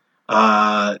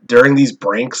 during these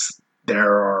breaks, there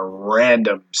are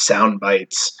random sound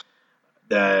bites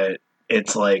that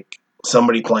it's like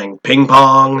somebody playing ping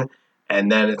pong,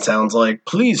 and then it sounds like,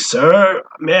 "Please, sir,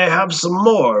 may I have some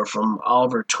more?" from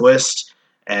Oliver Twist,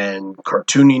 and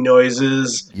cartoony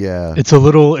noises. Yeah. It's a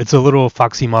little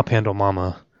Foxy Mop Handle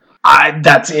Mama.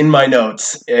 That's in my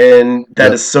notes, and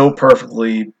that is so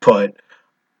perfectly put.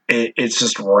 It's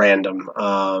just random.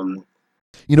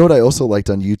 You know what I also liked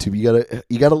on YouTube?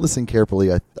 You gotta listen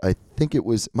carefully. I think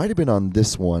might have been on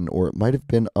this one, or it might have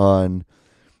been on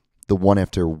the one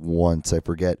after Once. I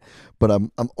forget, but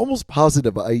I'm almost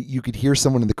positive you could hear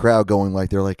someone in the crowd going like,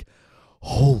 they're like,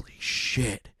 holy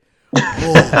shit.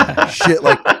 Holy shit,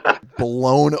 like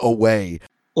blown away.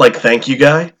 Like, thank you,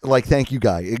 guy? Like, thank you,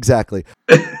 guy. Exactly.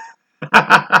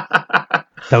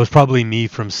 That was probably me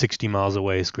from 60 miles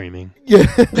away screaming. Yeah.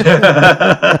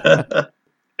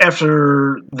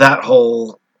 After that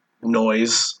whole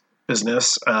noise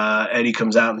business, Eddie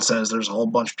comes out and says there's a whole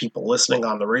bunch of people listening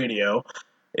on the radio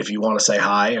if you want to say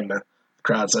hi. And the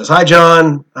crowd says, hi,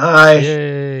 John. Hi.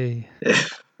 Yay.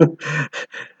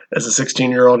 As a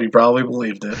 16-year-old, you probably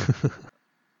believed it.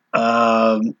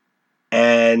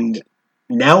 And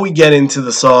now we get into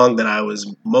the song that I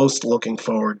was most looking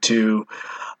forward to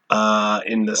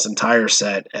in this entire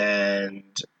set, and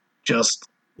just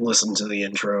listen to the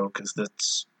intro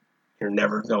because you're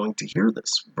never going to hear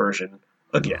this version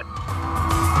again.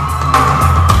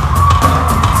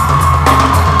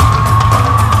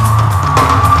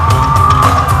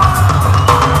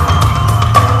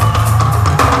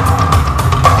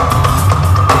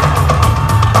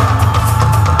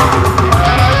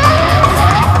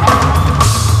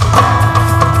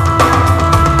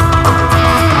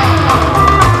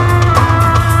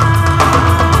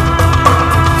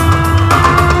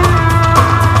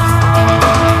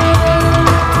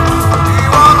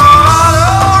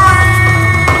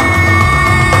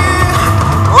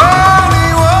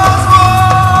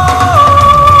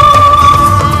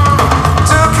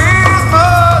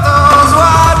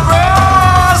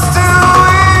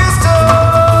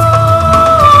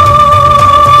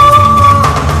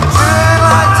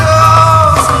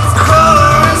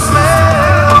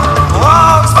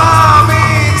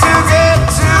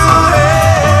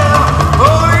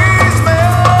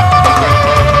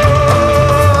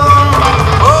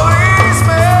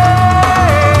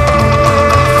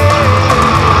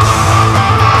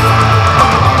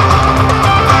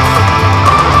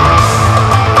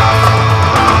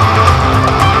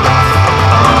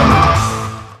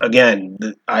 Again,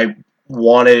 I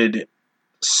wanted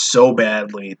so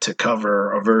badly to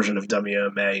cover a version of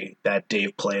WMA that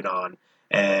Dave played on,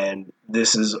 and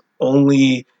this has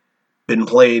only been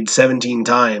played 17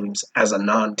 times as a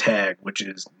non-tag, which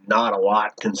is not a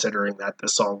lot considering that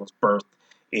this song was birthed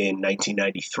in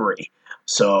 1993.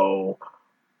 So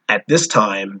at this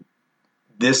time,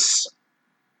 this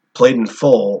played in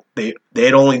full, they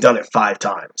had only done it 5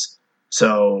 times.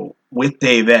 So with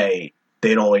Dave A,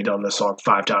 they'd only done the song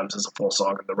 5 times as a full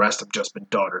song, and the rest have just been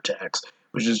daughter tags,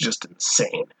 which is just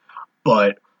insane.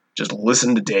 But just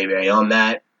listen to Dave A on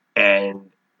that,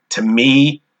 and to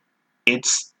me,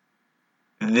 it's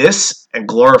this and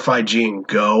Glorify G and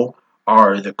Go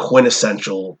are the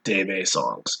quintessential Dave A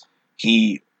songs.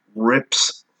 He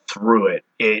rips through it.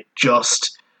 It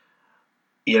just,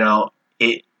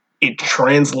 it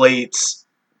translates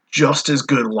just as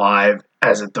good live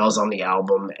as it does on the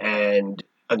album. And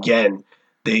again,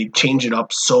 they change it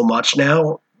up so much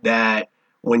now that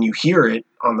when you hear it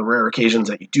on the rare occasions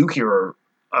that you do hear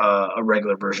a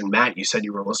regular version, Matt, you said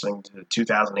you were listening to the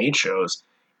 2008 shows.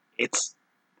 It's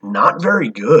not very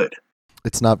good.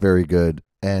 It's not very good.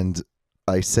 And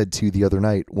I said to you the other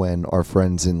night when our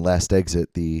friends in Last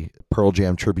Exit, the Pearl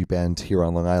Jam tribute band here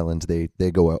on Long Island,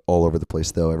 they go all over the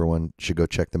place, though. Everyone should go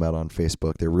check them out on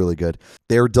Facebook. They're really good.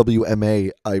 Their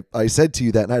WMA, I said to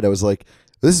you that night, I was like,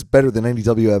 this is better than any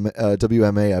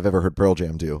WMA I've ever heard Pearl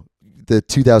Jam do. The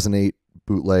 2008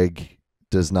 bootleg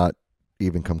does not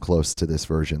even come close to this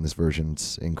version. This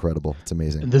version's incredible. It's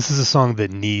amazing. And this is a song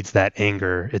that needs that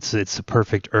anger. It's a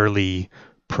perfect early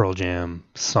Pearl Jam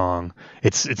song.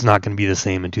 It's not going to be the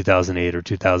same in 2008 or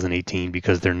 2018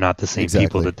 because they're not the same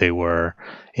people that they were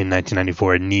in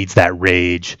 1994. It needs that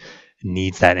rage, it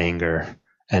needs that anger,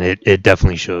 and it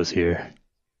definitely shows here.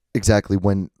 Exactly.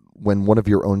 When one of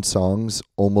your own songs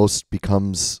almost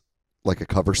becomes like a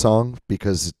cover song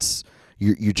because it's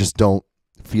you just don't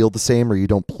feel the same, or you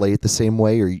don't play it the same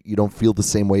way, or you don't feel the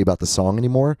same way about the song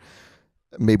anymore.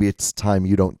 Maybe it's time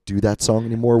you don't do that song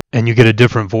anymore. And you get a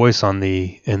different voice in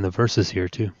the verses here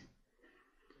too.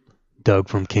 Doug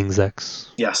from King's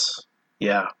X. Yes.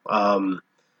 Yeah. I've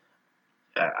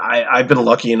been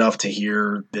lucky enough to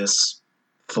hear this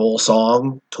full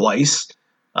song twice.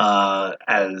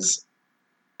 As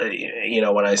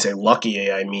when I say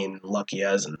lucky, I mean lucky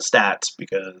as in stats,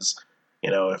 because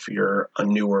if you're a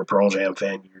newer Pearl Jam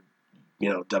fan,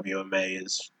 WMA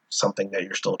is something that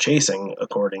you're still chasing,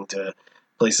 according to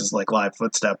places like Live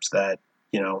Footsteps, that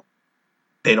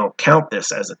they don't count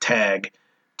this as a tag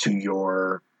to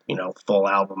your full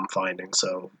album finding.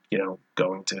 So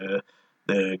going to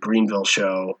the Greenville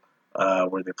show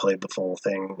where they played the full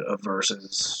thing of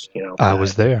verses, I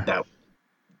was there.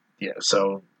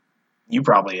 So you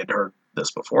probably had heard this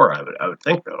before, I would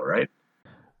think, though, right?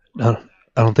 No,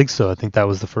 I don't think so. I think that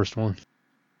was the first one.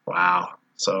 Wow.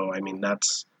 So, I mean,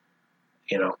 that's,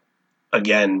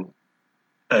 again,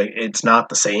 it's not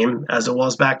the same as it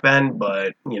was back then,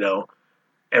 but,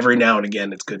 every now and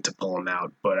again it's good to pull them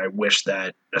out. But I wish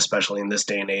that, especially in this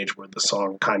day and age where the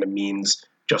song kind of means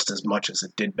just as much as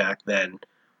it did back then,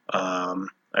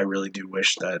 I really do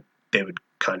wish that they would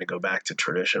kind of go back to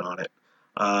tradition on it.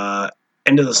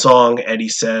 End of the song, Eddie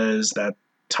says that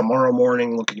tomorrow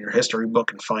morning, look at your history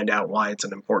book and find out why it's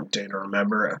an important day to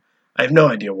remember. I have no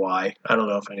idea why. I don't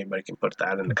know if anybody can put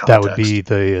that into context. That would be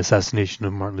the assassination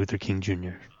of Martin Luther King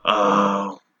Jr.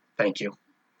 Oh, thank you.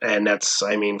 And that's,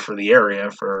 for the area,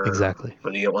 Exactly.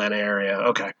 for the Atlanta area.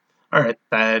 Okay. All right.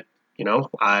 That,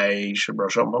 I should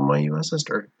brush up on my U.S.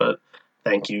 history, but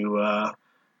thank you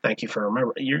for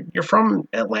remembering. You're from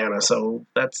Atlanta, so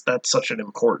that's such an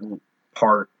important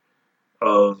part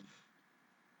of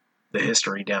the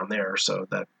history down there. So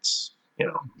that's,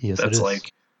 Yes, that's it is.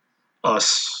 like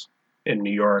us in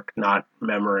New York not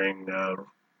remembering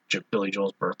Billy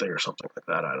Joel's birthday or something like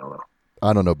that. I don't know.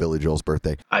 I don't know Billy Joel's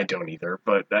birthday. I don't either,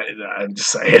 but I'm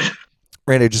just saying.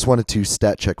 Randy, I just wanted to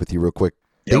stat check with you real quick.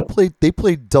 Yep. They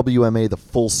played WMA the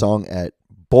full song at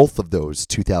both of those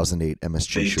 2008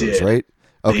 MSG They shows, did. right?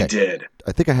 Okay. They did.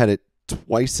 I think I had it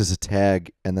twice as a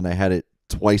tag, and then I had it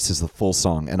twice as the full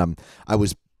song, and I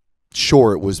was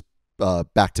sure it was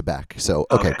back to back. So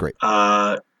okay, great.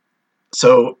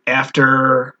 So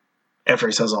after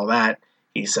he says all that,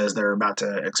 he says they're about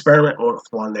to experiment with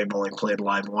one they've only played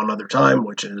live one other time,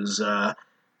 which is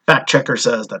Fact Checker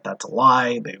says that's a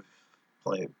lie. They've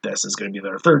played. This is going to be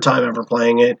their third time ever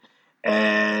playing it,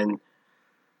 and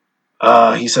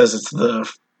he says it's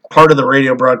the part of the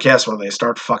radio broadcast where they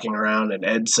start fucking around. And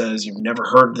Ed says you've never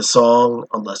heard the song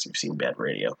unless you've seen bad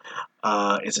radio.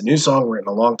 It's a new song written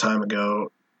a long time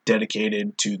ago,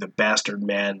 dedicated to the bastard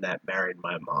man that married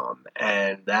my mom,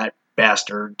 and that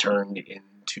bastard turned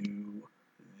into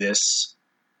this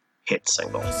hit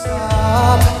single.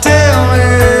 Stop, tell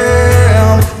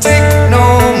him, take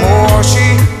no more.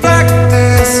 She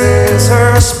practices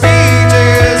her speech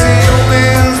as he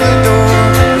opens the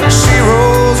door. She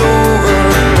rolls over,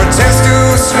 pretends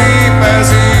to sleep as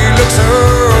he looks her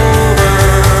over.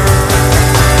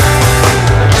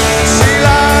 She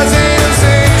lies and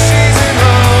sings, she's in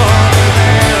love with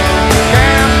him.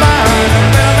 Can't find a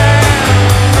better man.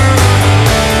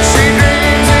 She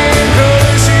dreams in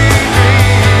color, she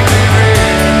dreams in red.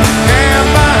 Can't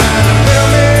find a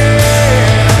better man.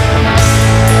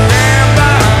 Can't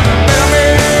find a better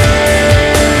man.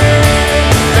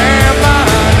 Can't find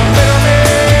a better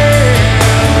man.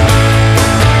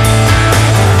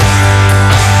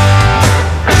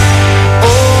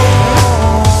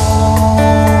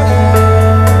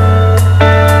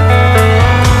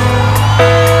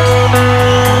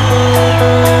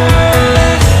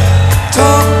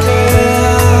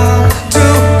 Talking to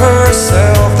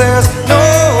herself, there's no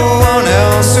one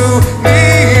else who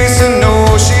needs to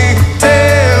know. She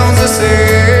tells herself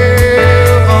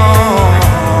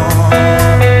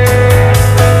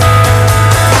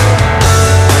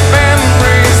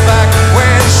memories back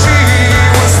when she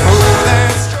was smooth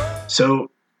and strong.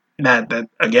 So that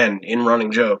again, in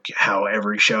running joke, how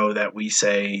every show that we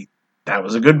say that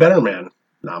was a good Better Man,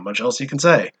 not much else you can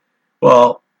say.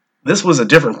 Well, this was a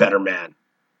different Better Man,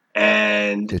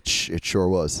 and It sure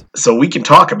was. so we can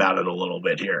talk about it a little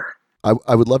bit here.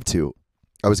 I would love to.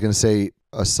 I was going to say,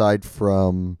 aside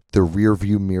from the Rear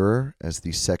View Mirror as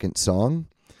the second song,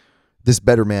 this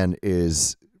Better Man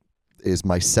is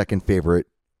my second favorite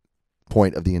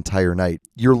point of the entire night.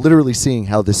 You're literally seeing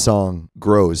how this song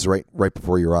grows right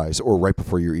before your eyes, or right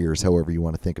before your ears, however you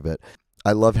want to think of it.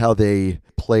 I love how they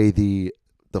play the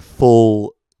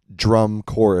full drum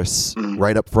chorus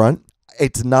right up front.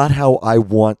 It's not how I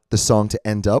want the song to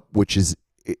end up, which is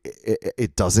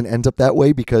it doesn't end up that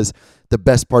way, because the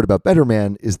best part about Better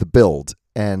Man is the build,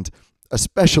 and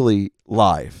especially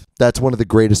live. That's one of the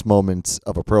greatest moments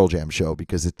of a Pearl Jam show,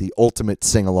 because it's the ultimate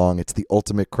sing-along. It's the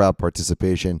ultimate crowd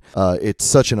participation. It's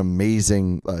such an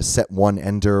amazing set one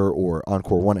ender or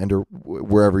encore one ender,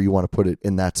 wherever you want to put it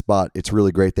in that spot. It's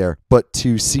really great there. But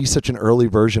to see such an early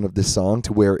version of this song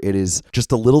to where it is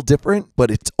just a little different, but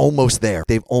it's almost there.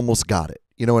 They've almost got it.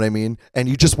 You know what I mean? And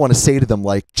you just want to say to them,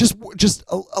 like, just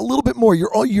a little bit more.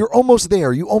 You're almost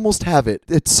there. You almost have it.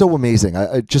 It's so amazing.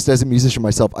 I just, as a musician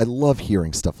myself, I love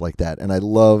hearing stuff like that, and I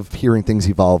love hearing things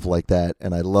evolve like that,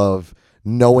 and I love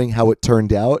knowing how it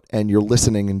turned out, and you're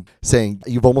listening and saying,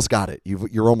 you've almost got it.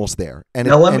 You're almost there. And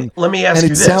Now let me ask you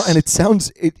this. And it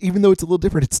sounds, even though it's a little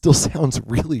different, it still sounds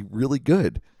really, really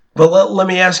good. But let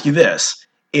me ask you this.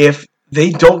 If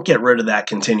they don't get rid of that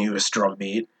continuous drum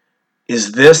beat,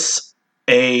 is this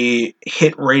a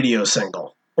hit radio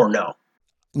single, or no?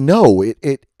 No,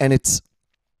 it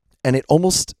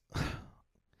almost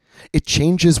it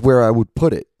changes where I would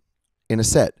put it in a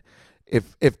set.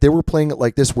 If they were playing it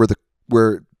like this, where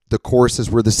the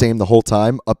choruses were the same the whole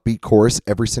time, upbeat chorus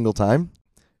every single time,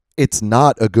 it's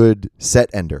not a good set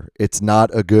ender. It's not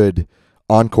a good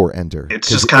encore ender. It's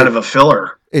just kind of a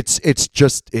filler.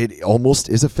 It almost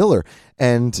is a filler,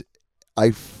 and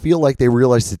I feel like they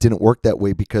realized it didn't work that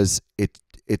way because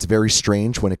it's very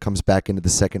strange when it comes back into the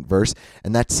second verse,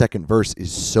 and that second verse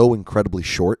is so incredibly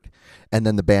short, and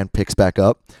then the band picks back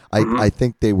up. I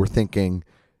think they were thinking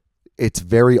it's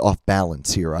very off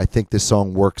balance here. I think this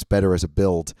song works better as a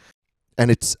build,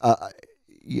 and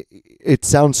it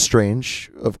sounds strange,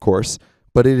 of course,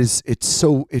 but it's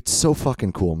so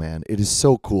fucking cool, man. It is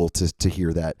so cool to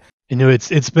hear that. You know,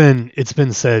 it's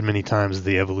been said many times,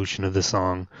 the evolution of the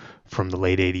song from the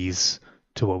late 80s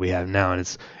to what we have now, and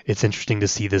it's interesting to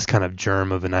see this kind of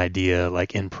germ of an idea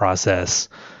like in process,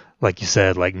 like you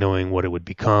said, like knowing what it would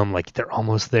become. Like they're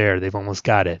almost there, they've almost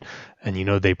got it, and you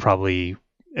know, they probably,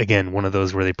 again, one of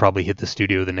those where they probably hit the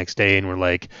studio the next day and were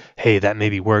like, hey, that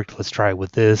maybe worked, let's try it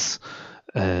with this.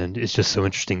 And it's just so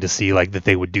interesting to see like that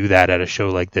they would do that at a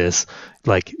show like this.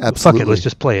 Like, Absolutely. fuck it, let's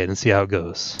just play it and see how it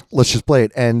goes. Let's just play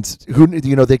it. And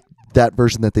that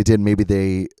version that they did, maybe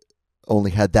they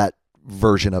only had that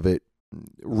version of it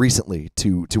recently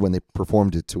to when they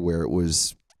performed it, to where it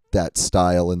was that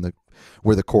style and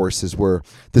where the choruses were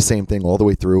the same thing all the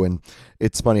way through. And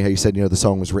it's funny how you said, the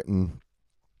song was written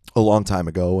a long time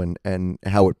ago, and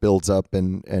how it builds up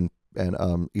and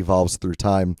evolves through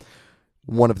time.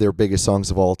 One of their biggest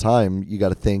songs of all time, you got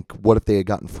to think, what if they had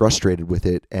gotten frustrated with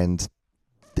it and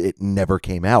it never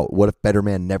came out? What if Better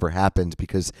Man never happened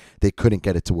because they couldn't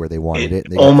get it to where they wanted it?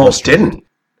 It almost didn't.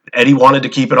 Eddie wanted to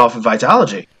keep it off of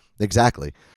Vitalogy.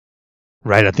 Exactly.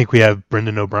 Right, I think we have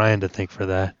Brendan O'Brien to thank for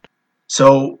that.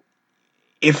 So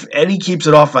if Eddie keeps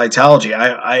it off Vitalogy,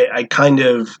 I kind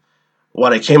of,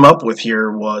 what I came up with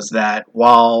here was that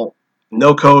while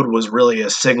No Code was really a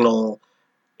signal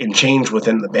in change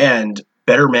within the band,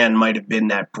 Better Man might have been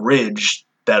that bridge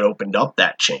that opened up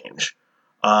that change.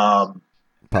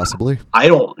 Possibly. I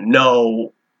don't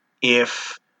know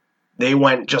if they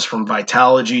went just from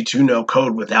Vitalogy to No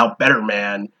Code without Better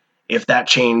Man, if that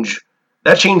change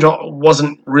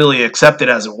wasn't really accepted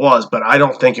as it was, but I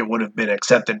don't think it would have been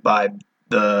accepted by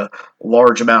the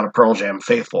large amount of Pearl Jam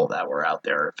faithful that were out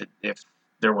there if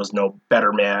there was no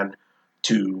Better Man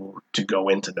to go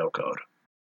into No Code.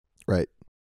 Right.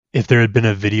 If there had been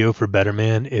a video for Better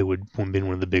Man, it would have been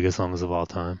one of the biggest songs of all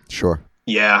time. Sure.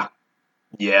 Yeah,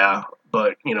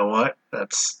 but you know what?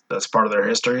 That's part of their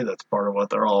history. That's part of what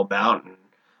they're all about. And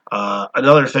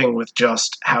another thing with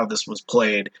just how this was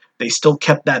played, they still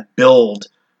kept that build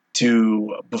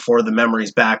to before the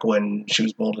Memories back when she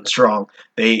was bold and strong.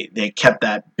 They kept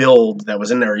that build that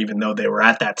was in there, even though they were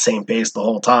at that same pace the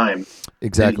whole time.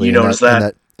 Exactly. You notice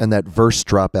that? And that verse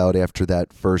dropout after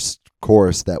that first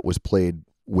chorus that was played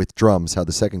with drums, how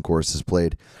the second chorus is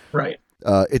played. Right.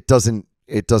 It doesn't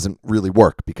really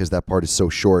work because that part is so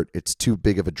short. It's too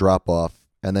big of a drop off,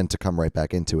 and then to come right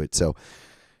back into it. So,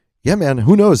 yeah, man,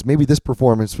 who knows? Maybe this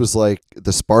performance was like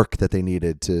the spark that they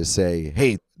needed to say,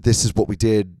 hey, this is what we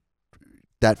did.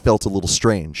 That felt a little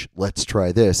strange. Let's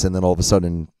try this. And then all of a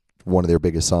sudden, one of their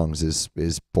biggest songs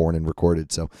is born and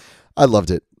recorded. So I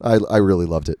loved it. I really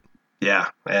loved it. Yeah,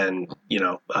 and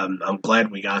I'm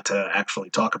glad we got to actually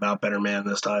talk about Better Man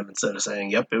this time instead of saying,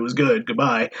 "Yep, it was good,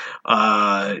 goodbye."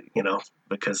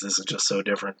 Because this is just so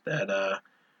different that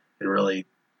it really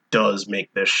does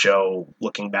make this show,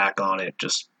 looking back on it,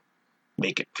 just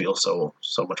make it feel so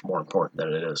much more important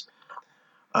than it is.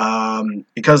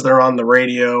 Because they're on the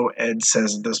radio, Ed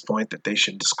says at this point that they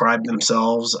should describe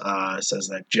themselves. Says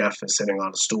that Jeff is sitting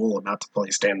on a stool about to play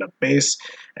stand-up bass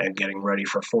and getting ready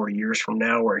for 40 years from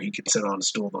now where he can sit on a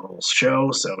stool the whole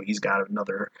show. So he's got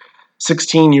another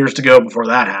 16 years to go before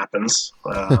that happens,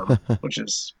 which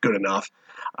is good enough.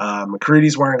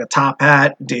 McCready's wearing a top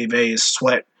hat. Dave A is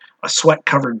a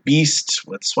sweat-covered beast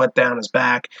with sweat down his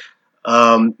back.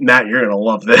 Matt, you're going to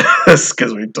love this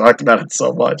because we've talked about it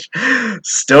so much.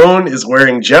 Stone is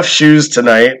wearing Jeff's shoes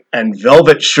tonight and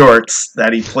velvet shorts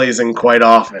that he plays in quite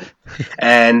often.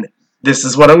 And this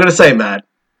is what I'm going to say, Matt.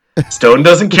 Stone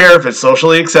doesn't care if it's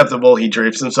socially acceptable. He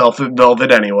drapes himself in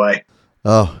velvet anyway.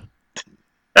 Oh.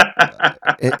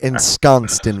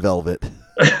 Ensconced in velvet.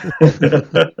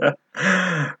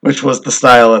 Which was the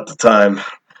style at the time.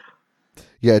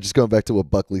 Yeah, just going back to what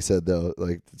Buckley said, though.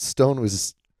 Like, Stone,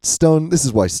 this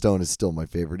is why Stone is still my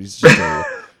favorite. He's just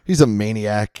he's a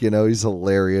maniac, he's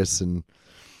hilarious, and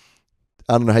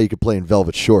I don't know how you could play in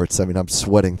velvet shorts. I mean, I'm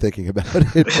sweating thinking about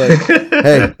it. But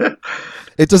hey,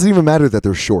 it doesn't even matter that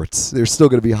they're shorts. They're still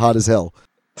going to be hot as hell.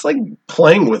 It's like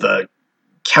playing with a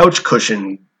couch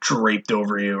cushion draped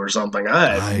over you or something.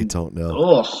 I don't know.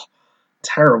 Oh,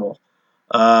 terrible.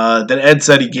 Then Ed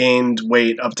said he gained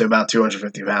weight up to about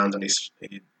 250 pounds, and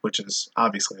which is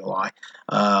obviously a lie.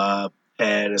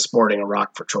 And is sporting a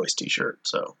Rock for Choice T-shirt,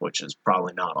 so which is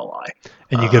probably not a lie.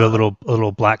 And you get a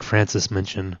little Black Francis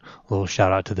mention, a little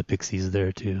shout out to the Pixies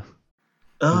there too.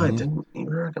 Oh, I didn't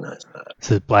even recognize that.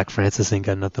 Says Black Francis ain't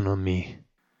got nothing on me.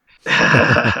 So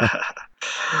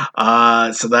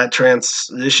that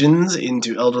transitions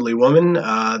into Elderly Woman.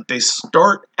 They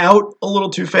start out a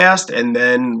little too fast, and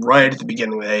then right at the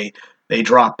beginning they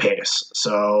drop pace.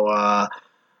 So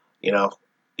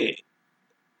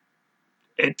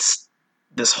it's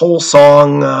this whole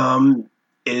song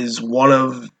is one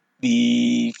of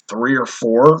the 3 or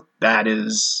 4 that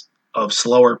is of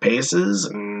slower paces,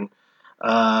 and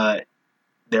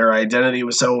their identity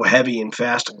was so heavy and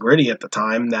fast and gritty at the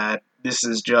time that this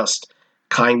is just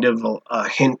kind of a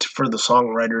hint for the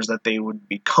songwriters that they would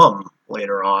become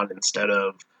later on, instead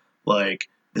of like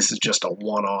this is just a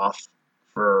one-off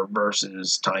for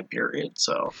Versus time period.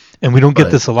 So, and we don't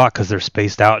get this a lot because they're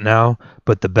spaced out now,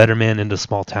 but the Better Man into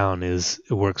Small Town it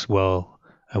works well.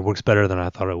 It works better than I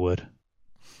thought it would.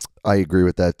 I agree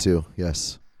with that too.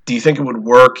 Yes. Do you think it would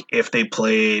work if they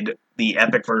played the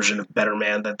epic version of Better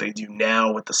Man that they do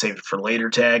now with the Save It for Later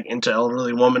tag into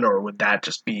Elderly Woman, or would that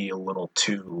just be a little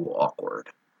too awkward?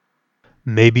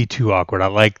 Maybe too awkward. I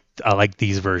like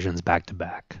these versions back to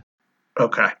back.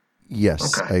 Okay.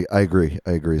 Yes, okay. I agree.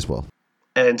 I agree as well.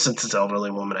 And since it's Elderly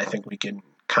Woman, I think we can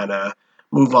kind of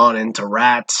move on into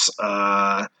Rats.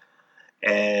 And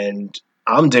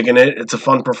I'm digging it. It's a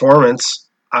fun performance.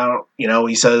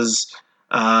 He says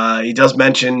he does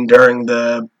mention during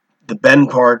the Ben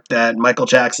part that Michael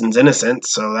Jackson's innocent,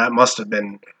 so that must have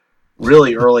been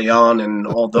really early on in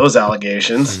all those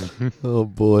allegations. Oh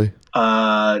boy.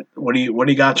 What do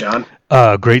you got, John?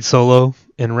 Great solo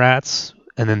in Rats,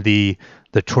 and then the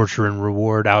torture and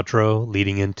reward outro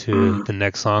leading into the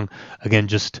next song. Again,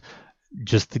 just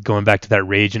going back to that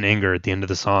rage and anger at the end of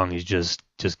the song. He's just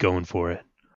going for it.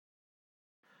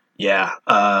 Yeah.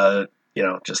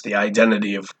 Just the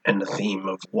identity of and the theme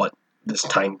of what this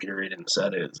time period and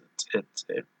set is.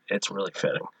 It's really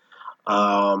fitting.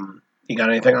 You got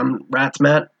anything on Rats,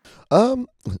 Matt? No,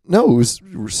 it was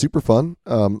super fun.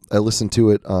 I listened to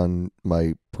it on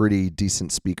my pretty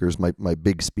decent speakers, my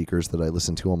big speakers that I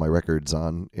listen to all my records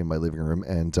on in my living room,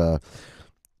 and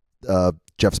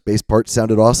Jeff's bass part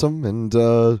sounded awesome, and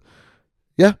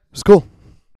yeah, it was cool.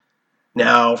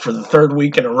 Now, for the 3rd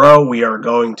week in a row, we are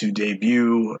going to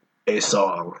debut a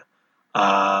song.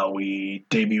 We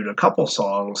debuted a couple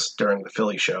songs during the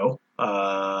Philly show,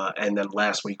 and then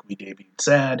last week we debuted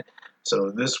Sad.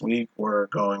 So this week we're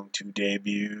going to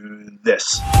debut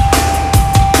this.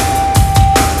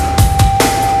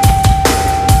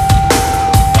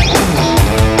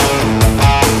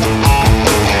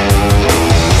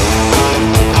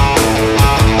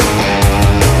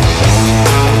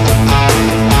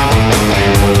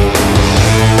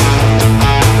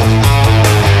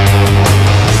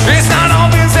 It's not all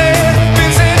been said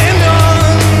and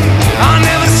done. I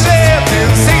never slept in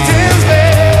Satan's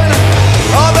bed.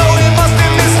 Although it must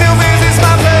have been still visits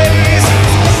my place.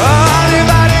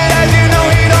 Uninvited, as you know,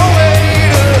 he don't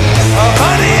wait.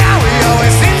 Funny how he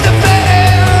always seems to fit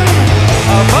in.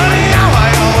 Funny how I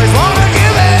always wanna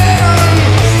give in.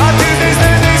 Tuesdays,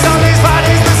 Thursdays, Sundays,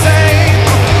 Fridays the same.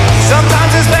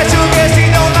 Sometimes a special guest he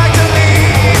don't like to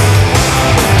leave.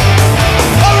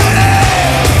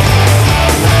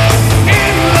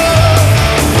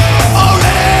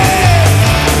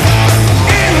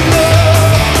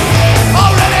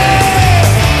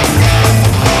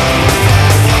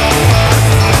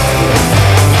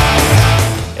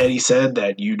 Eddie said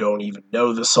that you don't even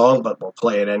know the song, but we'll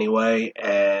play it anyway.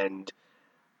 And,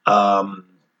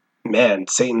 man,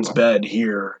 Satan's Bed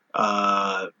here,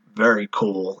 very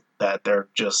cool that they're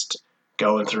just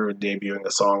going through and debuting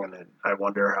the song, and I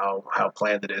wonder how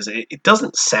planned it is. It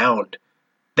doesn't sound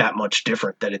that much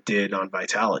different than it did on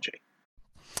Vitalogy.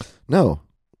 No,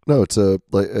 it's a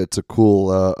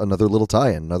cool another little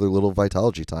tie-in, another little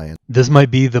Vitalogy tie-in. This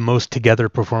might be the most together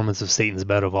performance of Satan's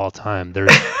Bed of all time.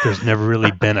 There's never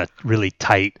really been a really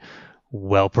tight,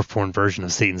 well-performed version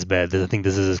of Satan's Bed. I think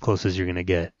this is as close as you're gonna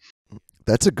get.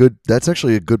 That's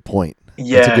actually a good point.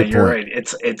 Yeah, you're right.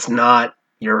 It's not.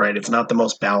 You're right. It's not the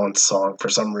most balanced song. For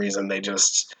some reason,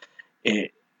 it's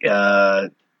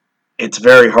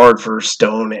very hard for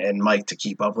Stone and Mike to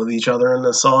keep up with each other in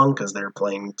this song because they're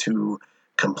playing two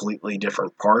completely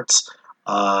different parts.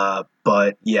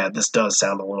 But yeah, this does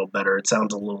sound a little better. It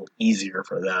sounds a little easier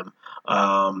for them.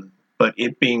 But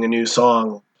it being a new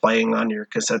song, playing on your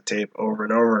cassette tape over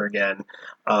and over again,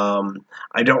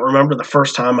 I don't remember the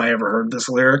first time I ever heard this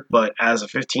lyric, but as a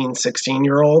 15,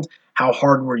 16-year-old, how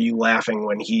hard were you laughing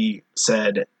when he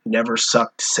said, "Never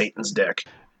sucked Satan's dick"?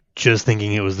 Just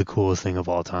thinking it was the coolest thing of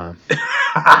all time.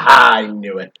 I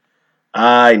knew it.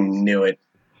 I knew it.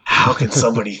 How can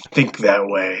somebody think that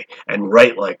way and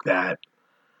write like that?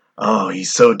 Oh,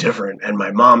 he's so different, and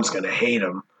my mom's going to hate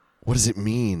him. What does it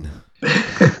mean?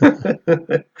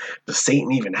 Does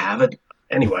Satan even have it?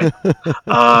 Anyway,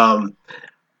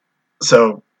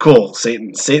 so cool.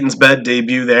 Satan's Bed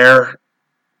debut there.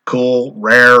 Cool,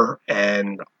 rare,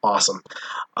 and awesome.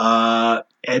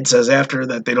 Ed says after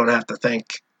that they don't have to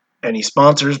thank any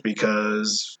sponsors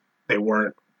because they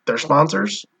weren't their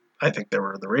sponsors. I think they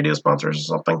were the radio sponsors or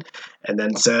something. And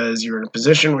then says you're in a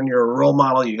position when you're a role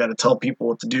model, you got to tell people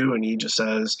what to do. And he just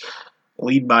says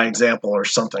lead by example or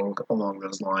something along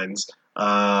those lines.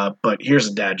 But here's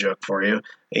a dad joke for you.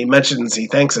 He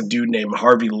thanks a dude named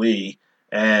Harvey Lee,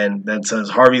 and then says,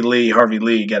 Harvey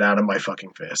Lee, get out of my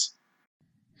fucking face.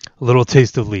 A Little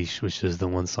Taste of Leash, which is the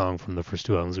one song from the first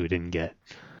two albums we didn't get.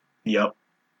 Yep.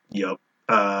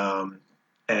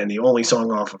 And the only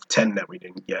song off of 10 that we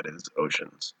didn't get is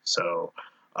Oceans. So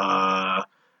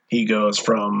he goes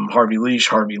from Harvey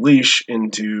Leash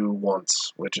into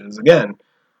Once, which is, again,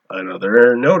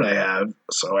 another note I have.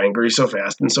 So angry, so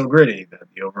fast, and so gritty. That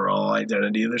the overall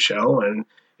identity of the show, and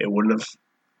it wouldn't have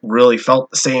really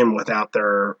felt the same without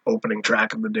their opening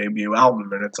track of the debut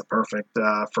album, and it's a perfect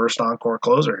first encore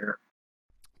closer here.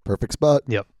 Perfect spot.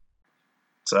 Yep.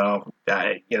 So,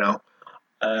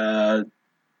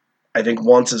 I think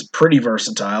Once is pretty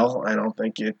versatile. I don't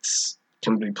think it's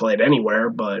can be played anywhere,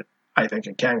 but I think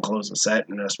it can close a set,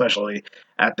 and especially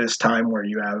at this time where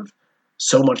you have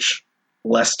so much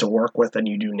less to work with than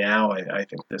you do now, I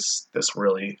think this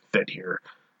really fit here.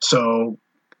 So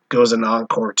goes in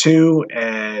Encore 2,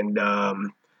 and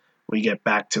we get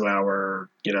back to our,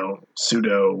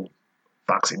 pseudo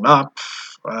Foxy Mop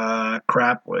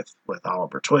crap with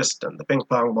Oliver Twist and the ping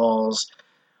pong balls.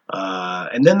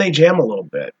 And then they jam a little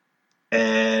bit.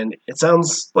 And it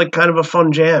sounds like kind of a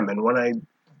fun jam. And when I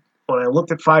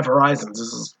looked at Five Horizons, this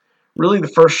is really the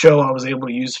first show I was able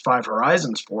to use Five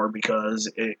Horizons for,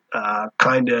 because it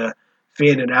kind of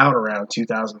faded out around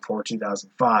 2004,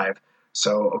 2005.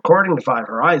 So according to Five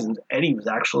Horizons, Eddie was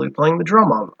actually playing the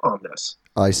drum on this.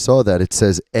 I saw that. It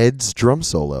says Ed's drum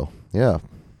solo. Yeah.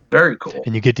 Very cool.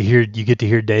 And you get to hear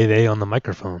Dave A on the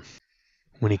microphone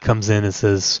when he comes in and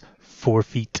says 4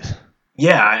 feet.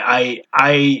 Yeah,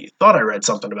 I thought I read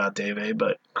something about Dave A,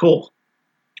 but cool.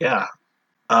 Yeah.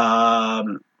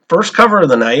 First cover of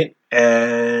the night,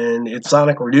 and it's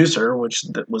Sonic Reducer, which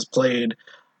was played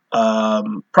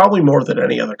probably more than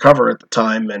any other cover at the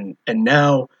time, and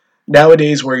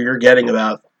nowadays where you're getting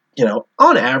about,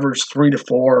 on average 3 to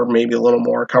 4, maybe a little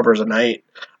more covers a night.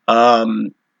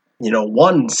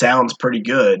 One sounds pretty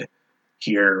good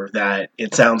here, that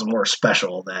it sounds more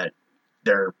special that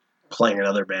they're playing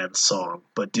another band's song.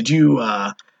 But did you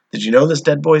know this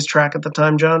Dead Boys track at the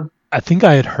time, John? I think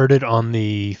I had heard it on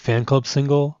the Fan Club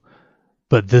single,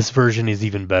 but this version is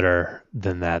even better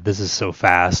than that. This is so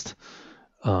fast.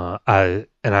 I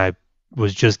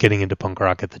was just getting into punk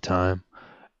rock at the time,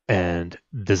 and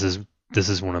this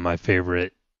is one of my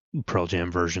favorite Pearl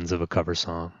Jam versions of a cover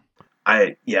song.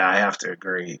 I have to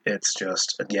agree. It's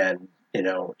just, again,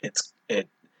 it's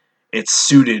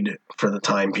suited for the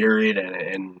time period,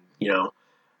 and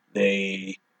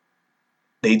they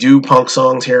do punk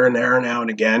songs here and there now and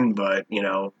again, but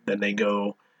then they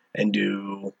go and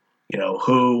do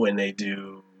Who, and they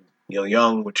do Neil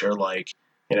Young, which are like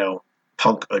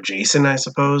punk adjacent, I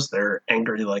suppose. They're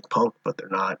angry like punk, but they're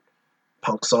not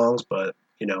punk songs. But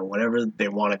whenever they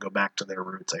want to go back to their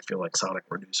roots, I feel like Sonic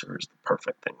Reducer is the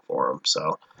perfect thing for them.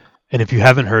 So. And if you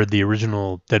haven't heard the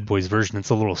original Dead Boys version, it's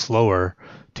a little slower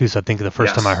too. So I think the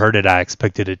first time I heard it, I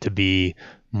expected it to be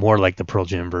more like the Pearl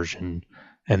Jam version,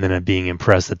 and then being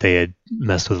impressed that they had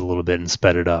messed with it a little bit and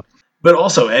sped it up. But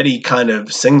also Eddie kind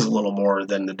of sings a little more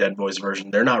than the Dead Boys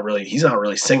version. He's not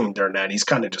really singing during that. He's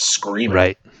kind of just screaming.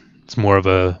 Right. It's more of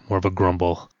a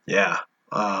grumble. Yeah.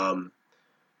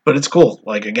 But it's cool.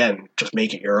 Like, again, just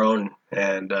make it your own,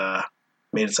 and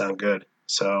made it sound good.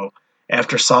 So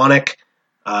after Sonic,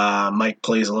 Mike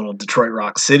plays a little Detroit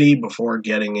Rock City before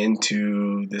getting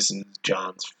into, this is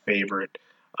John's favorite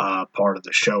part of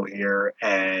the show here,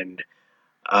 and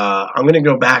I'm going to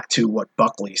go back to what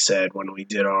Buckley said when we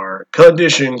did our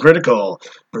Condition Critical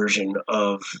version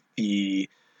of the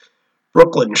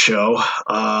Brooklyn show.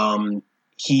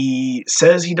 He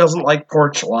says he doesn't like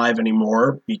Porch Live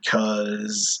anymore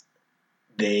because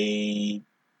they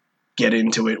get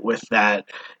into it with that,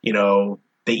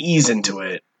 they ease into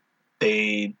it.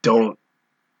 They don't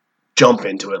jump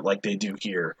into it like they do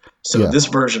here. So Yeah. this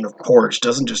version of Porch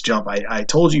doesn't just jump. I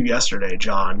told you yesterday,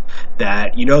 John,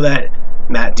 that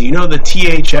Matt, do you know the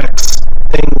THX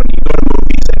thing when you go to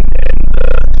movies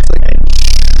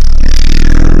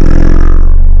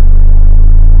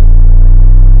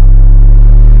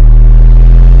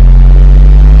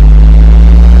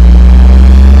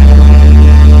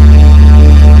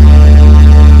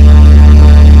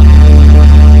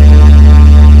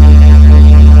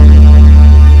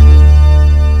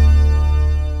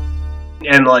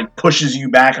and like pushes you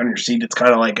back on your seat? It's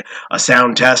kind of like a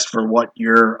sound test for what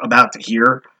you're about to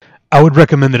hear. I would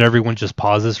recommend that everyone just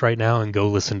pause this right now and go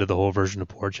listen to the whole version of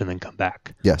Porch and then come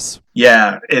back. Yes.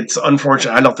 Yeah, it's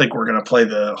unfortunate. I don't think we're going to play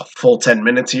the full 10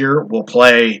 minutes here. We'll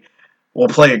play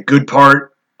a good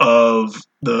part of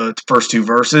the first two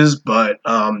verses, but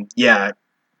yeah,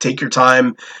 take your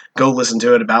time, go listen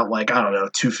to it about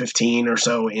 2:15 or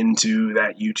so into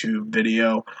that YouTube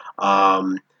video.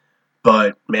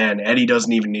 But man, Eddie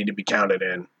doesn't even need to be counted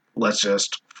in. Let's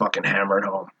just fucking hammer it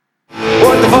home.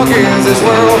 What the fuck is this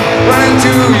world running to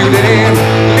you today?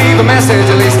 Leave a message,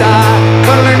 at least I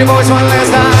wanna learn your voice one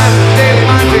last time. Daily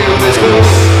minefield is cool.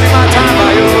 Be my time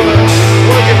by yours.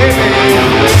 Would you hit me?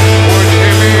 Would you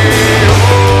hit me?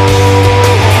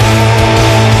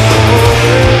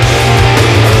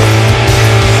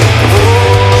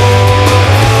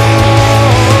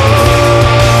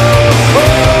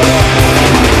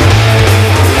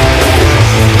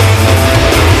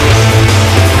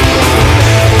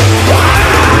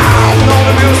 All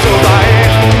the news still lying.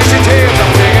 Missing tails,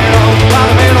 I'm taking it all by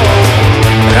the middle.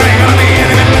 There ain't gonna be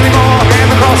any middle anymore.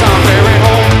 And the cross I'm bearing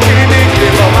home. Can't make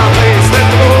it for my place. Let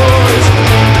the boys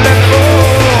go.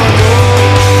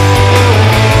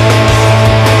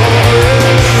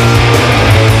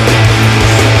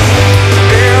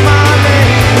 Hear my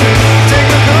name,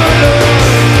 take a good look.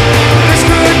 This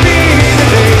could be the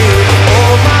day.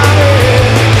 Hold my head,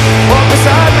 walk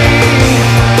beside me.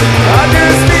 I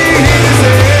just need to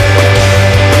say.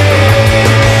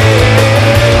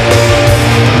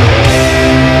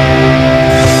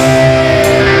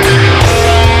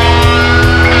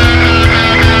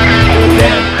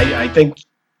 Man, I think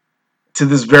to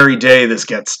this very day this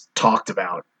gets talked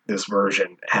about, this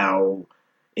version, how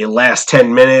it lasts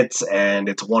 10 minutes, and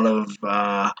it's one of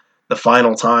the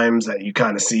final times that you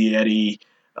kind of see Eddie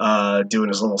doing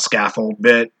his little scaffold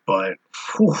bit, but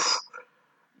whew,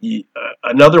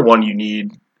 another one you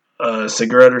need a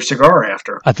cigarette or cigar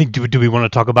after. I think, do we want to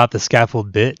talk about the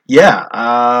scaffold bit? Yeah,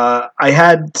 I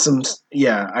had some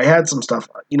stuff.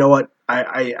 You know what?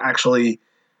 I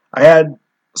had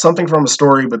something from a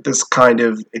story, but this kind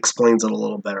of explains it a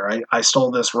little better. I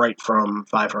stole this right from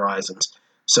Five Horizons.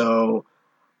 So,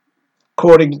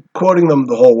 quoting them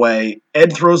the whole way,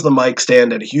 Ed throws the mic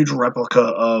stand at a huge replica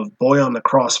of Boy on the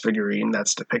Cross figurine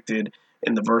that's depicted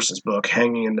in the Versus book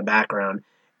hanging in the background.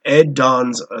 Ed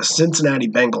dons a Cincinnati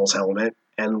Bengals helmet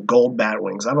and gold bat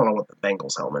wings. I don't know what the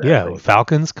Bengals helmet is. Yeah,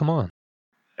 Falcons, come on.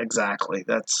 Exactly.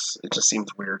 It just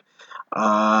seems weird.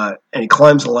 And he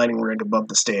climbs the lighting rig above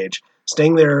the stage.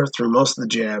 Staying there through most of the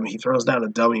jam, he throws down a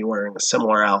dummy wearing a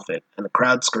similar outfit, and the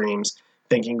crowd screams,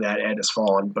 thinking that Ed has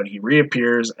fallen, but he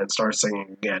reappears and starts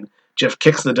singing again. Jeff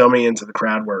kicks the dummy into the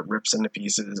crowd where it rips into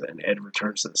pieces, and Ed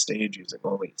returns to the stage using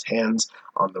only his hands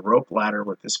on the rope ladder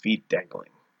with his feet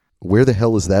dangling. Where the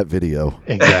hell is that video?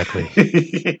 Exactly.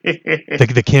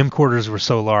 The camcorders were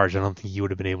so large, I don't think you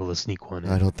would have been able to sneak one in.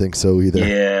 I don't think so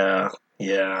either.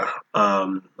 Yeah.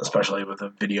 Especially with a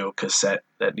video cassette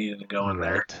that needed to go in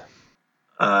there.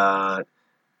 Right.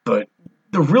 But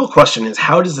the real question is,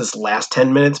 how does this last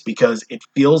 10 minutes? Because it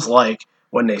feels like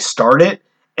when they start it,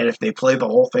 and if they play the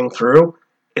whole thing through,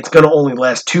 it's going to only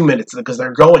last 2 minutes because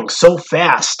they're going so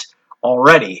fast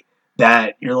already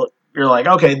that you're like,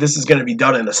 okay, this is going to be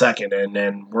done in a second, and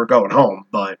then we're going home.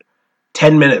 But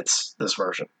 10 minutes, this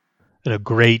version. And a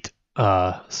great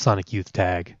Sonic Youth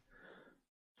tag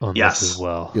on this as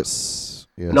well. Yes.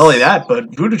 Not only that,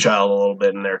 but Voodoo Child a little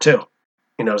bit in there too.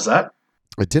 You notice that?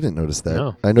 I didn't notice that.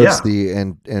 No. I noticed the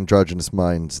androgynous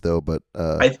minds though, but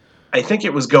I think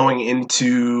it was going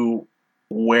into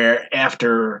where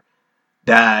after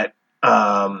that,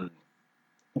 going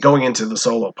into the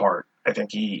solo part. I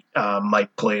think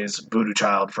Mike plays Voodoo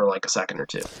Child for like a second or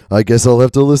two. I guess I'll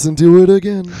have to listen to it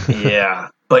again. Yeah,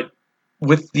 but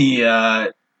with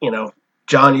the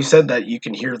John, you said that you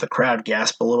can hear the crowd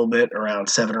gasp a little bit around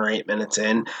 7 or 8 minutes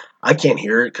in. I can't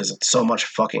hear it because it's so much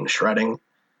fucking shredding.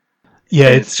 Yeah,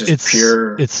 And it's just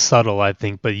pure. it's subtle, I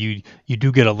think, but you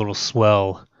do get a little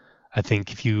swell. I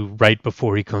think if you right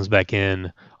before he comes back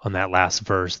in on that last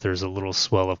verse, there's a little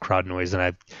swell of crowd noise,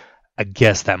 and I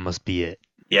guess that must be it.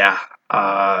 Yeah.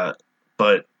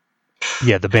 But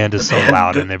Yeah, the band is the so band,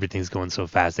 loud the, and everything's going so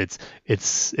fast.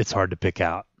 It's hard to pick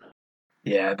out.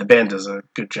 yeah, the band does a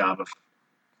good job of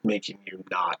making you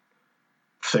not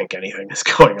think anything is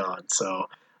going on. So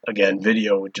again,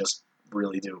 video would just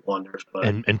really do wonders. But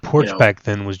And Porch know, back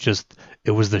then was just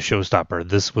it was the showstopper.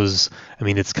 This was, I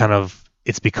mean,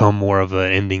 it's become more of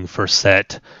an ending first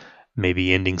set,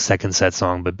 maybe ending second set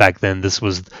song, but back then this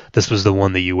was the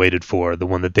one that you waited for, the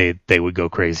one that they would go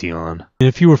crazy on. And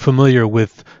if you were familiar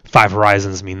with Five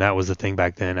Horizons, I mean that was the thing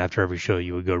back then. After every show,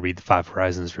 you would go read the Five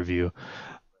Horizons review.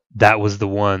 That was the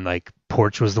one. Like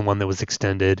Porch was the one that was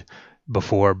extended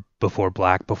before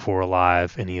Black, before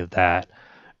Alive, any of that.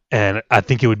 And I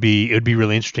think it would be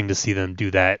really interesting to see them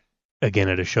do that again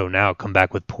at a show now. Come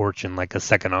back with Porch and like a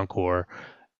second encore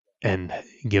and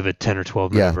give a 10 or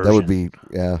 12 minute Yeah, version. that would be,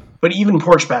 yeah. But even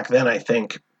Porch back then, I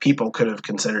think people could have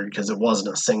considered, because it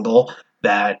wasn't a single,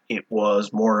 that it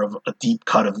was more of a deep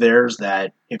cut of theirs.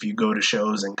 That if you go to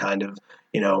shows and kind of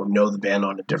know the band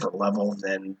on a different level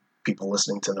than people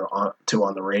listening to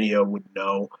on the radio would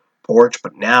know Porch.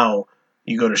 But now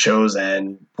you go to shows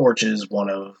and Porch is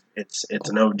it's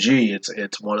an OG.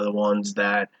 It's one of the ones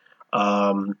that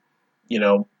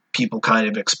people kind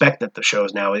of expect at the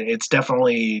shows now. It's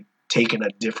definitely taken a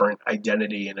different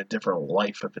identity and a different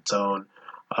life of its own,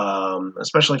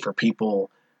 especially for people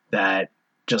that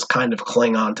just kind of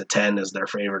cling on to 10 as their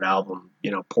favorite album.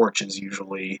 Porch is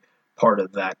usually part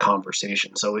of that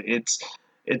conversation. So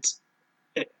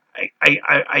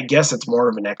I guess it's more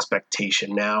of an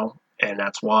expectation now, and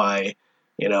that's why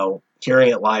hearing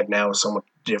it live now is so much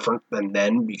different than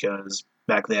then, because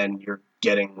back then you're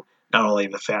getting not only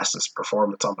the fastest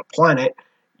performance on the planet,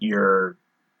 you're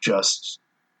just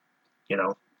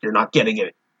you're not getting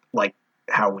it like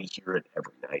how we hear it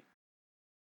every night.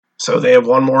 So they have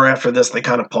one more after this. They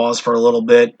kind of pause for a little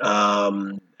bit,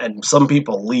 and some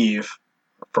people leave.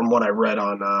 From what I read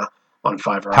on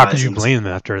Five Horizons. How could you blame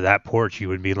them after that Porch? You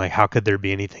would be like, how could there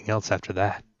be anything else after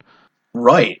that?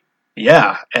 Right.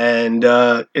 Yeah, and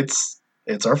it's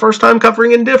our first time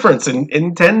covering Indifference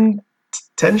in 10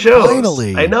 shows.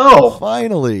 Finally. I know.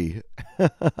 Finally.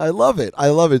 I love it. I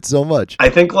love it so much. I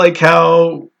think like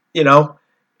how,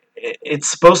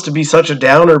 it's supposed to be such a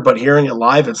downer, but hearing it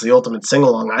live, it's the ultimate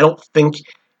sing-along. I don't think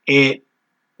it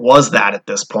was that at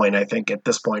this point. I think at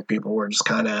this point people were just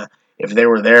kind of, if they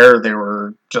were there, they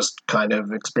were just kind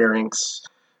of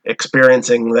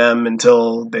experiencing them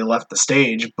until they left the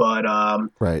stage. But,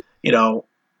 right.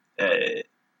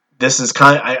 This is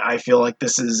I feel like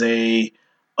this is a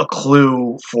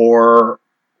clue for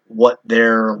what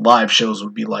their live shows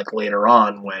would be like later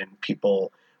on, when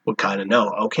people would kind of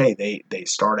know, okay, they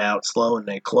start out slow and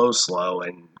they close slow,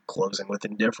 and closing with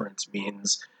Indifference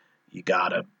means you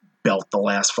gotta belt the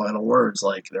last final words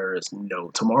like there is no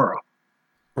tomorrow.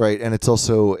 Right, and it's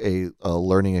also a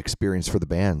learning experience for the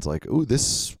bands. Like, ooh,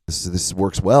 this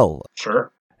works well.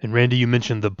 Sure. And Randy, you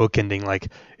mentioned the book ending, like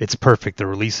it's perfect. The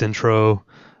release intro,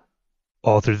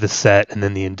 all through the set, and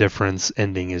then the Indifference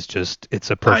ending is just, it's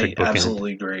a perfect bookend. I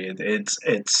absolutely agree.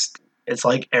 It's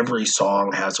like every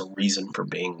song has a reason for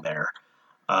being there.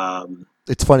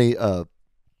 It's funny,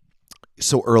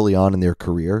 so early on in their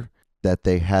career that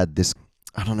they had this,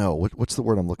 I don't know, what's the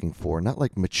word I'm looking for? Not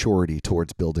like maturity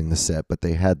towards building the set, but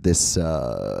they had this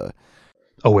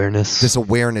awareness,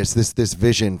 this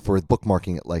vision for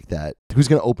bookmarking it like that. Who's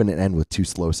going to open and end with two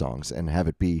slow songs and have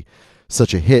it be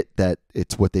such a hit that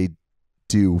it's what they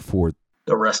do for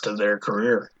the rest of their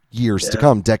career, years to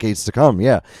come, decades to come.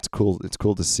 Yeah, it's cool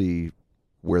to see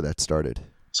where that started.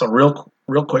 So real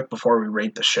quick before we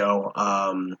rate the show,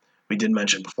 we did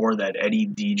mention before that Eddie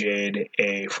DJ'd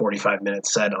a 45-minute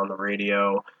set on the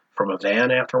radio from a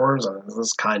van afterwards. This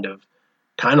is kind of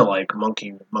like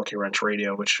Monkey Wrench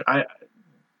Radio, which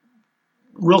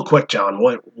real quick, John,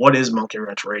 what is Monkey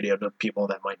Wrench Radio to people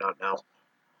that might not know?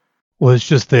 Well, it's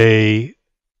just he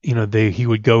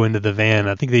would go into the van.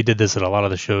 I think they did this at a lot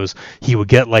of the shows. He would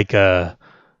get like a,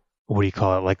 what do you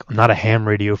call it? Like not a ham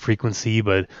radio frequency,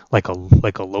 but like a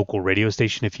local radio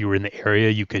station. If you were in the area,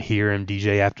 you could hear him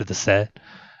DJ after the set.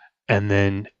 And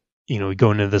then, we'd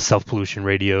go into the Self-Pollution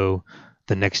Radio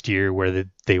the next year, where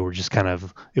they were just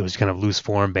it was kind of loose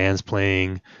form, bands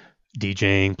playing,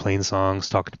 DJing, playing songs,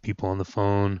 talking to people on the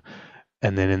phone.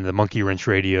 And then in the Monkey Wrench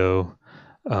Radio,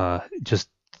 just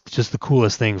just the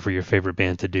coolest thing for your favorite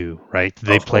band to do, right?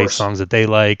 They Of play course. songs that they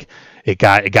like. It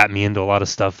got me into a lot of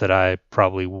stuff that I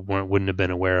probably wouldn't have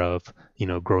been aware of,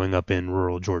 growing up in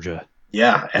rural Georgia.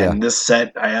 Yeah, and Yeah. this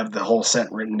set, I have the whole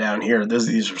set written down here.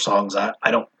 These are songs I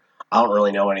don't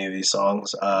really know any of these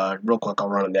songs. Real quick, I'll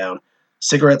run them down.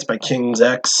 Cigarettes by King's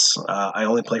X. I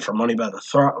Only Play for Money by the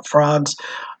Frogs.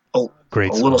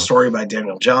 Great A Little song. Story by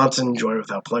Daniel Johnson. Joy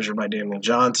Without Pleasure by Daniel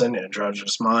Johnson.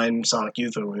 Androgynous Mind. Sonic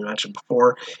Youth, who we mentioned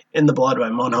before. In the Blood by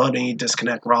Mudhoney.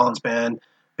 Disconnect Rollins Band.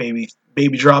 Baby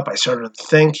Drop. I Started to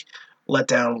Think. Let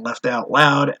Down, Left Out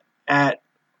Loud. At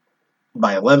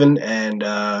by 11, and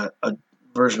a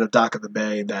version of Dock of the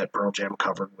Bay that Pearl Jam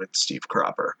covered with Steve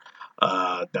Cropper.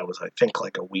 That was, I think,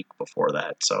 like a week before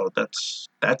that. So that's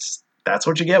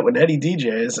what you get when Eddie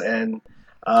DJs. And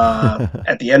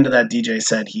at the end of that DJ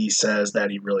set, he says that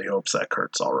he really hopes that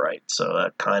Kurt's all right. So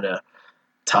that kind of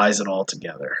ties it all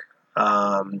together.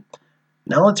 Now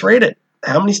let's rate it.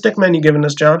 How many Stickmen you giving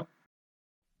this, John?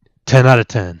 10 out of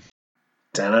 10.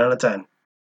 10 out of 10.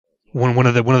 One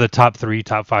of the top 3,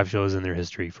 top 5 shows in their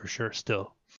history for sure.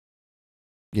 Still.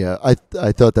 Yeah, I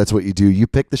thought that's what you do. You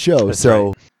pick the show. That's so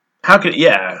right. How could,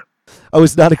 yeah. I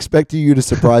was not expecting you to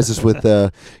surprise us with,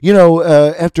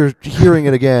 after hearing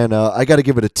it again, I got to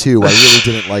give it a 2. I really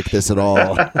didn't like this at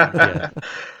all. Yeah.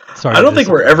 Sorry. I don't think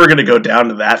we're ever going to go down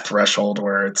to that threshold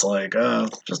where it's like, oh,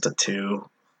 just a 2.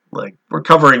 Like, we're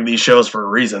covering these shows for a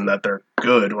reason that they're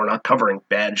good. We're not covering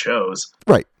bad shows.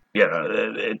 Right.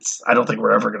 I don't think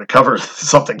we're ever going to cover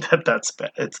something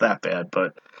it's that bad.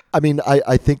 But I mean,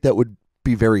 I think that would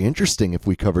be very interesting if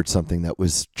we covered something that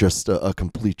was just a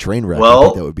complete train wreck. I Well-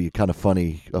 think that would be kind of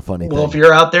funny, well, thing. if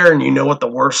you're out there and you know what the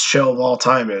worst show of all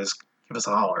time is, give us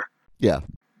a holler. Yeah.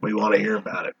 We want to hear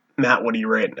about it. Matt, what are you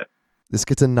rating it? This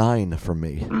gets a 9 from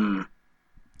me,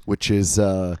 which is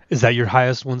Is that your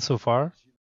highest one so far?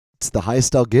 it's the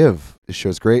highest I'll give. This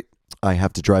show's great. I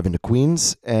have to drive into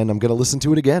Queens, and I'm going to listen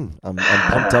to it again. I'm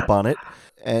pumped up on it.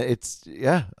 And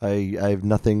I have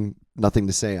nothing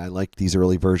to say. I like these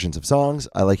early versions of songs.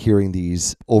 I like hearing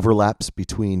these overlaps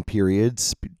between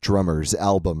periods, drummers,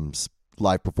 albums,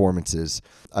 live performances.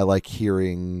 I like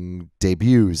hearing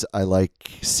debuts. I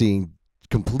like seeing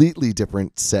completely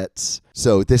different sets.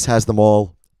 So this has them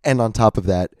all. And on top of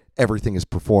that, everything is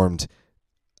performed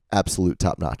absolute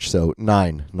top notch. So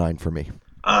 9 for me.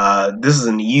 This is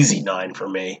an easy 9 for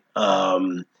me.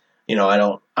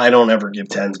 I don't ever give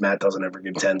 10s. Matt doesn't ever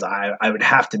give 10s. I would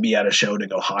have to be at a show to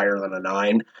go higher than a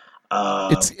 9.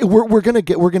 We're gonna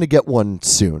get one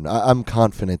soon. I'm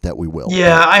confident that we will.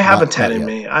 Yeah, but I have a not 10 in yet.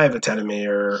 me. I have a 10 in me,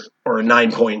 or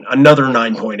another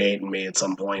 9.8 in me at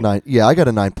some point. 9. Yeah, I got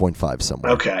a 9.5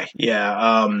 somewhere. Okay,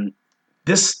 yeah.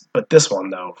 This one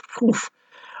though, oof.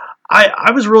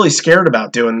 I was really scared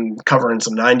about covering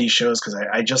some 90s shows because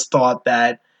I just thought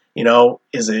that,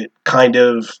 is it kind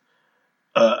of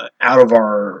out of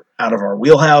our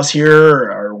wheelhouse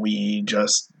here? Are we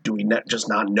just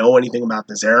not know anything about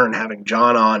this era? And having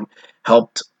John on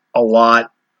helped a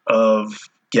lot of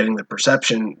getting the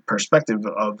perspective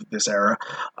of this era.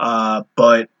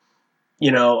 But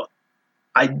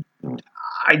I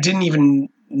didn't even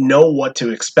know what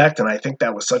to expect, and I think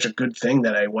that was such a good thing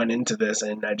that I went into this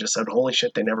and I just said, holy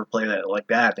shit, they never play that like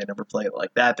that, they never play it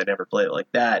like that, they never play it like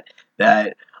that,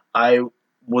 that I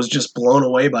was just blown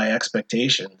away by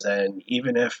expectations. And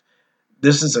even if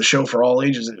this is a show for all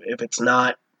ages, if it's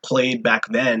not played back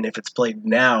then, if it's played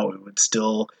now, it would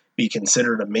still be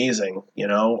considered amazing,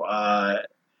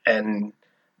 and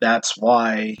that's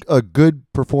why A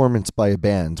good performance by a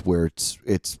band where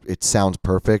it sounds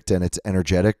perfect and it's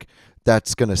energetic,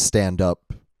 that's going to stand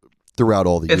up throughout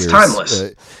all the years. It's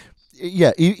timeless.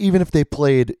 Even if they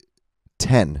played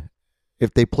 10,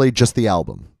 if they played just the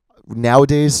album.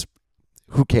 Nowadays,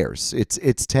 who cares?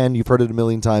 It's 10, you've heard it a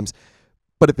million times.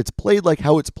 But if it's played like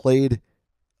how it's played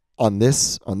on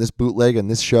this bootleg, on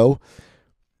this show,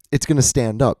 it's going to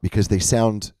stand up because they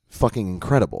sound fucking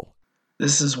incredible.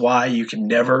 this is why you can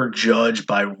never judge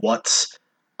by what's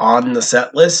on the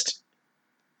set list.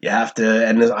 You have to,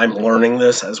 and I'm learning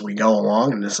this as we go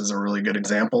along, and this is a really good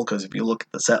example, because if you look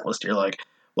at the set list, you're like,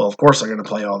 well, of course I'm going to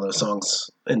play all those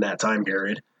songs in that time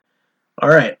period. All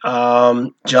right,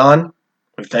 John,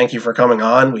 we thank you for coming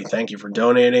on. We thank you for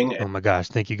donating. Oh my gosh,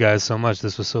 thank you guys so much.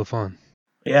 This was so fun.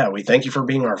 Yeah, we thank you for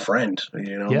being our friend.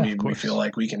 Yeah, of we course. feel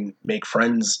like we can make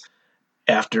friends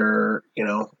after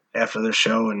the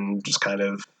show, and just kind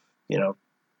of,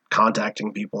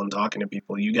 contacting people and talking to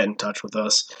people. You get in touch with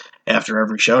us after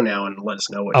every show now and let us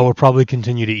know what I will probably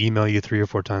continue to email you 3 or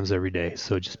 4 times every day.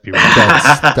 So just be ready.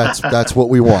 That's what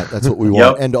we want. That's what we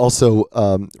want. Yep. And also,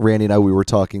 Randy and I, we were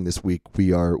talking this week.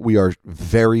 We are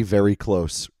very, very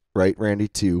close right, Randy,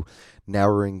 to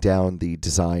narrowing down the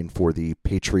design for the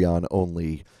Patreon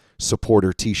only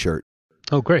supporter T-shirt.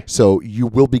 Oh, great. So you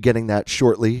will be getting that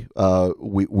shortly.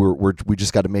 We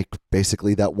just got to make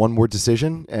basically that one more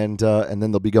decision, and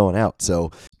then they'll be going out.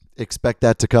 So expect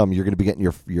that to come. You're going to be getting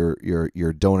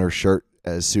your donor shirt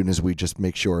as soon as we just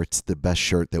make sure it's the best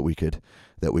shirt that we could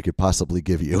possibly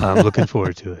give you. I'm looking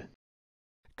forward to it.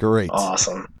 Great.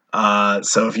 Awesome.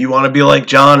 So if you want to be like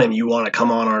John and you want to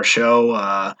come on our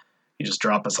show, you just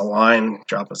drop us a line,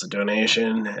 drop us a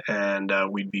donation, and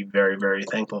we'd be very, very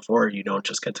thankful for it. You don't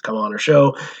just get to come on our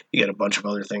show, you get a bunch of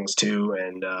other things too.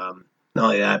 And not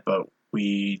only that, but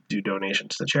we do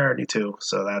donations to charity too.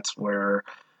 So that's where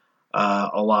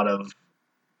a lot of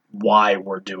why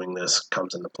we're doing this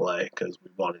comes into play, because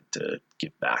we wanted to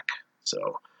give back.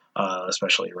 So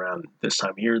especially around this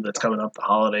time of year that's coming up, the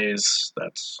holidays,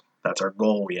 that's our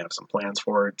goal. We have some plans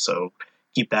for it. So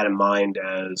keep that in mind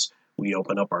as we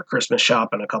open up our Christmas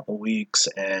shop in a couple weeks,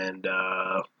 and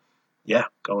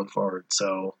going forward.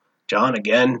 So, John,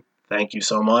 again, thank you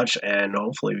so much, and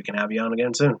hopefully we can have you on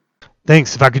again soon.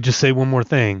 Thanks. If I could just say one more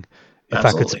thing, if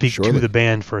I could Absolutely. speak Surely. to the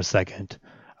band for a second.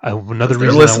 Another If they're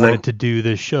reason listening. I wanted to do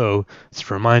this show is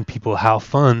to remind people how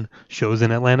fun shows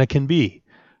in Atlanta can be.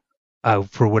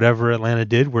 For whatever Atlanta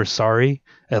did, we're sorry.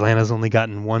 Atlanta's only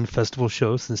gotten one festival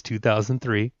show since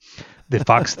 2003. The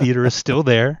Fox Theater is still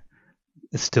there.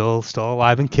 It's still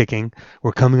alive and kicking.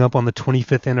 We're coming up on the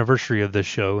 25th anniversary of this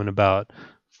show in about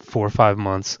 4 or 5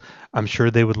 months. I'm sure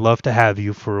they would love to have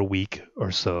you for a week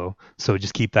or so. So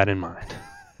just keep that in mind.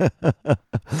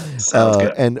 Sounds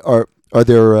good. And are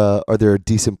there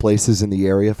decent places in the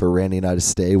area for Randy and I to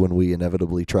stay when we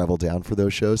inevitably travel down for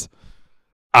those shows?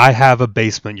 I have a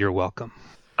basement. You're welcome.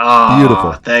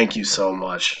 Beautiful. Thank you so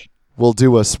much. We'll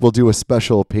do a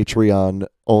special Patreon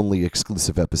only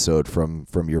exclusive episode from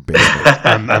your basement.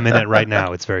 I'm in it right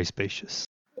now. It's very spacious.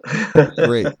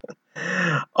 Great.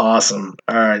 Awesome.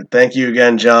 All right. Thank you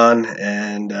again, John,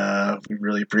 and we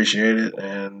really appreciate it.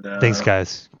 And Thanks,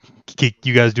 guys.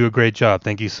 You guys do a great job.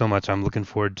 Thank you so much. I'm looking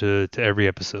forward to every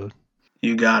episode.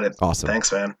 You got it. Awesome.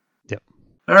 Thanks, man. Yep.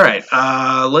 All right.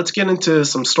 Let's get into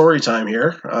some story time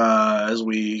here as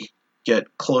we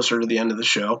get closer to the end of the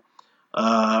show.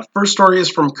 First story is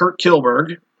from Kurt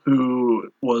Kilberg,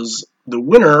 who was the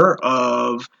winner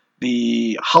of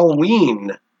the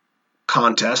Halloween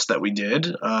contest that we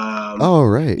did. Oh,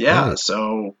 right. Yeah, right.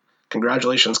 so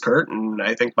congratulations, Kurt, and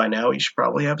I think by now you should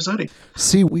probably have a hoodie.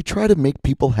 See, we try to make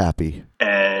people happy.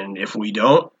 And if we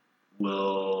don't,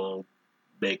 we'll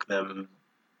make them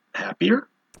happier.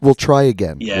 We'll try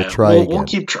again. Yeah, we'll try again. We'll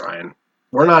keep trying.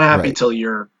 We're not happy Right. till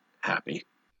you're happy.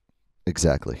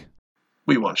 Exactly.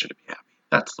 We want you to be happy.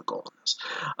 That's the goal of this.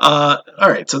 All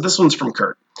right, so this one's from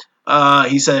Kurt.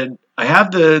 He said, I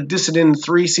have the Dissident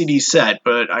 3 CD set,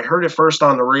 but I heard it first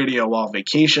on the radio while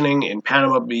vacationing in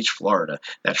Panama Beach, Florida.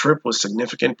 That trip was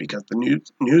significant because the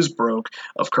news broke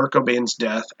of Kurt Cobain's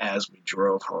death as we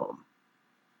drove home.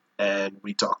 And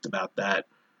we talked about that,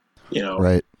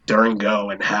 Right. during Go,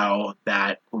 and how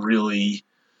that really,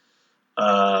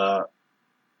 it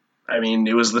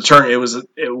was the turn.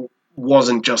 It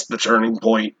wasn't just the turning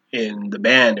point in the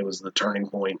band; it was the turning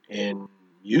point in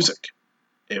music.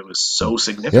 It was so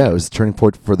significant. Yeah, it was a turning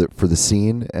point for the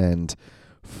scene and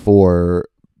for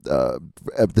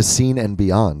the scene and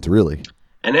beyond, really.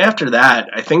 And after that,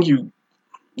 I think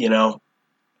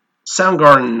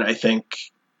Soundgarden, I think,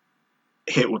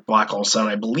 hit with Black Hole Sun.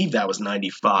 I believe that was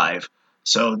 95.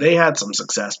 So they had some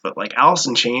success, but like Alice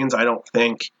in Chains, I don't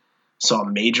think saw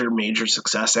major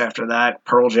success after that.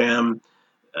 Pearl Jam,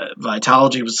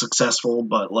 Vitalogy was successful,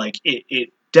 but like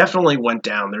it definitely went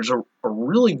down. There's a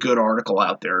really good article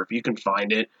out there, if you can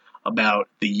find it, about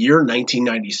the year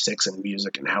 1996 in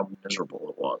music and how miserable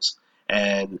it was.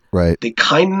 And Right. they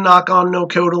kind of knock on No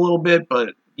Code a little bit,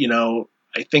 but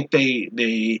I think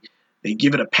they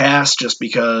give it a pass just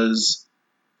because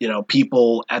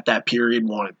people at that period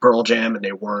wanted Pearl Jam and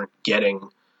they weren't getting,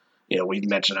 we've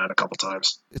mentioned that a couple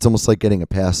times. It's almost like getting a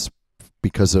pass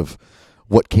because of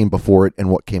what came before it and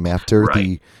what came after.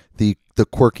 Right. The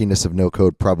quirkiness of No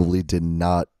Code probably did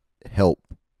not help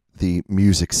the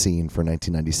music scene for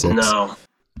 1996. No,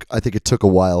 I think it took a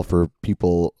while for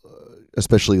people,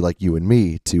 especially like you and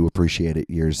me, to appreciate it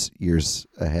years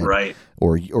ahead, right.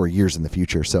 or years in the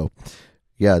future. So,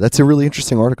 yeah, that's a really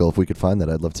interesting article. If we could find that,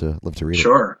 I'd love to read it.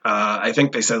 Sure. I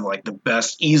think they said like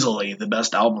easily the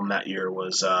best album that year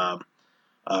was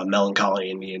Melancholy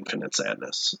and the Infinite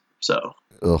Sadness. So,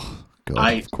 Ugh,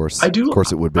 God, of course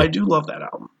it would be. I do love that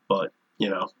album, but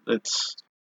it's.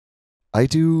 I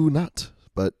do not,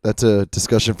 but that's a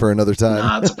discussion for another time.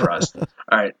 Not surprised. All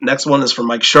right, next one is from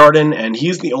Mike Chardon, and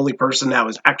he's the only person that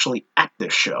was actually at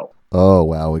this show. Oh,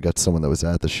 wow. We got someone that was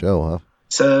at the show, huh?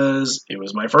 Says, it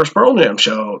was my first Pearl Jam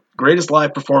show, greatest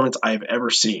live performance I've ever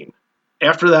seen.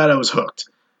 After that, I was hooked.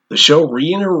 The show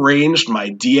rearranged my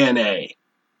DNA.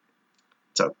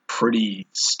 It's a pretty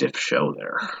stiff show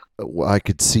there. Well, I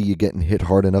could see you getting hit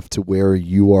hard enough to where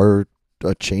you are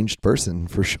a changed person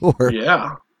for sure.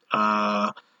 Yeah.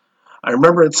 I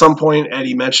remember at some point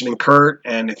Eddie mentioning Kurt,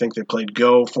 and I think they played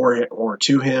Go for him or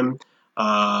to him.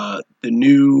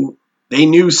 They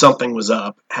knew something was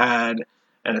up. Had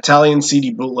an Italian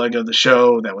CD bootleg of the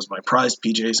show that was my prized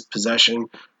PJ's possession.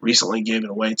 Recently gave it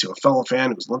away to a fellow fan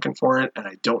who was looking for it, and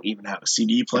I don't even have a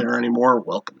CD player anymore.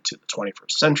 Welcome to the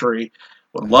 21st century.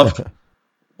 Would love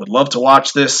to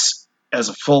watch this as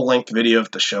a full-length video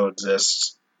if the show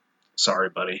exists. Sorry,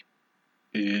 buddy.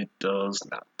 It does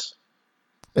not.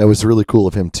 It was really cool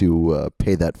of him to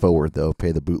pay that forward, though,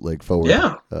 pay the bootleg forward.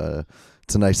 Yeah.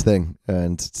 It's a nice thing,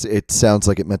 and it sounds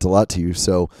like it meant a lot to you.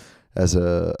 So as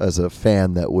a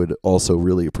fan that would also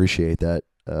really appreciate that,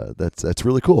 that's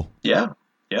really cool. Yeah.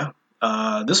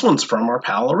 This one's from our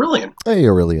pal Aurelian. Hey,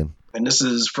 Aurelian. And this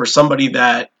is for somebody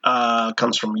that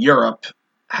comes from Europe,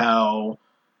 how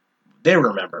they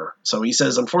remember. So he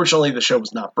says, unfortunately, the show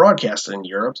was not broadcasted in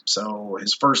Europe, so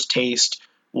his first taste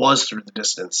was through the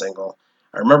Dissident single.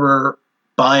 I remember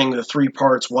buying the 3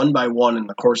 parts one by one in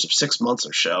the course of 6 months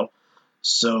or so.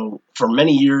 So for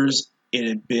many years, it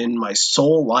had been my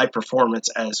sole live performance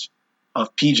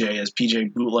of PJ, as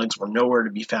PJ bootlegs were nowhere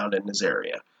to be found in his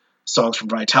area. Songs from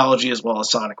Vitalogy as well as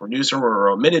Sonic Reducer were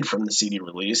omitted from the CD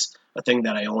release, a thing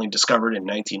that I only discovered in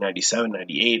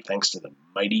 1997-98 thanks to the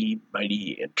mighty,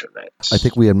 mighty internet. I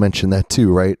think we had mentioned that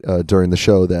too, right, during the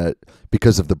show, that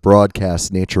because of the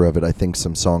broadcast nature of it, I think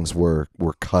some songs were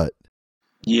cut.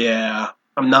 Yeah,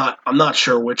 I'm not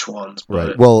sure which ones. But,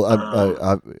 right. Well,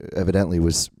 I evidently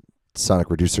was Sonic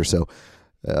Reducer, so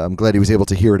I'm glad he was able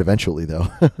to hear it eventually, though.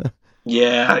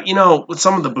 Yeah, with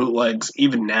some of the bootlegs,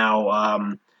 even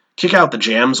now, Kick Out the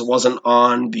Jams wasn't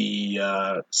on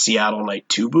the Seattle Night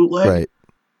 2 bootleg, right.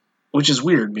 Which is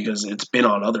weird because it's been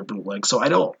on other bootlegs. So I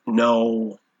don't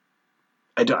know.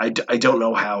 I don't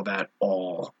know how that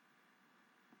all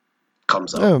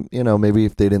comes up. Maybe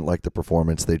if they didn't like the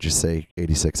performance, they just say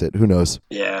 86 it. Who knows?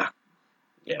 Yeah.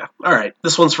 All right.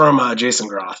 This one's from Jason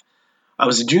Groth. I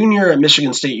was a junior at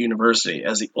Michigan State University.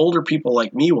 As the older people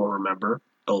like me will remember,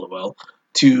 LOL,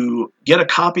 to get a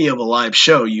copy of a live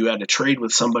show, you had to trade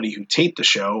with somebody who taped the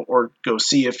show or go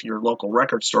see if your local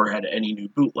record store had any new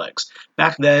bootlegs.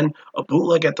 Back then, a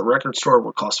bootleg at the record store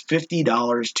would cost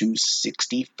 $50 to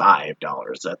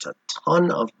 $65. That's a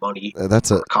ton of money for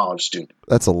a college student.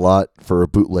 That's a lot for a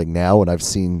bootleg now, and I've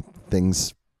seen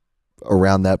things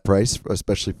around that price,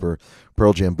 especially for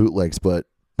Pearl Jam bootlegs. But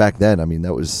back then, I mean,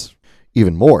 that was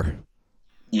even more.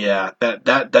 Yeah,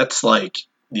 that's like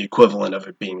the equivalent of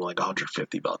it being like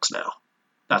 $150 now.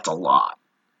 That's a lot.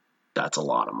 That's a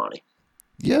lot of money.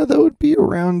 Yeah, that would be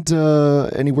around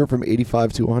anywhere from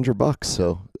 $85 to $100.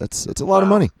 So that's a lot of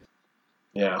money.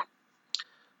 Yeah.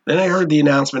 Then I heard the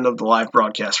announcement of the live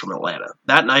broadcast from Atlanta.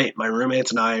 That night, my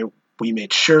roommates and we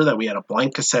made sure that we had a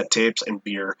blank cassette tapes and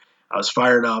beer. I was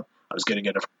fired up. I was going to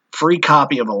get a free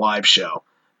copy of a live show.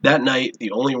 That night,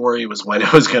 the only worry was when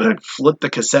I was going to flip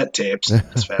the cassette tapes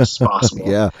as fast as possible.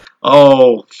 Yeah.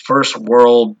 Oh, first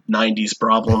world 90s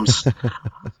problems.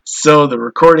 So the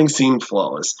recording seemed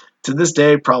flawless. To this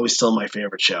day, probably still my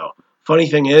favorite show. Funny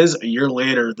thing is, a year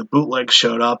later, the bootleg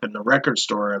showed up in the record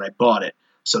store and I bought it.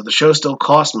 So the show still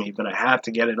cost me, but I have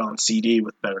to get it on CD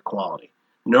with better quality.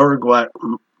 No regrets.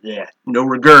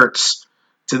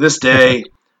 To this day,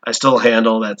 I still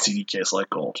handle that CD case like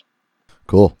gold.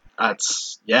 Cool. I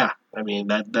mean,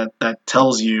 that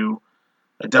tells you,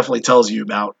 it definitely tells you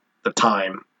about the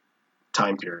time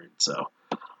period. So,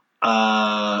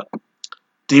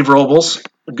 Dave Robles,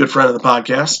 a good friend of the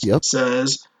podcast,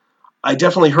 says, I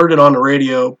definitely heard it on the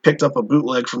radio, picked up a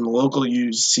bootleg from the local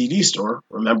used CD store.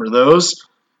 Remember those?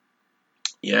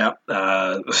 Yeah,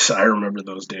 I remember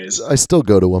those days. I still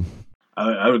go to them.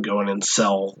 I would go in and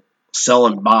sell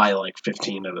and buy like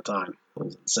 15 at a time. It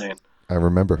was insane. I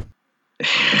remember.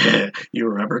 You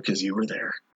remember because you were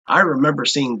there. I remember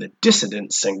seeing the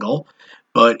Dissident single,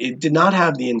 but it did not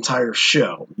have the entire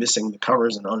show, missing the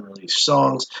covers and unreleased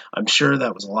songs. I'm sure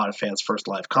that was a lot of fans' first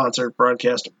live concert,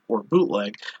 broadcast, or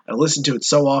bootleg. I listened to it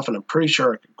so often, I'm pretty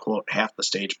sure I could quote half the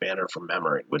stage banner from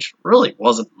memory, which really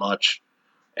wasn't much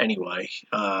anyway,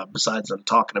 besides them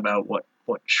talking about what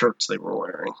shirts they were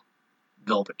wearing.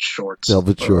 Velvet shorts.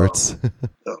 Velvet shorts.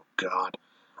 Oh, God.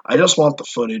 I just want the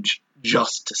footage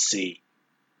just to see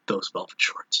those velvet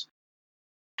shorts.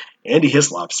 Andy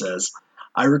Hislop says,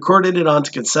 I recorded it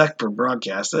onto cassette for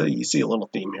broadcast. You see a little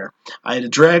theme here. I had to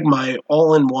drag my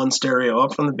all-in-one stereo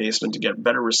up from the basement to get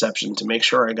better reception to make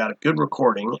sure I got a good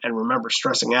recording and remember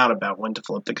stressing out about when to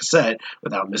flip the cassette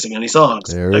without missing any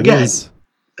songs. There it Again, is.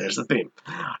 there's the theme.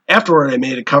 Afterward, I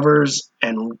made a covers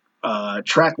and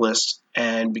track list,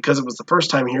 and because it was the first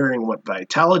time hearing what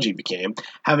Vitalogy became,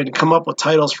 having to come up with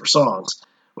titles for songs.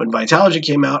 When Vitalogy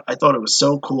came out, I thought it was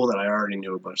so cool that I already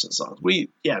knew a bunch of the songs.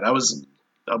 That was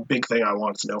a big thing I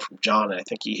wanted to know from John, and I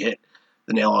think he hit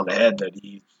the nail on the head that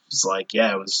he was like,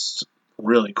 yeah, it was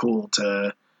really cool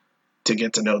to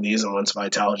get to know these, and once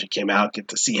Vitalogy came out, get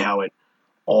to see how it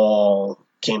all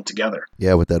came together.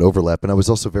 Yeah, with that overlap. And I was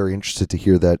also very interested to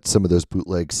hear that some of those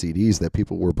bootleg CDs that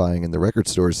people were buying in the record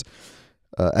stores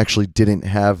actually didn't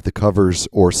have the covers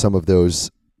or some of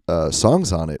those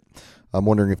songs on it. I'm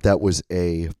wondering if that was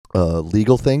a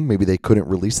legal thing. Maybe they couldn't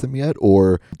release them yet,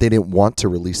 or they didn't want to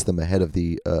release them ahead of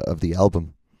the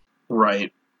album.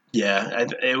 Right. Yeah,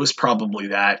 it was probably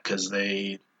that because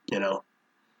they,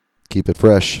 Keep it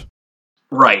fresh.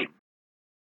 Right.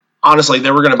 Honestly, they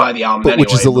were going to buy the album anyway.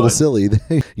 Which is a little silly.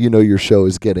 Your show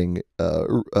is getting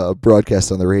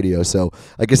broadcast on the radio, so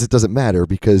I guess it doesn't matter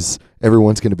because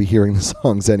everyone's going to be hearing the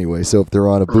songs anyway. So if they're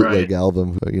on a bootleg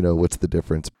album, what's the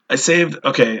difference? I saved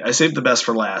the best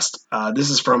for last.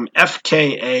 This is from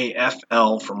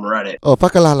FKAFL from Reddit. Oh,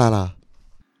 fuck-a-la-la-la.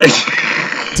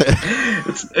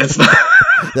 It's not,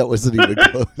 that wasn't even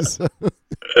close.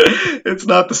 It's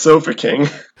not the Sofa King,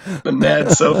 the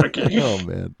Mad Sofa King. Oh,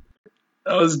 man.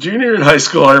 I was junior in high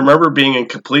school. I remember being in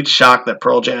complete shock that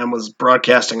Pearl Jam was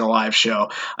broadcasting a live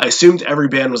show. I assumed every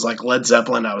band was like Led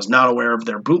Zeppelin. I was not aware of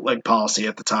their bootleg policy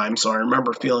at the time, so I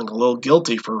remember feeling a little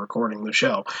guilty for recording the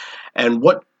show. And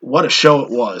what a show it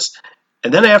was.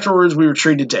 And then afterwards, we were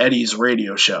treated to Eddie's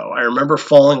radio show. I remember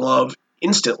falling in love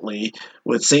instantly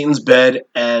with Satan's Bed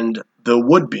and The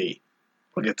Would-Be.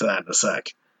 We'll get to that in a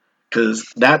sec.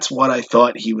 Because that's what I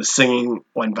thought he was singing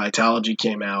when Vitalogy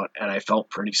came out, and I felt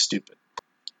pretty stupid.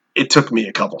 It took me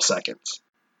a couple seconds.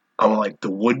 I'm like, The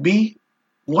Would-Be?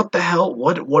 What the hell?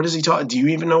 What is he talking? Do you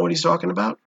even know what he's talking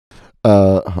about?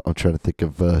 I'm trying to think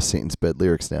of Satan's Bed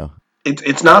lyrics now.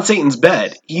 It's not Satan's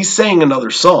Bed. He's saying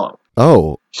another song.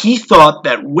 Oh. He thought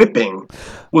that whipping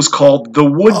was called The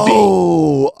Would-Be.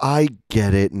 Oh, I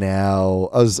get it now.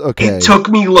 Okay. It took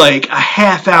me like a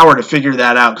half hour to figure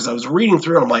that out because I was reading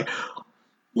through and I'm like,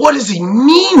 what does he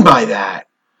mean by that?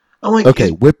 I'm like, okay,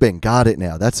 whipping, got it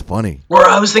now. That's funny. Or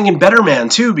I was thinking Better Man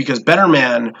too, because Better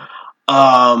Man,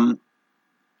 I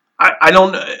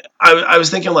was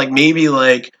thinking like maybe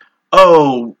like,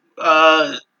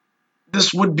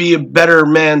 this would be a better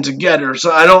man to get, or so.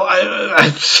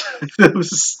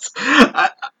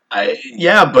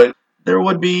 But there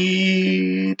would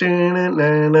be,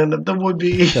 there would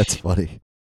be. That's funny.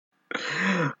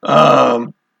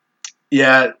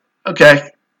 Yeah. Okay.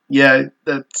 Yeah,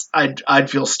 I'd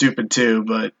feel stupid too,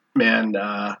 but man,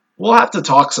 we'll have to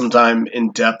talk sometime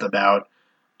in depth about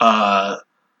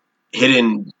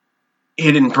hidden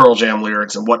Pearl Jam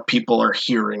lyrics and what people are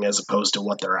hearing as opposed to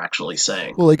what they're actually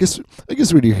saying. Well, I guess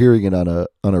when you're hearing it on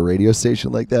a radio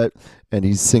station like that, and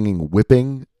he's singing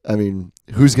whipping, I mean,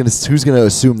 who's gonna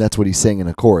assume that's what he's saying in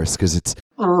a chorus? Because it's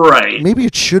right. Maybe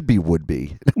it should be would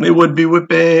be. They would be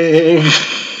whipping.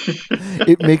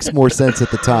 It makes more sense at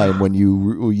the time when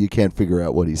you can't figure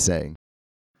out what he's saying.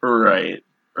 Right.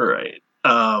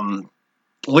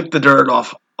 Lick the dirt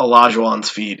off Olajuwon's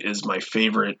feet is my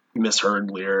favorite misheard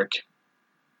lyric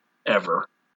ever.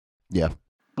 Yeah.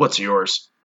 What's yours?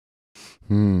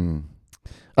 I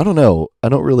don't know.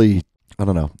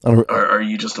 Are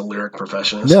you just a lyric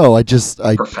perfectionist? No,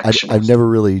 I've never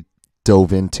really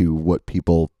dove into what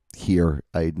people hear.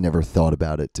 I never thought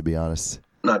about it, to be honest.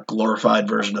 Not glorified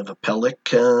version of a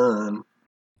pelican.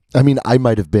 I mean, I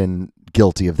might have been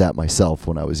guilty of that myself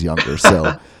when I was younger,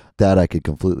 so that I could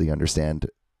completely understand.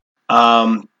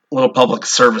 Little public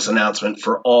service announcement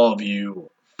for all of you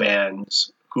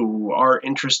fans who are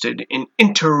interested in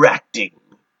interacting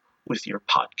with your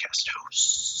podcast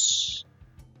hosts.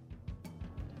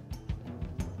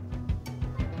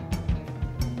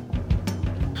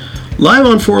 Live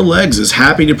on Four Legs is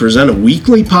happy to present a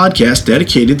weekly podcast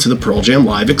dedicated to the Pearl Jam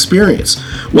live experience.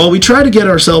 While we try to get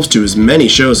ourselves to as many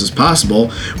shows as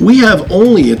possible, we have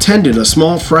only attended a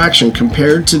small fraction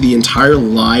compared to the entire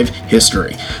live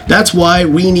history. That's why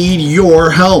we need your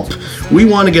help. We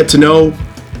want to get to know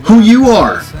who you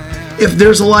are. If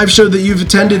there's a live show that you've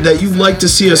attended that you'd like to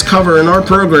see us cover in our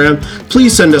program,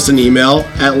 please send us an email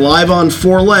at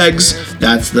liveon4legs,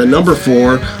 that's the number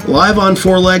 4,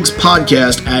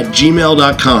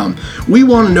 liveon4legspodcast@gmail.com. We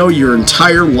want to know your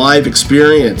entire live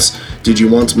experience. Did you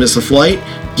once miss a flight?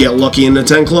 Get lucky in the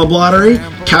 10 Club lottery?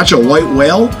 Catch a white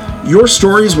whale? Your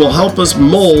stories will help us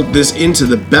mold this into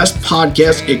the best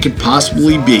podcast it could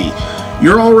possibly be.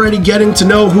 You're already getting to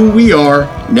know who we are.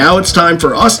 Now it's time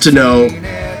for us to know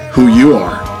who you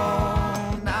are.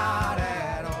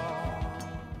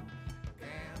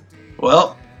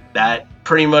 Well, that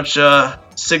pretty much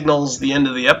signals the end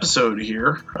of the episode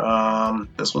here.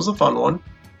 This was a fun one.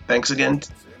 Thanks again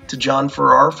to John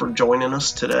Farrar for joining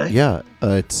us today. Yeah,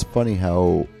 it's funny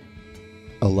how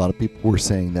a lot of people were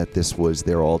saying that this was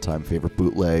their all-time favorite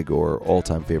bootleg or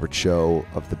all-time favorite show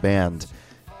of the band.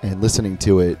 And listening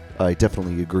to it, I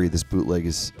definitely agree this bootleg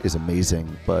is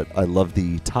amazing, but I love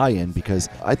the tie-in because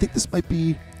I think this might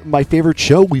be my favorite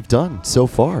show we've done so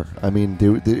far. I mean,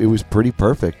 it was pretty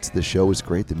perfect. The show was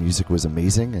great. The music was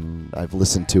amazing, and I've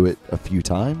listened to it a few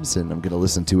times, and I'm going to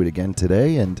listen to it again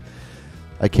today, and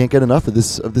I can't get enough of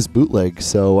this bootleg,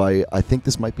 so I think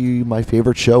this might be my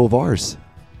favorite show of ours.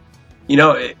 You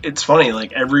know, it's funny,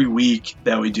 like every week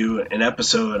that we do an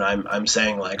episode, I'm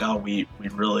saying like, oh, we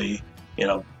really...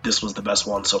 this was the best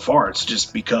one so far. It's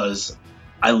just because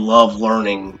I love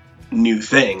learning new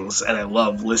things and I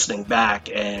love listening back,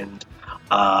 and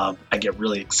I get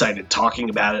really excited talking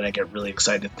about it. I get really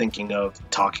excited thinking of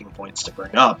talking points to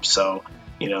bring up. So,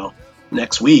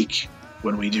 next week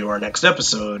when we do our next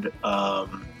episode,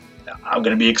 I'm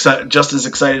going to be just as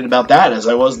excited about that as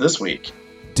I was this week.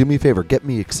 Do me a favor, get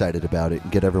me excited about it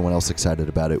and get everyone else excited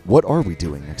about it. What are we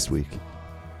doing next week?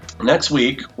 Next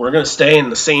week, we're going to stay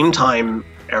in the same time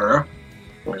era.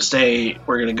 We're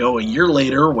going to go a year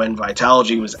later when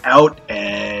Vitalogy was out,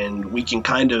 and we can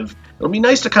it'll be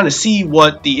nice to kind of see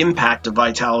what the impact of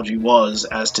Vitalogy was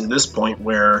as to this point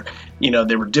where,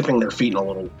 they were dipping their feet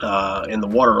in the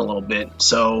water a little bit.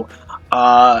 So,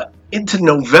 into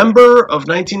November of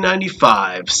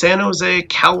 1995, San Jose,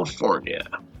 California.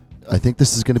 I think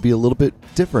this is going to be a little bit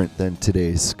different than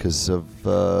today's because of,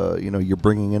 you're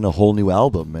bringing in a whole new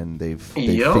album, and they've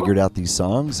figured out these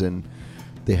songs, and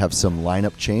they have some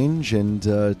lineup change, and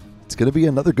it's going to be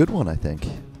another good one, I think.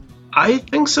 I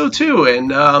think so too,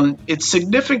 and it's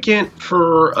significant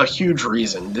for a huge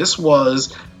reason. This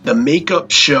was the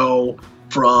makeup show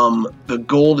from the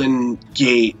Golden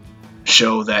Gate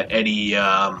show that Eddie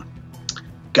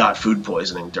got food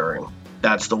poisoning during.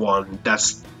 That's the one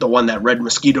that Red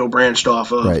Mosquito branched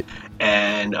off of. Right.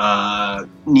 And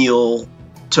Neil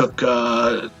took,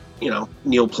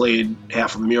 Neil played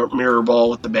half a mirror ball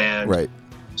with the band. Right.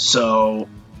 So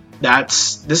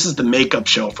this is the makeup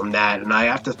show from that. And I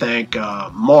have to thank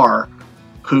Mar,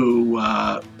 who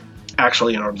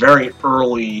actually in our very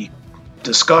early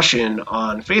discussion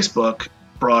on Facebook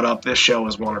brought up this show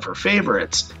as one of her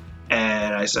favorites.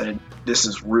 And I said, this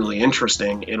is really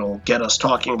interesting. It'll get us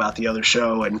talking about the other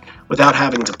show, and without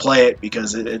having to play it,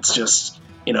 because it's just,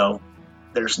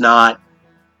 there's not,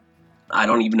 I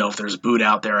don't even know if there's a boot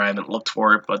out there. I haven't looked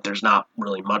for it, but there's not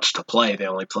really much to play. They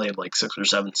only played like 6 or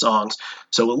 7 songs.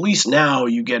 So at least now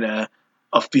you get a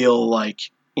feel like,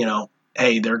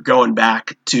 hey, they're going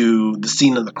back to the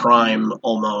scene of the crime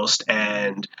almost,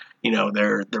 and,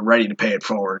 they're ready to pay it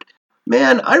forward.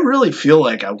 Man, I really feel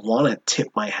like I want to tip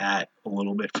my hat a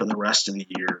little bit for the rest of the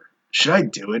year. Should I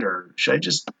do it, or should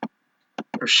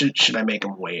I make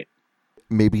them wait?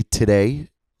 Maybe today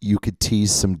you could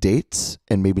tease some dates,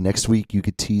 and maybe next week you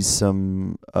could tease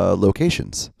some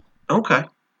locations. Okay.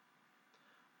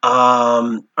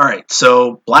 All right.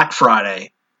 So Black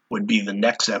Friday would be the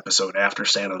next episode after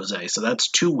San Jose. So that's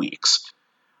 2 weeks.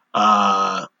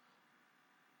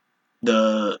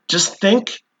 Just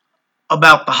think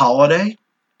about the holiday,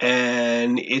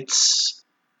 and it's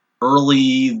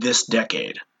early this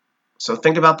decade. So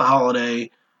think about the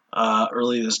holiday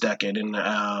early this decade, and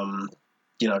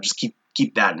just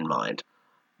keep that in mind.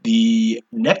 The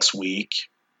next week,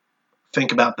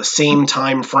 think about the same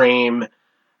time frame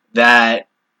that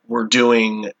we're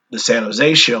doing the San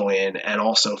Jose show in, and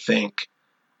also think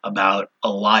about a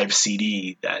live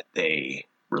CD that they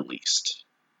released.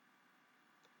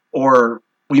 Or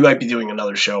we might be doing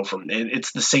another show from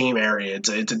it's the same area. It's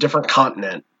a different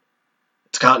continent.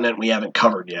 It's a continent we haven't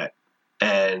covered yet.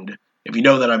 And if you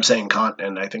know that I'm saying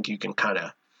continent, I think you can kind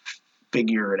of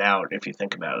figure it out if you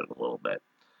think about it a little bit.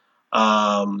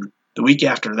 The week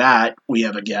after that, we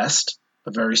have a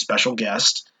very special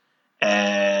guest,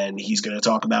 and he's going to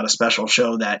talk about a special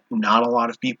show that not a lot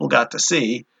of people got to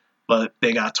see, but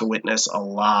they got to witness a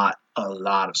lot a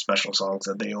lot of special songs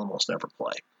that they almost never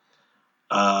play.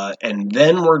 And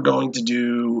then we're going to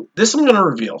do this. I'm going to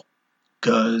reveal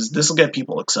because this will get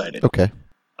people excited. Okay.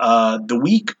 The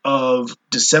week of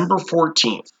December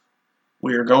 14th,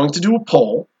 we are going to do a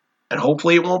poll, and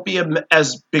hopefully it won't be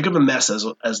as big of a mess as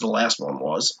the last one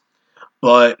was.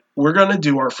 But we're going to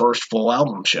do our first full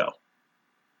album show.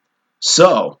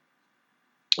 So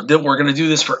that we're going to do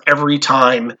this for every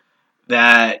time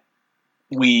that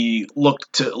we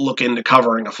look into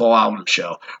covering a full album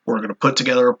show. We're going to put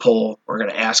together a poll. We're going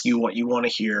to ask you what you want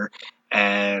to hear,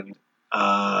 and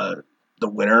the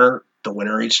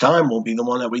winner each time will be the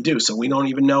one that we do. So we don't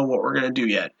even know what we're going to do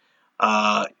yet.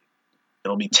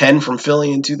 It'll be 10 from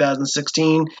Philly in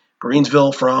 2016,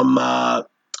 Greensville from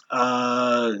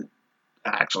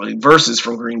Versus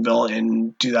from Greenville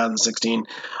in 2016.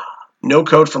 No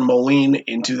Code from Moline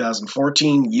in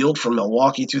 2014, Yield from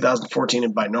Milwaukee 2014,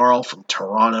 and Binaural from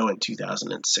Toronto in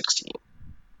 2016.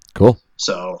 Cool.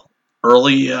 So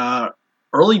early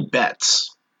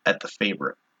bets at the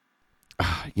favorite.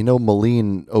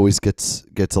 Moline always gets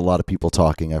a lot of people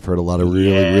talking. I've heard a lot of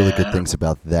really good things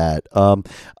about that. I'm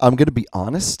going to be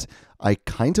honest. I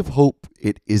kind of hope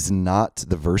it is not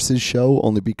the Versus show,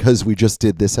 only because we just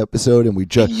did this episode and we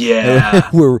just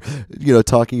we're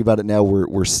talking about it now.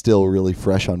 We're still really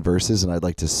fresh on Versus, and I'd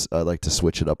like to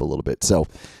switch it up a little bit. So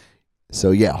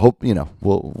yeah, hope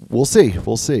we'll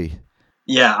see.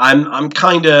 Yeah,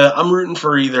 I'm rooting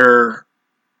for either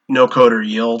No Code or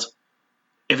Yield.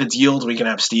 If it's Yield, we can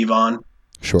have Steve on.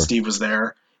 Sure. Steve was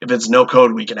there. If it's No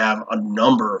Code, we can have a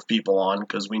number of people on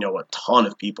because we know a ton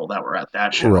of people that were at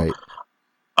that show. Right.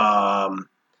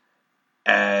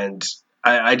 And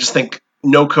I just think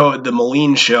No Code, the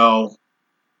Moline show,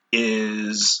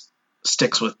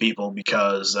 sticks with people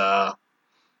because that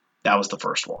was the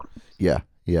first one. Yeah,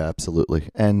 absolutely.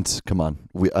 And come on,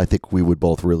 I think we would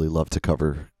both really love to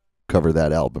cover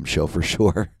that album show for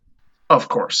sure. Of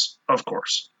course.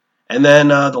 And then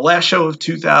the last show of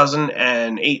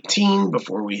 2018,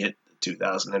 before we hit the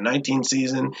 2019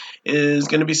 season, is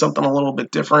going to be something a little bit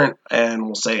different, and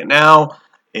we'll say it now.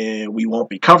 We won't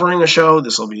be covering a show.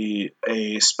 This will be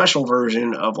a special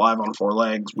version of Live on Four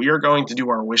Legs. We are going to do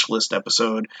our wish list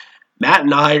episode. Matt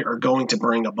and I are going to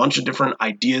bring a bunch of different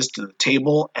ideas to the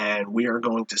table, and we are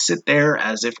going to sit there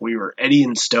as if we were Eddie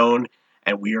and Stone,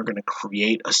 and we are going to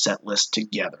create a set list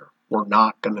together. We're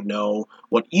not going to know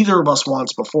what either of us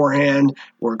wants beforehand.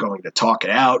 We're going to talk it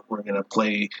out. We're going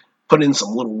to put in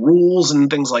some little rules and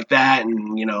things like that,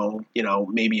 and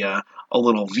maybe a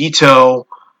little veto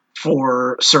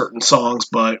for certain songs.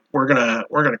 But we're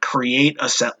gonna create a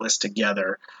set list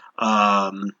together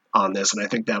on this, and I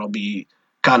think that'll be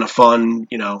kind of fun.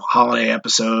 Holiday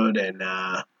episode, and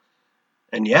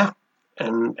yeah.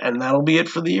 And that'll be it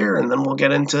for the year, and then we'll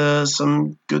get into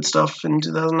some good stuff in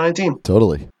 2019.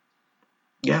 Totally.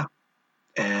 Yeah.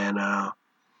 And that's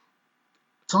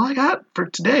all I got for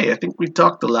today. I think we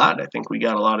talked a lot. I think we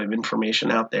got a lot of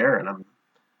information out there, and I'm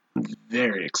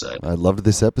very excited. I loved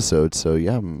this episode, so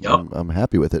yeah, I'm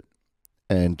happy with it.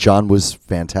 And John was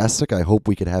fantastic. I hope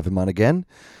we could have him on again.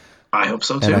 I hope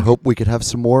so, too. And I hope we could have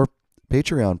some more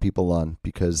Patreon people on,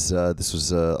 because this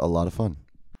was a lot of fun.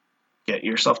 Get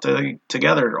yourself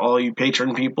together, all you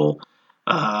patron people.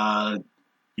 Hopefully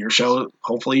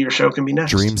your show can be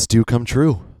next. Dreams do come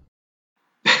true.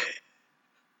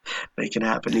 They can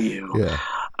happen to you.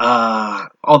 Yeah.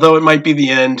 Although it might be the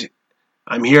end,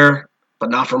 I'm here, but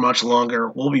not for much longer.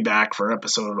 We'll be back for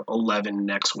episode 11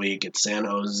 next week at San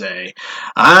Jose.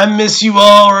 I miss you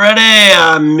already.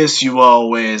 I miss you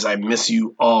always. I miss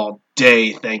you all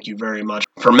day. Thank you very much.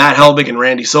 For Matt Helbig and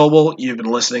Randy Sobel, you've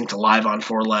been listening to Live on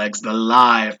Four Legs, the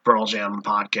live Pearl Jam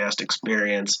podcast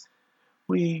experience.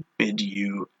 We bid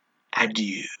you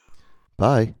adieu.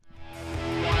 Bye.